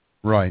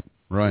 Right.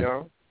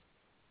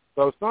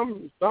 So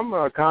some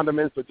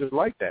condiments are just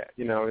like that,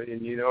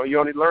 and you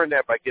only learn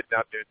that by getting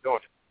out there and doing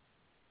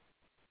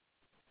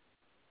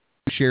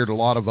it. Shared a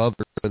lot of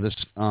others with us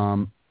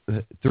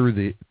through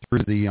the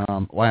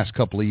last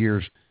couple of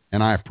years,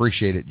 and I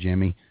appreciate it,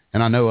 Jimmy,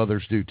 and I know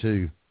others do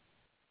too.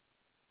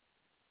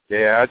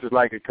 Yeah, I just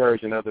like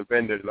encouraging other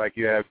vendors like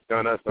you have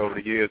done us over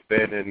the years,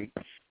 Ben, and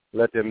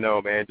let them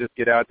know, man, just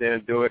get out there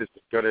and do it. It's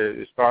going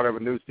to start of a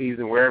new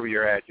season wherever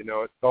you're at.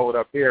 It's cold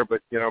up here,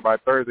 but, by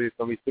Thursday it's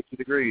going to be 60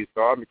 degrees.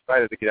 So I'm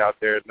excited to get out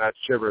there and not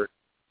shiver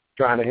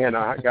trying to hand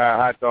a guy a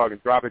hot dog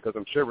and drop it because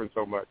I'm shivering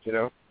so much,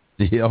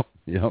 Yep.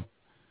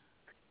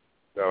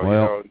 So,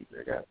 well,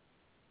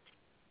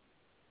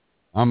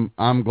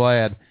 I'm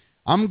glad.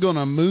 I'm going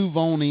to move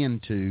on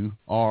into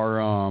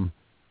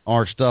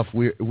our stuff.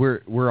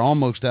 We're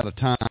almost out of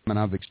time, and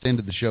I've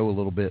extended the show a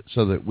little bit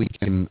so that we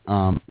can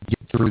get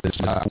through this.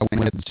 I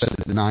went ahead and set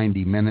it to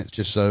 90 minutes,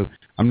 just so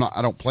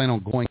I don't plan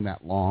on going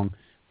that long,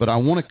 but I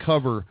want to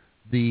cover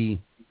the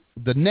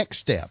next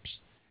steps.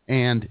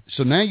 And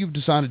so now you've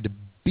decided to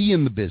be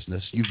in the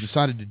business. You've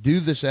decided to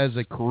do this as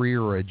a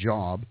career or a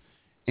job,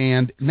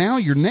 and now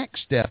your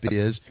next step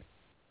is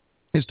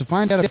to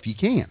find out if you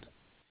can.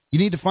 You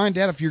need to find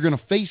out if you're going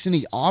to face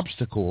any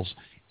obstacles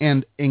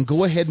and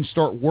go ahead and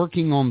start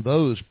working on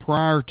those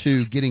prior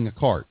to getting a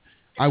cart.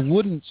 I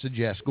wouldn't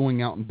suggest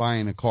going out and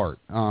buying a cart.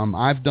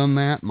 I've done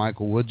that.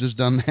 Michael Woods has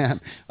done that.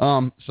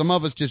 Some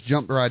of us just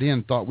jumped right in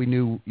and thought we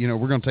knew,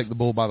 we're going to take the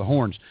bull by the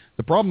horns.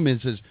 The problem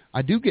is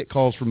I do get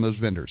calls from those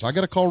vendors. I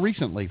got a call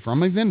recently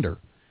from a vendor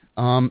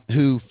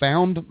who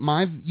found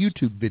my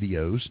YouTube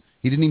videos.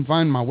 He didn't even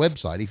find my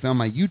website. He found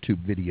my YouTube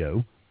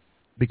video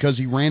because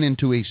he ran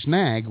into a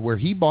snag where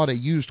he bought a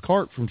used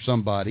cart from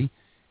somebody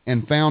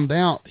and found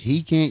out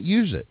he can't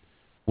use it.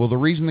 Well, the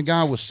reason the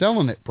guy was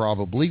selling it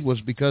probably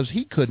was because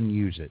he couldn't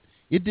use it.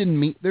 It didn't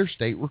meet their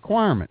state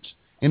requirements,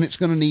 and it's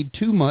going to need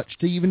too much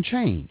to even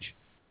change.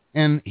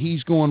 And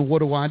he's going, what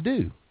do I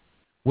do?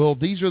 Well,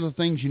 these are the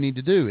things you need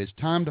to do. It's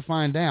time to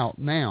find out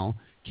now,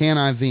 can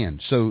I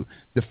vend? So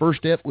the first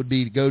step would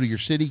be to go to your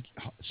city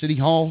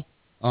hall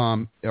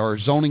or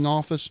zoning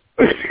office,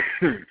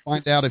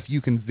 find out if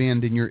you can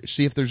vend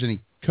see if there's any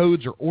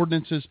codes or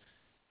ordinances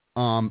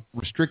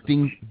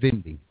restricting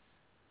vending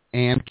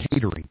and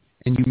catering.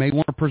 And you may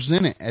want to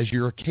present it as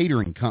you're a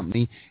catering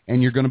company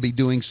and you're going to be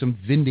doing some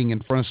vending in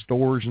front of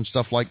stores and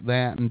stuff like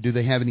that. And do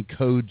they have any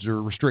codes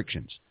or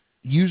restrictions?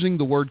 Using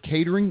the word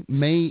catering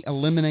may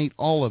eliminate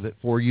all of it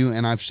for you,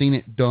 and I've seen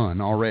it done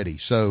already.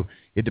 So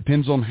it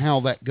depends on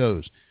how that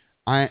goes.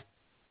 The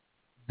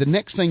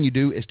next thing you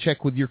do is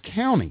check with your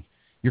county.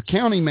 Your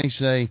county may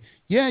say,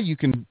 yeah, you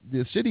can.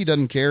 The city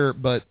doesn't care,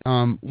 but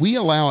we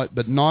allow it,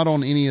 but not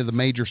on any of the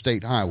major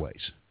state highways.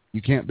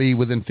 You can't be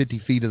within 50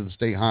 feet of the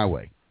state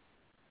highway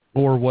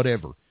or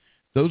whatever.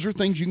 Those are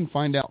things you can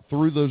find out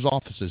through those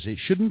offices. It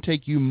shouldn't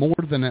take you more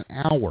than an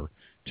hour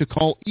to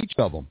call each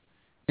of them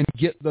and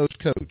get those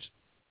codes.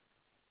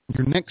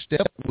 Your next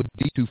step would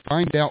be to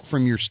find out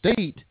from your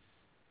state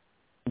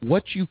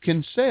what you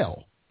can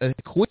sell. A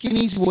quick and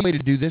easy way to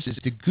do this is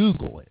to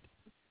Google it.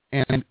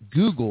 And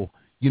Google,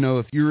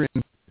 if you're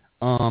in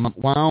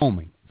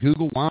Wyoming,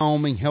 Google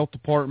Wyoming Health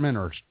Department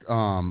or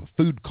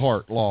food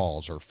cart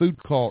laws or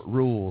food cart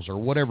rules or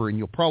whatever, and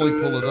you'll probably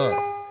pull it up.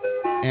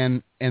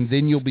 And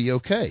then you'll be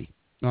okay.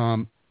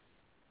 So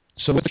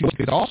what you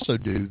could also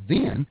do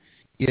then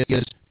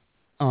is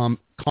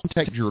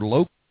contact your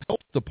local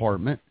health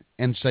department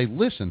and say,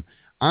 listen,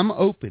 I'm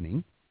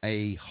opening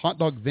a hot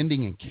dog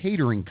vending and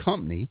catering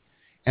company,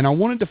 and I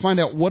wanted to find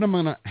out what I'm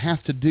going to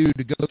have to do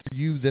to go through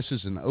you. This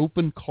is an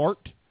open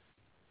cart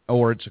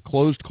or it's a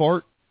closed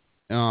cart,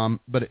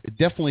 but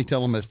definitely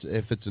tell them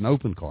if it's an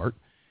open cart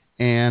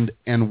and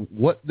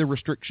what the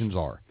restrictions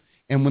are.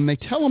 And when they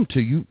tell them to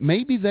you,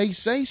 maybe they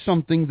say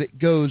something that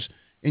goes,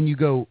 and you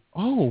go,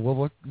 oh,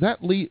 well,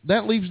 that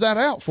leaves that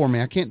out for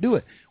me. I can't do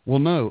it. Well,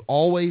 no,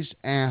 always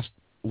ask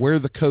where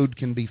the code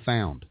can be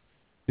found,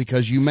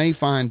 because you may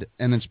find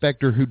an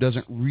inspector who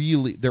doesn't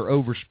really, they're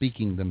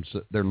over-speaking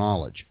their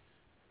knowledge.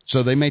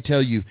 So they may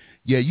tell you,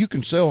 yeah, you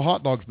can sell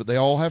hot dogs, but they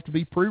all have to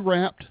be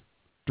pre-wrapped,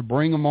 to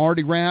bring them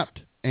already wrapped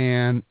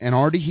and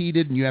already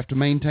heated, and you have to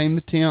maintain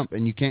the temp,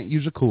 and you can't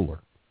use a cooler.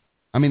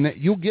 I mean,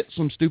 you'll get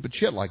some stupid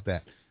shit like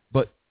that.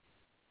 But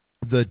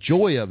the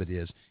joy of it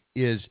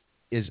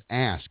is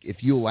ask. If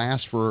you'll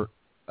ask for,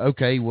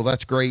 okay, well,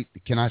 that's great.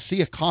 Can I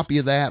see a copy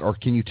of that, or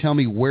can you tell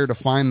me where to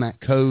find that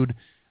code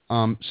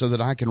so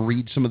that I can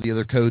read some of the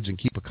other codes and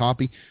keep a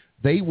copy?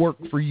 They work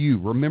for you.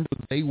 Remember,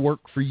 they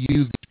work for you.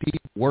 These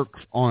people work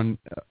on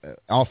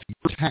off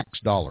your tax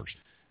dollars.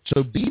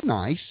 So be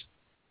nice,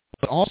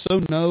 but also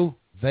know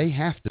they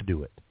have to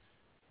do it.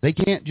 They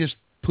can't just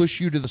push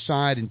you to the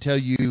side and tell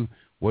you,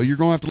 well, you're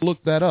going to have to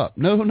look that up.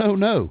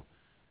 No.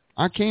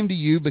 I came to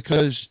you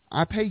because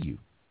I pay you.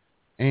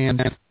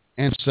 And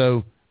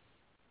so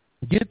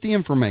get the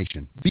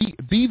information.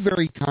 Be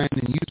very kind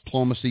and use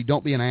diplomacy.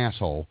 Don't be an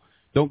asshole.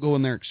 Don't go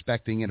in there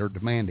expecting it or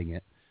demanding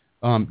it.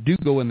 Do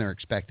go in there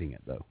expecting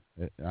it, though.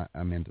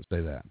 I meant to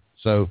say that.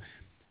 So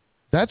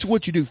that's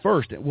what you do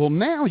first. Well,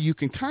 now you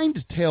can kind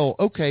of tell,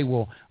 okay,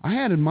 well, I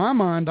had in my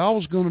mind I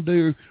was going to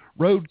do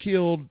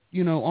roadkill,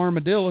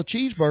 armadillo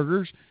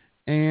cheeseburgers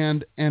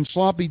and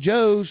sloppy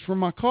joes from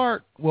my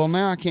cart. Well,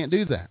 now I can't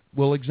do that.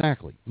 Well,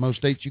 exactly. Most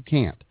states you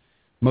can't.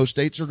 Most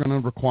states are going to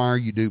require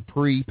you do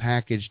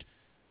pre-packaged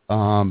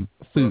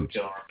foods.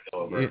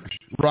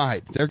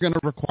 Right. They're going to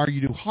require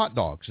you to do hot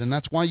dogs, and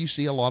that's why you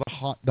see a lot of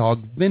hot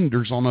dog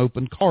vendors on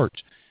open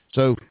carts.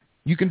 So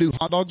you can do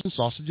hot dogs and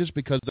sausages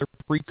because they're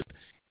pre-cooked,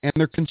 and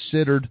they're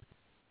considered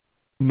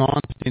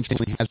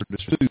non-potentially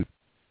hazardous food.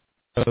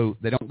 So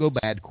they don't go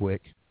bad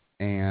quick,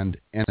 and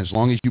as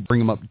long as you bring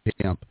them up to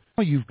temp,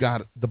 you've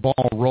got the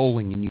ball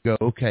rolling, and you go,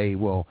 okay,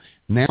 well,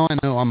 now I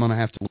know I'm going to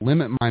have to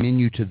limit my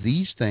menu to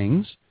these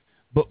things,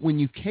 but when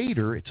you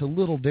cater, it's a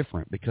little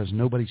different because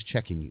nobody's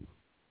checking you,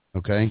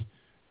 okay?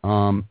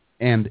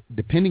 And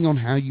depending on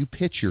how you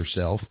pitch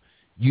yourself,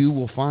 you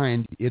will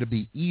find it'll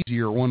be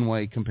easier one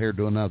way compared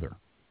to another.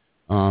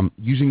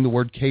 Using the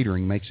word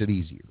catering makes it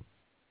easier.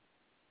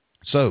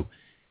 So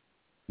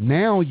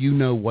now you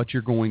know what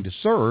you're going to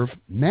serve.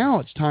 Now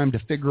it's time to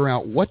figure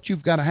out what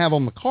you've got to have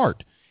on the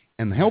cart.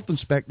 And the health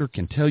inspector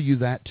can tell you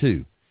that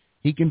too.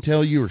 He can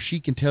tell you, or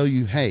she can tell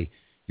you, hey,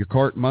 your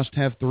cart must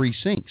have 3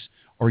 sinks.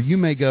 Or you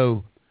may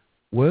go,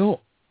 well,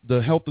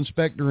 the health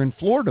inspector in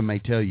Florida may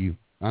tell you,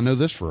 I know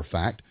this for a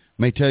fact,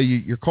 may tell you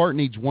your cart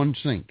needs 1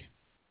 sink.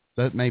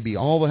 That may be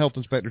all the health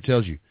inspector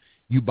tells you.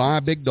 You buy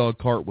a big dog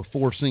cart with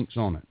 4 sinks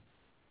on it,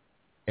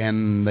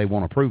 and they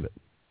won't approve it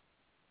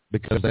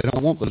because they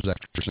don't want those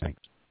extra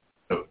sinks.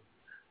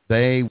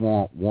 They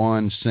want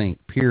 1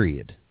 sink,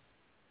 period.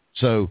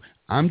 So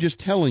I'm just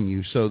telling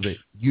you so that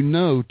you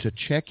know to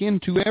check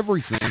into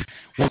everything.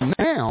 Well,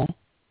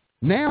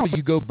 now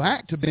you go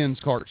back to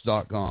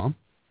benscarts.com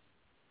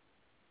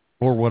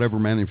or whatever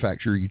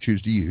manufacturer you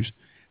choose to use,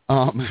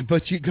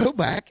 but you go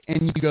back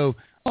and you go,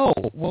 oh,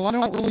 well, I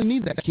don't really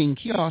need that King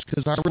kiosk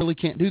because I really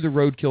can't do the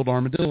road-killed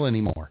armadillo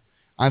anymore.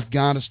 I've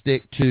got to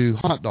stick to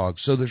hot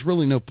dogs, so there's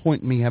really no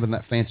point in me having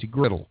that fancy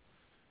griddle.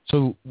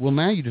 So, well,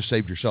 now you just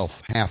saved yourself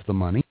half the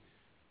money.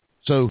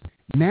 So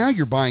now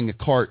you're buying a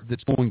cart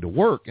that's going to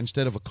work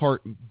instead of a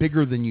cart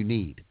bigger than you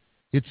need.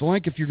 It's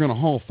like if you're going to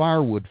haul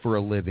firewood for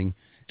a living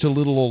to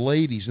little old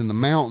ladies in the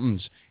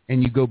mountains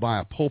and you go buy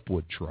a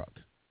pulpwood truck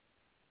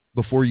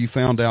before you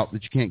found out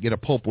that you can't get a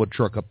pulpwood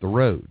truck up the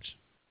roads.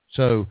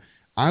 So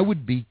I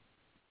would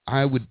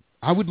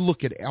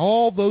look at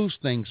all those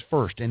things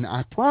first, and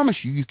I promise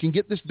you can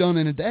get this done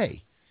in a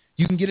day.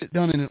 You can get it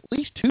done in at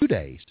least 2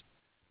 days.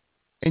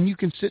 And you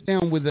can sit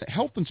down with a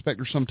health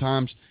inspector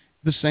sometimes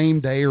the same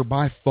day or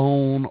by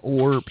phone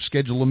or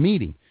schedule a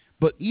meeting.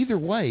 But either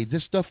way,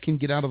 this stuff can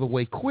get out of the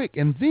way quick,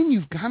 and then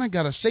you've kind of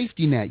got a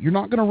safety net. You're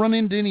not going to run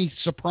into any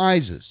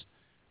surprises.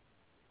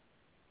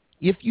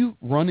 If you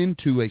run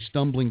into a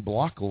stumbling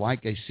block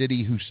like a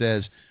city who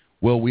says,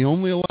 well, we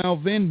only allow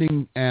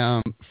vending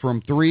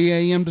from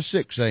 3 a.m. to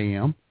 6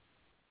 a.m.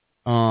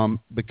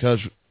 Because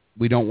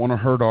we don't want to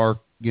hurt our,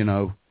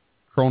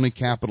 crony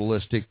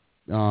capitalistic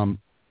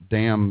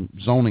damn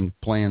zoning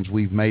plans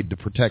we've made to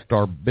protect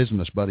our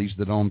business buddies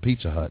that own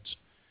Pizza Huts.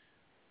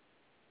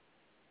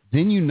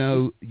 Then you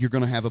know you're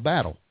going to have a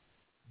battle.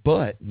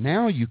 But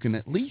now you can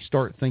at least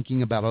start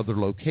thinking about other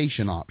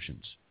location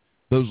options.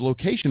 Those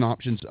location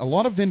options, a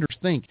lot of vendors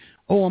think,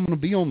 oh, I'm going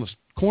to be on the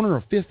corner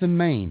of 5th and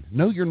Main.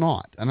 No, you're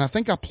not. And I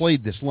think I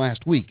played this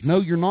last week. No,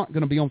 you're not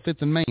going to be on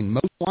 5th and Main.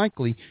 Most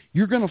likely,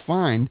 you're going to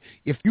find,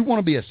 if you want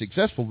to be a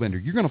successful vendor,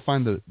 you're going to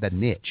find that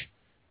niche.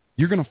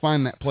 You're going to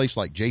find that place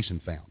like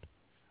Jason found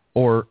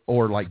or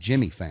like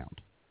Jimmy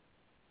found.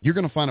 You're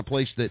going to find a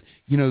place that,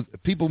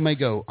 people may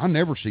go, I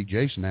never see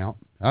Jason out.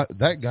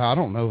 That guy, I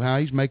don't know how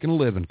he's making a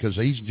living because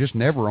he's just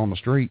never on the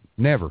street.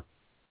 Never.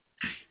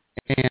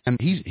 And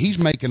he's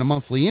making a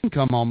monthly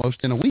income almost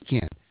in a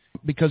weekend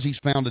because he's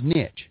found a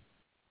niche.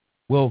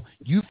 Well,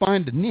 you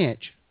find a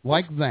niche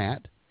like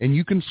that, and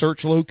you can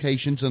search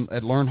locations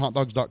at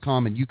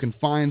learnhotdogs.com, and you can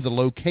find the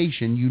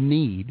location you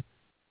need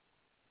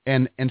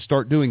and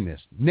start doing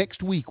this.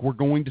 Next week, we're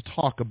going to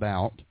talk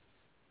about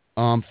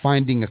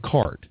finding a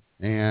cart,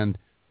 and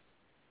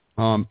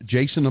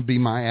Jason will be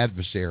my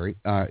adversary,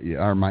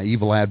 or my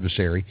evil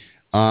adversary,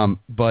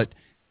 but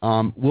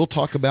we'll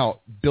talk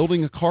about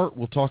building a cart.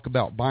 We'll talk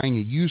about buying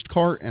a used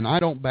cart, and I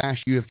don't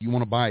bash you if you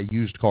want to buy a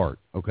used cart,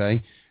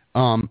 okay?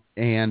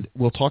 And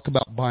we'll talk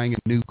about buying a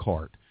new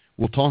cart.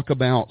 We'll talk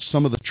about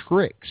some of the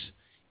tricks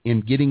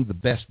in getting the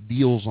best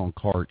deals on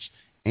carts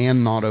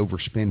and not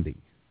overspending.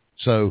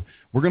 So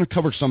we're going to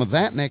cover some of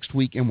that next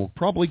week, and we'll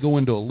probably go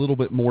into a little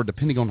bit more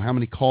depending on how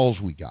many calls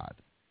we got.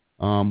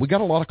 We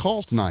got a lot of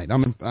calls tonight. I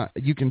mean,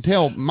 you can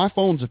tell my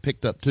phones have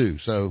picked up too,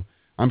 so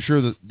I'm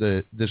sure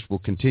that this will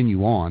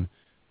continue on.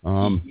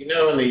 In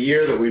the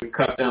year that we've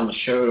cut down the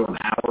show to an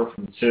hour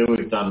from 2,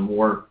 we've done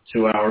more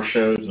 2-hour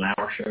shows than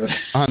hour shows.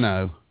 I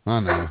know.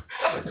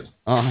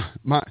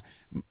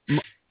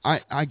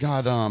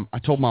 I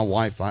told my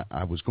wife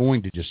I was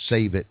going to just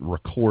save it,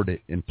 record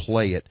it, and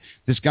play it.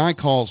 This guy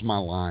calls my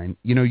line.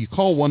 You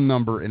call one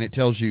number and it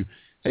tells you,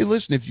 hey,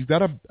 listen, if you've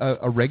got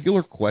a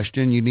regular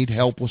question, you need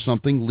help with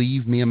something,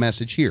 leave me a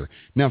message here.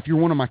 Now, if you're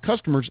one of my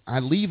customers,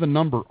 I leave a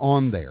number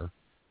on there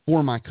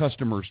for my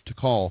customers to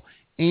call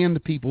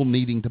and people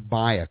needing to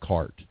buy a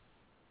cart.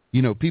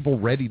 People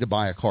ready to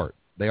buy a cart.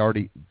 They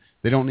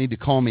don't need to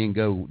call me and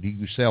go, do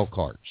you sell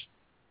carts?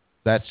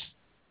 Wait,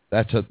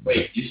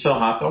 you sell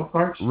hot dog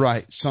carts?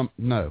 Right.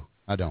 No,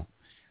 I don't.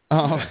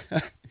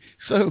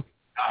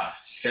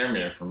 Scare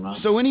me for a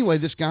month. So anyway,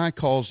 this guy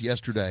calls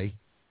yesterday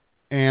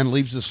and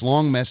leaves this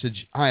long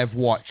message. I have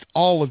watched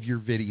all of your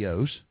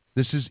videos.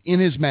 This is in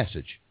his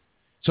message.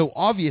 So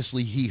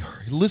obviously he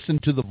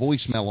listened to the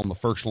voicemail on the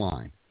first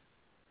line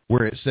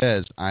where it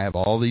says, I have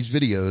all these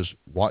videos.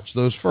 Watch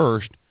those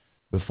first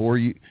before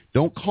you.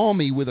 Don't call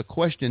me with a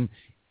question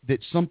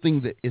that's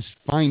something that is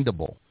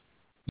findable.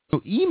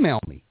 Email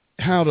me.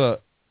 How do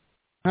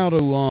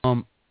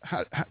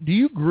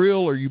you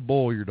grill or you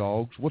boil your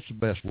dogs? What's the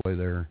best way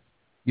there?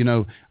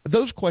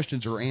 Those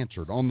questions are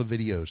answered on the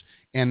videos.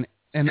 And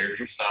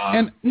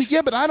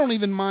yeah, but I don't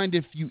even mind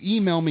if you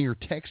email me or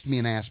text me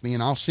and ask me,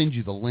 and I'll send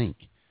you the link.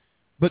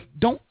 But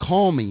don't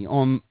call me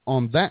on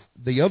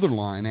the other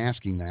line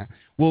asking that.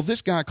 Well,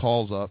 this guy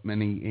calls up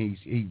and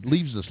he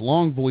leaves this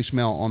long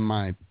voicemail on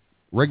my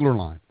regular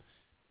line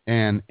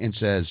and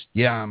says,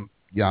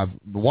 I've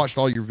watched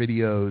all your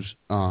videos.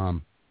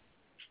 I'm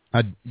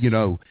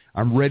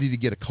ready to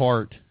get a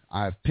cart.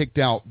 I've picked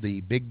out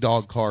the big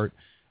dog cart.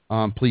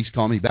 Please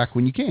call me back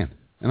when you can.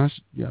 And I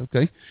said, yeah,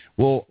 okay.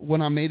 Well,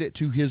 when I made it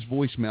to his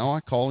voicemail, I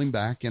called him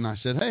back and I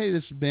said, hey,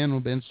 this is Ben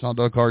with Ben's Hot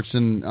Dog Carts,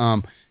 and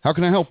how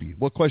can I help you?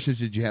 What questions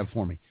did you have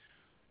for me?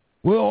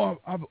 Well,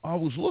 I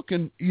was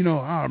looking,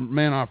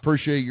 man, I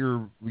appreciate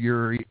your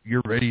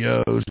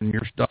videos and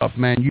your stuff,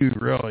 man. You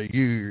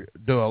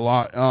do a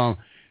lot.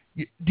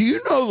 Do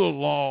you know the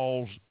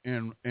laws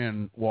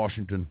in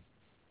Washington?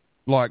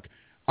 Like,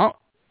 I'm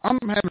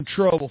having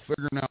trouble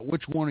figuring out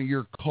which one of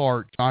your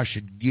carts I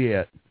should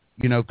get,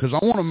 because I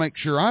want to make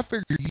sure. I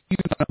figure you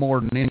know more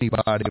than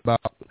anybody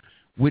about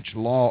which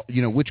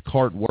which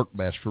cart worked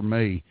best for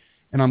me.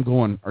 And I'm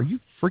going, are you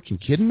freaking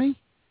kidding me?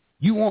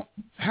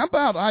 How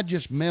about I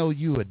just mail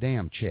you a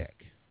damn check?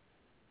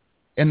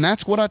 And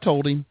that's what I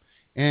told him.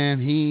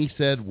 And he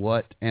said,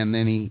 what? And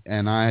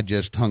then I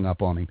just hung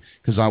up on him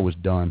because I was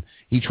done.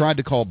 He tried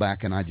to call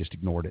back and I just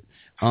ignored it.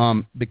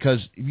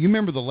 Because you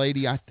remember the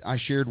lady I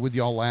shared with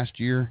y'all last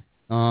year?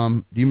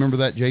 Do you remember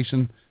that,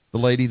 Jason? The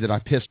lady that I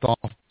pissed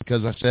off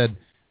because I said,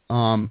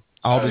 I'll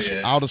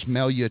just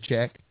mail you a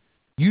check.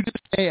 You just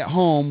stay at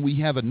home. We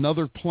have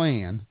another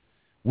plan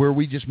where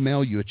we just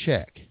mail you a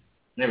check.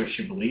 Yeah, but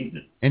she believed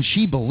it. And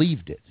she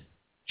believed it.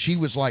 She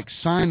was like,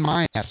 sign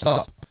my ass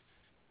up.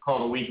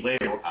 Called a week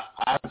later.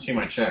 I haven't seen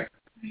my check.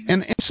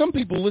 And some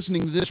people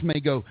listening to this may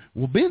go,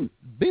 well,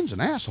 Ben's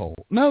an asshole.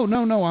 No,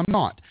 I'm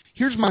not.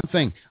 Here's my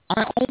thing.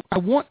 I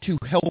want to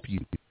help you,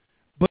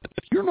 but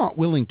if you're not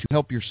willing to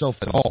help yourself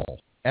at all,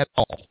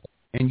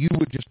 and you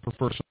would just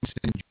prefer someone to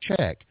send you a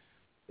check,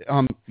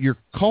 you're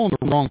calling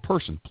the wrong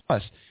person.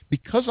 Plus,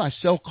 because I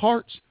sell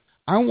carts,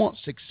 I want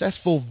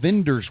successful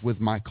vendors with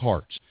my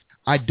carts.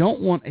 I don't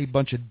want a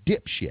bunch of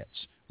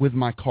dipshits with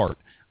my cart.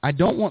 I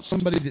don't want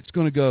somebody that's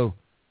going to go,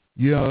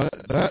 yeah,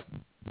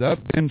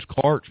 that Ben's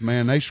carts,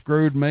 man, they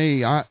screwed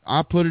me.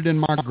 I put it in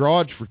my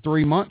garage for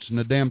 3 months and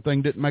the damn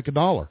thing didn't make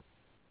 $1.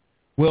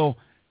 Well,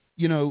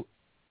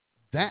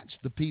 that's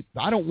the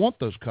people. I don't want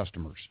those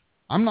customers.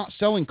 I'm not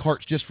selling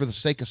carts just for the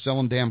sake of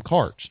selling damn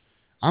carts.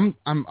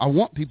 I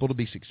want people to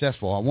be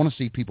successful. I want to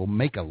see people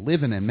make a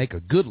living and make a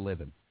good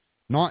living,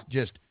 not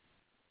just.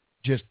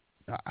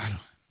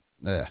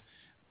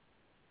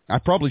 I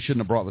probably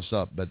shouldn't have brought this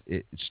up, but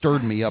it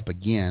stirred me up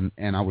again,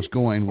 and I was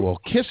going, well,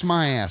 kiss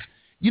my ass.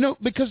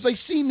 Because they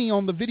see me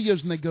on the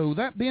videos and they go,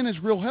 that Ben is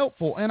real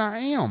helpful, and I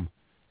am,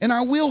 and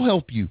I will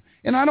help you.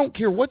 And I don't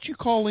care what you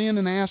call in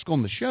and ask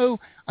on the show.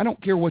 I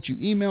don't care what you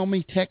email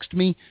me, text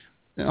me.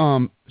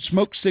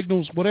 smoke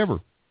signals, whatever.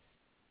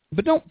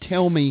 But don't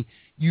tell me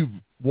you've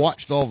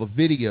watched all the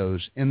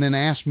videos and then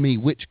ask me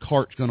which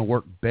cart's going to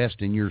work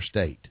best in your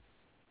state.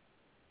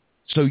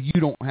 So you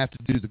don't have to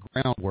do the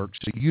groundwork,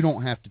 so you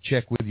don't have to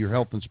check with your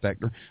health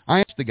inspector. I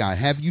asked the guy,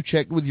 have you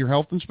checked with your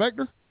health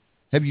inspector?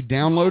 Have you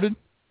downloaded?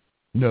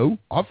 No,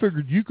 I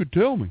figured you could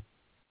tell me.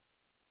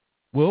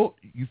 Well,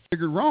 you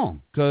figured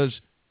wrong, because...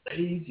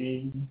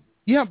 Easy.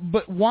 Yeah,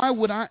 but why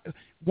would I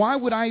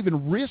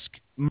even risk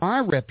my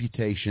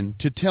reputation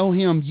to tell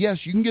him, yes,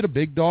 you can get a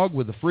big dog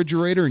with a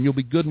refrigerator and you'll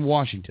be good in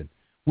Washington?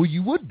 Well,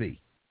 you would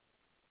be,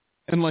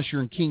 unless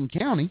you're in King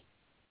County.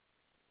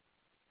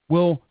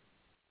 Well,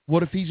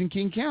 what if he's in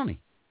King County?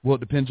 Well, it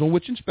depends on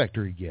which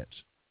inspector he gets,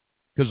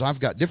 because I've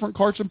got different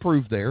carts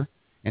approved there,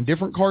 and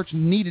different carts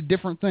needed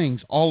different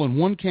things all in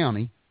one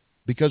county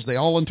because they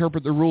all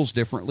interpret the rules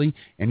differently,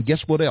 and guess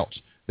what else?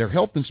 Their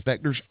health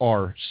inspectors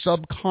are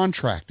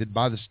subcontracted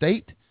by the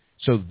state,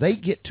 so they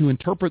get to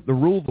interpret the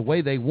rule the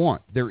way they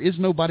want. There is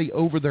nobody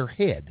over their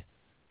head.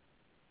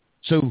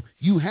 So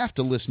you have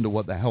to listen to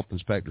what the health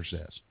inspector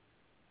says.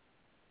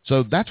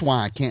 So that's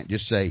why I can't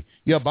just say,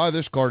 yeah, buy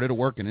this cart, it'll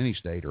work in any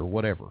state or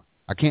whatever.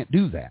 I can't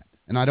do that.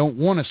 And I don't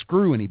want to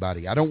screw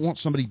anybody. I don't want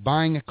somebody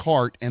buying a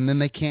cart and then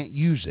they can't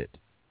use it.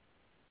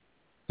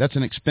 That's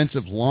an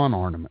expensive lawn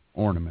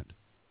ornament.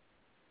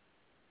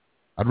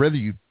 I'd rather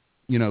you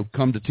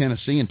come to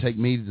Tennessee and take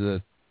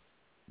me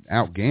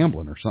out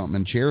gambling or something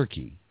in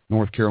Cherokee,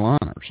 North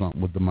Carolina or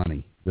something with the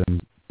money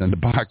than to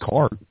buy a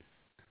cart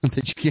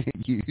that you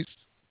can't use.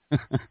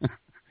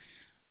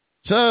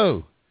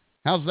 So,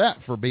 how's that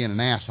for being an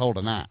asshole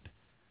tonight?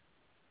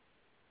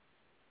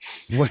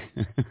 Well,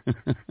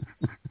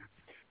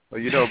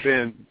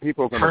 Ben,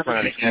 people are going to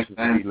find excuses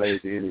to be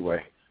lazy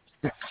anyway.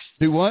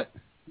 Do what?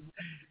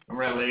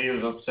 Remember that lady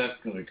was upset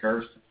because we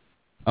cursed?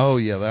 Oh,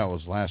 yeah, that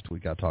was last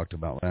week I talked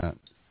about that.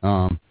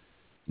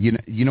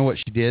 You know what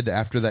she did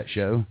after that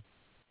show?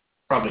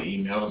 Probably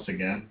emailed us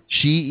again.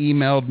 She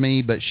emailed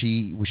me, but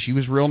she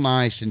was real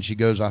nice, and she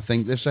goes, I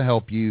think this will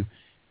help you.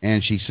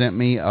 And she sent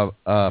me a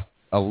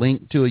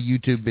link to a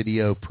YouTube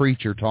video,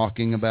 preacher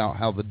talking about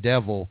how the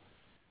devil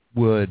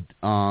would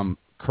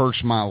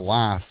curse my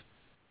life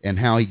and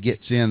how he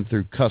gets in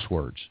through cuss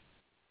words.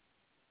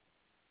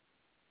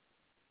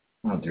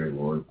 Oh, dear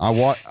Lord. I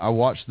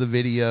watched the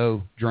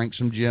video, drank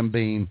some Jim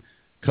Beam,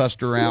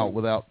 cussed her out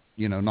without,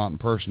 not in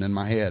person, in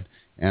my head,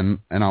 and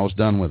I was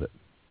done with it.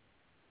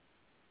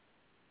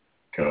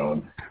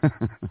 God.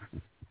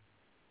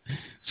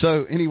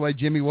 So, anyway,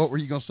 Jimmy, what were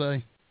you going to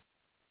say?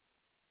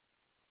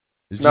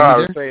 No, I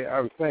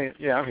was saying,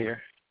 yeah, I'm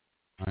here.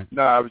 Right.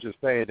 No, I was just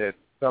saying that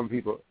some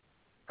people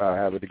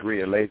have a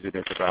degree of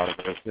laziness about it.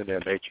 It's in their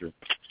nature.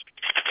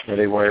 And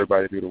they want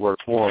everybody to do the work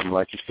for them.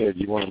 Like you said,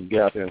 you want them to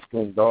get out there and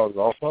sling dogs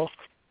also.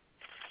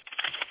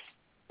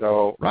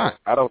 So right.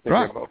 I don't think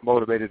they're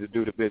motivated to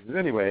do the business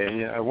anyway.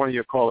 And one of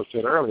your callers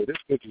said earlier, this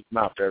business is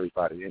not for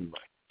everybody anyway.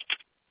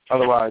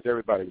 Otherwise,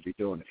 everybody would be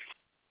doing it.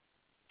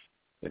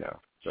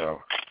 So.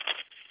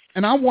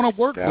 And I want to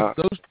work with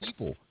those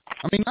people.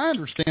 I mean, I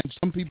understand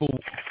some people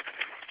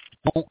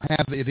don't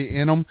have it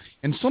in them,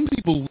 and some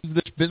people leave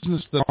this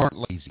business that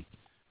aren't lazy.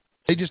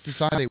 They just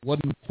decide it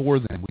wasn't for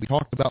them. We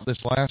talked about this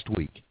last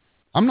week.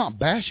 I'm not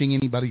bashing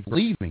anybody for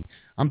leaving.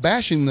 I'm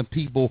bashing the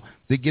people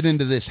that get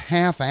into this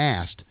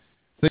half-assed,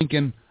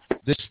 thinking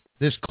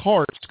this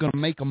cart's going to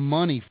make them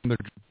money from their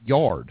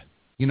yard.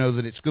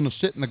 That it's going to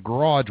sit in the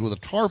garage with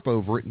a tarp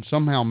over it and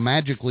somehow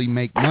magically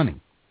make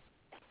money.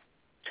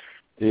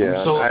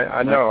 Yeah,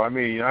 I know. I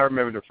mean, I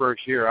remember the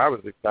first year I was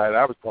excited.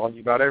 I was calling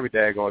you about every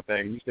daggone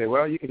thing. You say,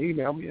 well, you can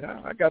email me.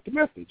 I got the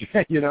message.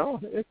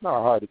 It's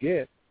not hard to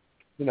get.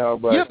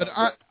 But yeah, but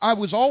I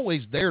was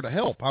always there to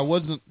help. I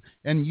wasn't,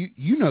 and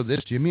you know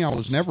this, Jimmy. I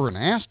was never an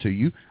ass to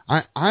you.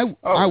 I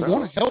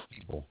want to help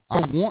people.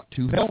 I want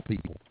to help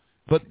people.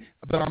 But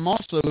I'm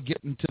also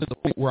getting to the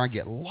point where I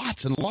get lots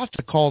and lots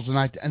of calls,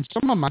 and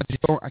some of them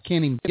I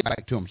can't even get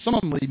back to them. Some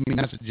of them leave me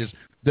messages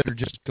that are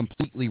just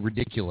completely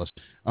ridiculous.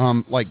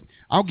 Like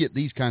I'll get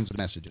these kinds of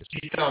messages.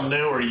 You sell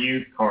new or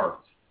used cars?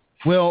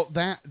 Well,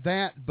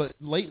 but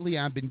lately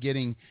I've been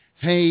getting,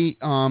 hey,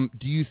 do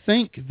you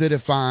think that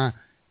if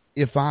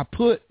I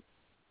put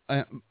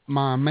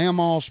my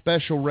Mamaw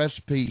special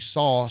recipe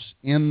sauce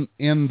in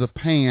the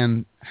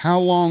pan, how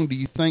long do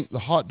you think the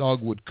hot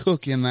dog would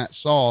cook in that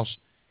sauce?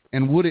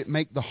 And would it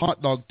make the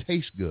hot dog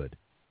taste good?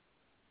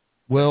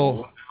 Well,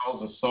 what the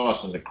hell's the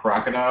sauce? Is it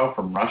crocodile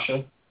from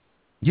Russia?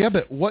 Yeah,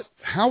 but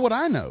how would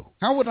I know?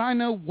 How would I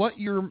know what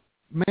your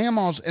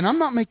Mamaw's? And I'm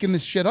not making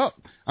this shit up.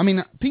 I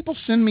mean, people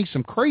send me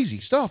some crazy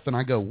stuff, and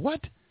I go,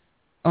 what?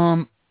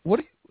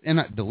 What?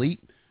 And I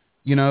delete,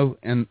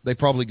 and they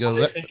probably go,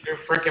 they think you're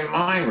a freaking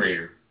mind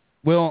reader.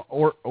 Well,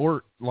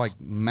 or like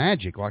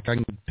magic, like I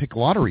can pick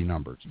lottery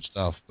numbers and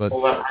stuff. But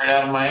pull that right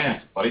out of my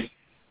ass, buddy.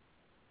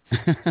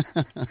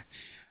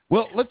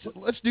 Well,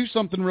 let's do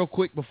something real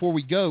quick before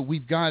we go.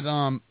 We've got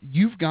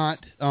you've got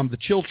the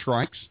Chill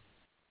Trikes,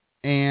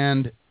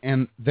 and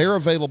they're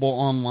available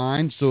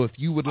online. So if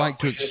you would like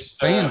to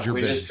expand your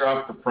business, we just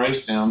dropped the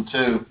price down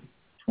too,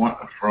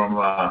 from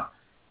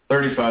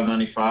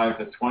 $35.95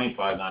 to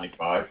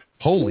 $25.95.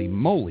 Holy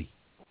moly!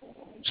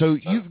 So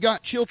you've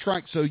got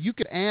ChillTrack, so you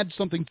could add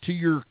something to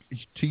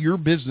your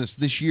business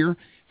this year.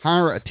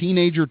 Hire a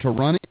teenager to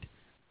run it,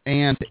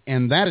 and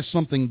that is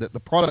something that the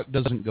product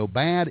doesn't go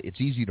bad.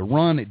 It's easy to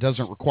run. It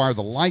doesn't require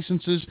the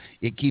licenses.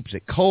 It keeps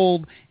it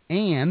cold,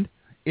 and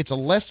it's a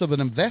less of an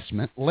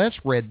investment, less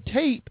red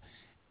tape.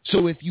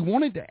 So if you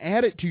wanted to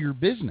add it to your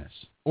business,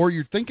 or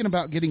you're thinking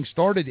about getting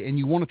started and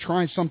you want to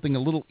try something a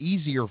little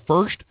easier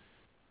first,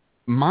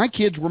 my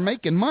kids were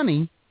making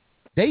money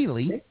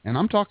daily, and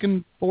I'm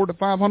talking $400 to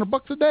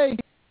 $500 a day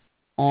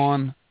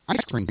on ice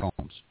cream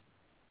cones.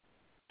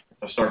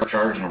 I started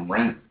charging them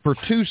rent for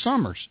 2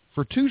 summers.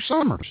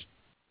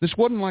 This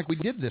wasn't like we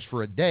did this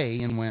for a day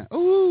and went,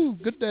 "Oh,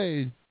 good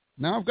day.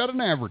 Now I've got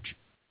an average."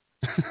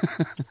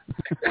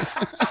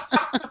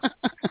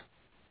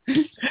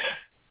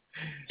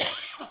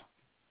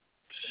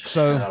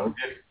 So we're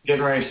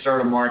getting ready to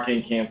start a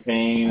marketing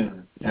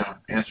campaign, and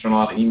answering a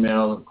lot of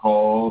emails and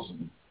calls.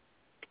 And,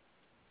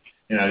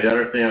 the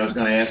other thing I was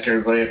going to ask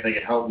everybody if they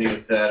could help me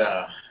with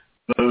that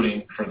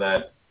voting for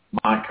that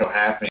Monaco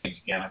happenings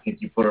again. I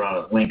think you put it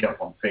on a link up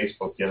on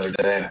Facebook the other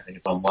day, and I think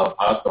it's on Love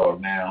Hot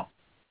Dog now.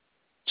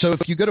 So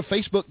if you go to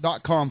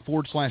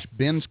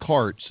facebook.com/Ben's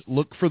Carts,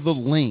 look for the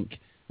link.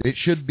 It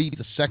should be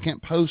the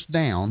second post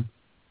down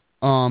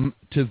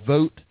to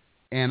vote,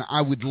 and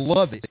I would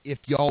love it if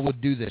y'all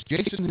would do this.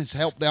 Jason has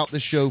helped out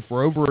this show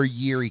for over a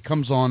year. He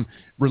comes on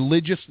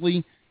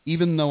religiously,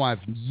 even though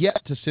I've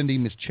yet to send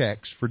him his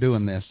checks for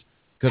doing this,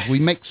 because we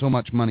make so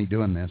much money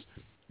doing this.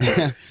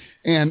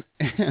 and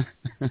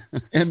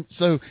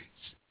so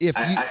if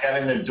I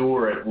got in the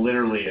door at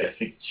literally, I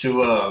think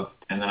 2 of,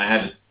 and then I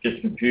had to get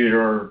the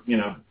computer,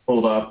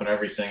 pulled up and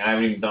everything. I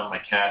haven't even done my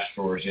cash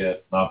drawers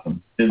yet.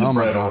 Nothing. Did the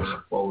bread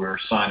order while we were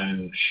signing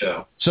into the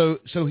show.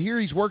 So here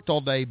he's worked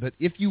all day, but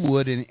if you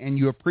would, and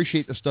you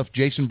appreciate the stuff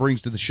Jason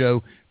brings to the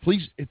show,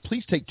 please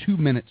take 2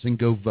 minutes and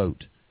go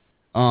vote.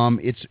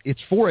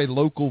 It's for a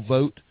local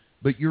vote,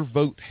 but your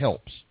vote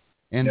helps.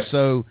 And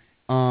so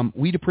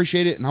we'd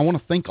appreciate it, and I want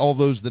to thank all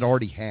those that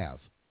already have.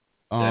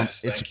 Yes,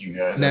 thank you,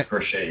 guys. I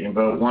appreciate it. You can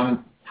vote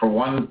one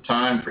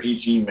time for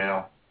each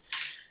email.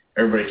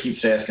 Everybody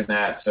keeps asking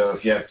that. So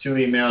if you have 2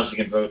 emails, you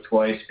can vote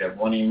twice. If you have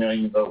 1 email,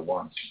 you can vote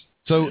once.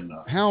 So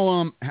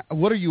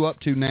what are you up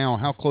to now?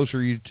 How close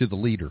are you to the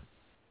leader?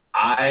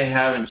 I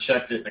haven't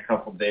checked it in a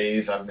couple of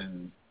days. I've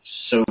been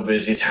so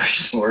busy at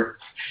the resort.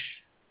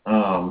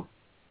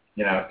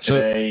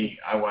 Today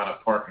I wound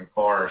up parking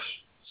cars,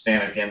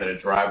 standing at the end of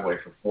the driveway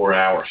for 4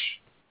 hours.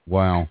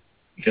 Wow.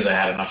 Because I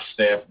had enough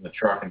staff in the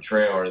truck and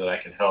trailer that I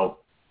could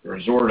help the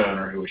resort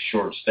owner who was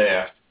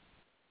short-staffed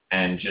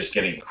and just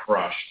getting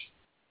crushed.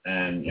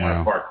 And,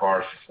 I parked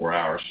cars for 4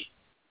 hours.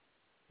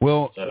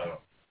 Well,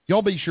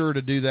 y'all be sure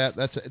to do that.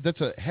 That's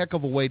a heck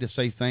of a way to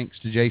say thanks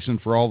to Jason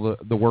for all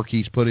the work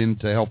he's put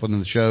into helping in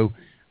the show.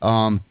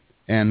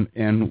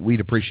 And we'd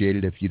appreciate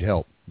it if you'd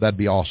help. That'd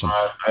be awesome.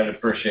 I'd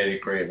appreciate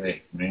it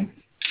greatly. I mean,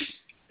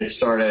 it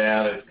started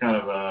out as kind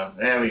of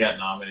we got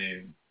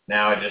nominated.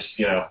 Now I just,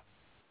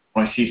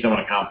 when I see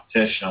someone in a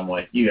competition, I'm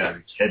like, you got to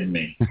be kidding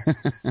me.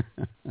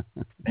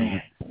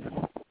 Man.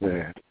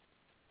 Yeah.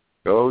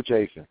 Go,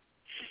 Jason.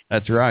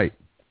 That's right.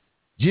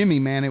 Jimmy,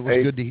 man, it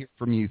was good to hear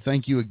from you.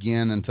 Thank you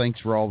again, and thanks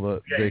for all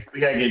the...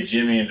 We got to get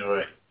Jimmy into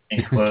an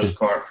enclosed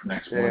cart for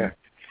next morning.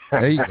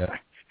 There you go.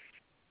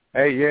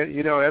 Hey,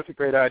 that's a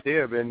great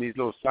idea, Ben, these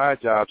little side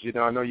jobs.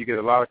 I know you get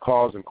a lot of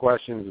calls and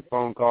questions and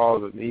phone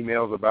calls and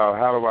emails about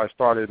how do I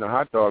start in the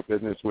hot dog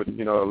business with, a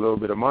little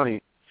bit of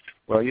money.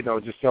 Well,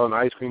 just selling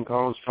ice cream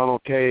cones, funnel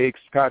cakes,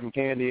 cotton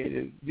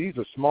candy. These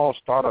are small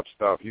startup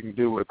stuff you can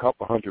do with a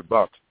couple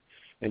 $100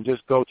 and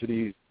just go to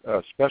these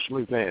special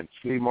events,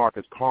 flea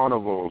markets,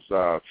 carnivals,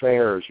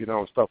 fairs,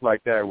 stuff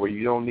like that where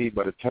you don't need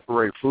but a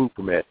temporary food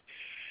permit.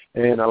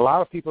 And a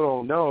lot of people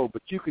don't know,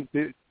 but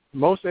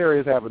most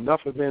areas have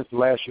enough events to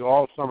last you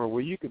all summer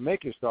where you can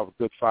make yourself a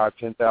good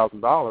 $5,000,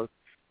 $10,000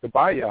 to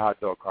buy you a hot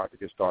dog cart to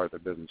get started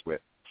in business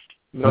with.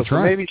 That's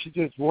right. Maybe you should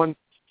just one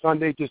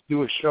Sunday just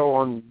do a show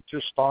on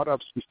just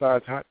startups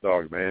besides hot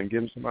dogs, man.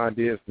 Give them some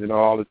ideas,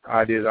 all the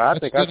ideas. I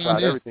think I've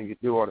tried everything you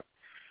do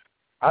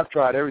I've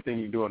tried everything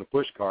you can do on a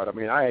push cart. I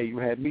mean, I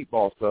even had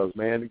meatball subs,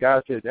 man. The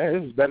guy said, hey,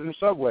 this is better than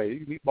Subway.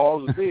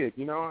 Meatballs are big,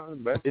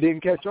 but it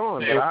didn't catch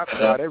on. But I've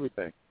tried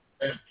everything.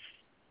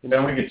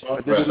 Then we could talk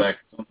about that.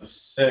 On the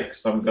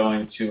 6th, I'm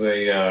going to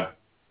a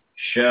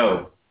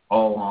show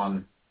all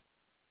on,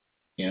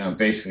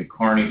 basically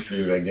carny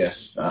food, I guess.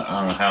 I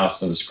don't know how else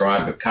to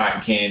describe it.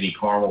 Cotton candy,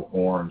 caramel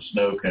corn,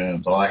 snow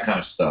cones, all that kind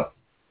of stuff.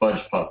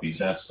 Fudge puppies,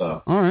 that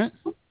stuff. All right.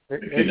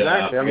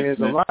 Exactly. I mean, there's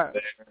a lot.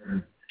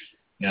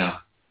 Yeah.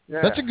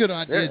 That's a good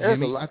idea,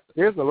 Jimmy.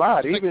 There's a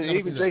lot.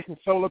 Even Jason's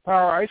solar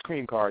power ice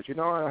cream carts.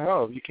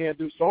 Hell, if you can't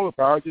do solar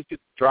power, just get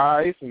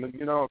dry ice and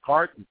a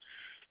cart. And,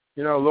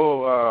 a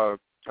little.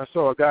 I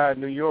saw a guy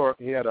in New York.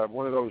 He had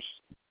one of those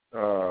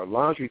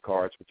laundry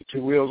carts with the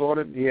 2 wheels on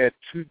it. He had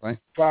 2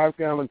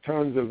 5-gallon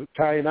tons of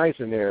Italian ice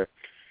in there.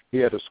 He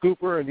had a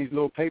scooper and these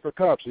little paper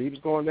cups. So he was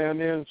going down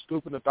there and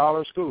scooping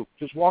 $1 a scoop,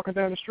 just walking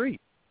down the street.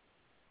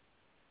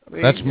 I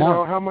mean, That's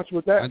smart. How much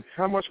would that?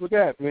 How much would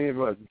that? I mean, it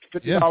was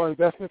 $50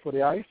 investment for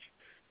the ice.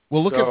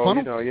 Well, look at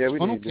funnel,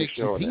 funnel cakes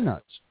and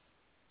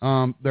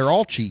peanuts. They're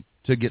all cheap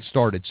to get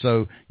started.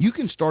 So you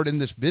can start in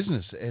this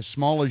business as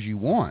small as you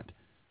want,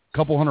 a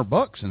couple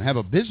 $100 and have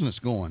a business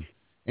going,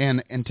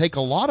 and take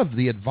a lot of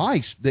the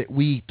advice that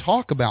we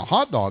talk about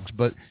hot dogs,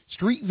 but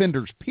street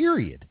vendors,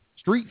 period.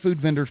 Street food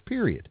vendors,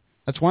 period.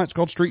 That's why it's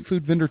called Street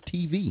Food Vendor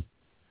TV.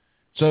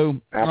 So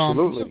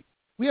absolutely.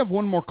 We have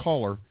one more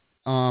caller,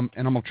 and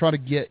I'm going to try to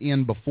get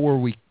in before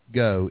we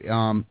go.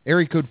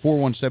 Area code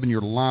 417,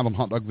 you're live on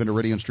Hot Dog Vendor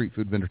Radio and Street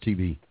Food Vendor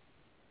TV.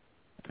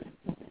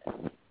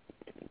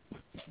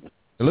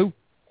 Hello?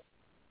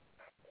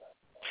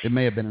 It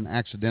may have been an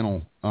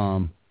accidental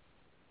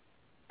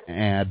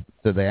ad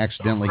that they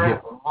accidentally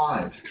hit.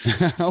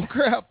 Oh,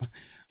 crap.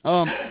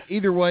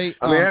 Either way,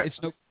 it's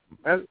no...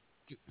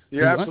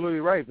 You're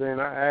absolutely right,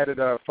 man. I added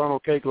a funnel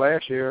cake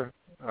last year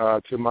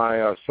to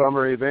my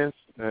summer events,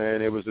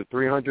 and it was a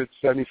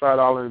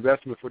 $375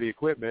 investment for the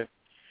equipment.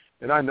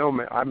 And I know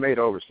I made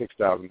over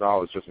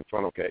 $6,000 just in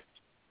funnel cakes.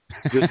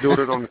 Just doing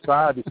it on the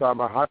side beside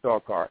my hot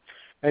dog cart.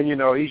 And,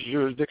 each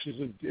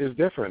jurisdiction is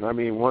different. I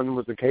mean, one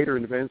was a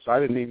catering event, so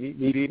I didn't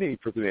need any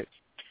permits.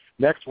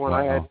 Next one,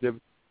 I had to,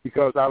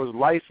 because I was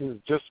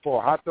licensed just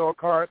for a hot dog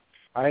cart,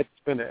 I had to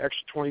spend an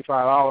extra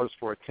 $25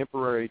 for a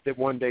temporary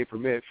one-day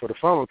permit for the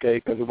funnel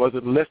cake because it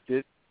wasn't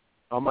listed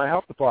on my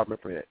health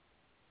department permit.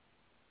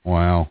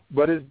 Wow.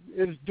 But it's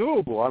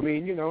doable. I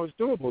mean, it's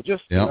doable.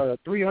 Just a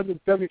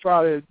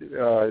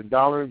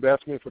 $375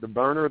 investment for the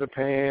burner, the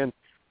pan,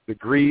 the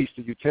grease,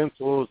 the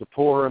utensils, the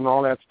pour, and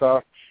all that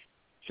stuff.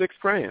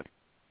 $6,000.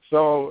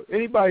 So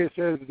anybody that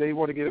says they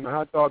want to get in the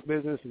hot dog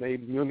business and they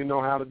really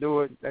know how to do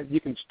it, you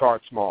can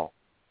start small.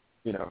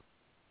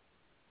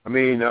 I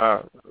mean,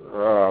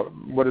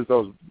 what is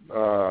those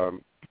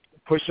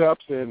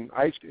push-ups and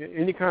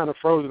any kind of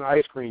frozen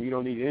ice cream? You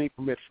don't need any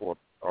permit for it,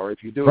 or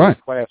if you do,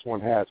 it's Class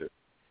 1 hazard.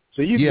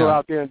 So you can go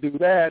out there and do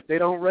that. They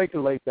don't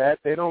regulate that.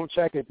 They don't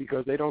check it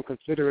because they don't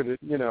consider it,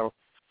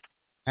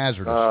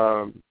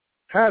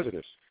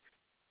 hazardous.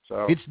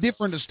 So it's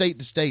different state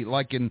to state.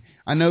 Like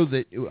I know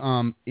that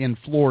in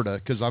Florida,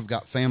 because I've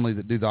got family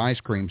that do the ice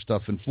cream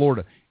stuff in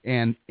Florida,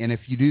 and if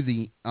you do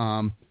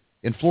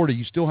in Florida,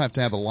 you still have to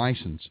have a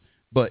license,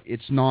 but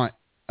it's not.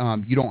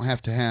 You don't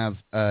have to have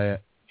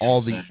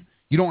all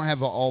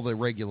the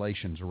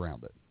regulations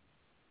around it.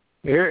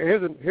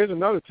 Here's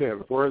another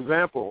tip. For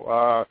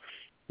example,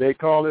 they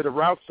call it a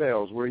route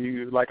sales, where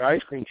you, like an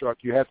ice cream truck,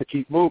 you have to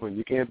keep moving.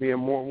 You can't be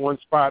in one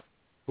spot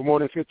for more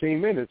than 15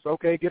 minutes.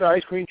 Okay, get an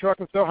ice cream truck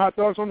and sell hot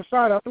dogs on the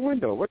side out the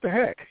window. What the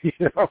heck?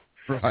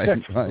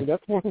 Right.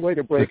 That's one way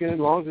to break it. As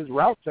long as it's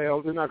route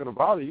sales, they're not going to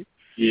bother you.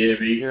 Yeah,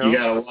 but you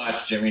got to watch,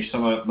 Jimmy.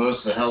 Most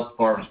of the health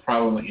departments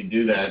probably won't let you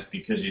do that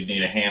because you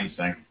need a hand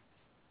sink.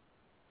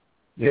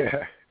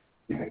 Yeah.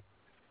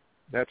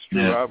 That's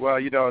true. Yeah. Well,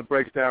 it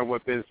breaks down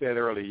what Ben said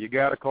earlier. You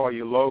got to call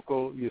your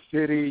local, your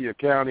city, your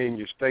county, and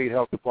your state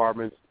health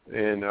departments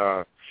and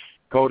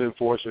code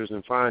enforcers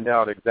and find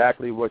out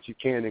exactly what you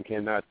can and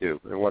cannot do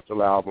and what's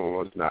allowable and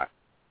what's not.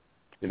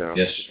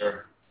 Yes,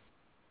 sir.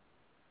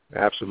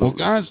 Absolutely. Well,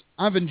 guys,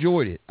 I've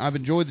enjoyed it. I've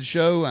enjoyed the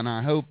show, and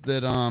I hope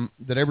that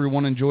that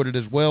everyone enjoyed it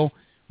as well.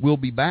 We'll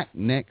be back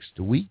next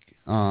week,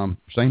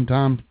 same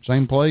time,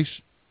 same place.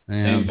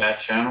 And same bat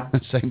channel.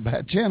 Same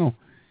bat channel.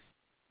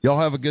 Y'all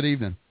have a good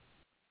evening.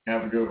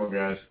 Have a good one,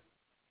 guys.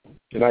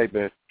 Good night,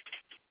 Ben.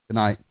 Good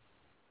night.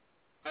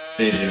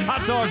 See you, Jimmy.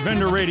 Hot Dog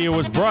Vendor Radio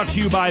was brought to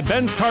you by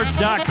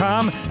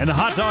Ben'sCarts.com and the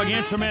hot dog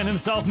answer man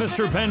himself,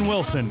 Mr. Ben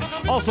Wilson.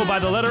 Also by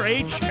the letter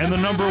H and the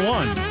number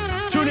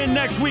 1. Tune in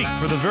next week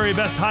for the very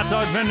best hot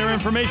dog vendor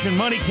information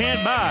money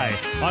can't buy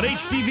on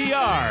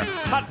HDVR,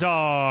 Hot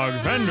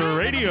Dog Vendor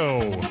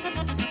Radio.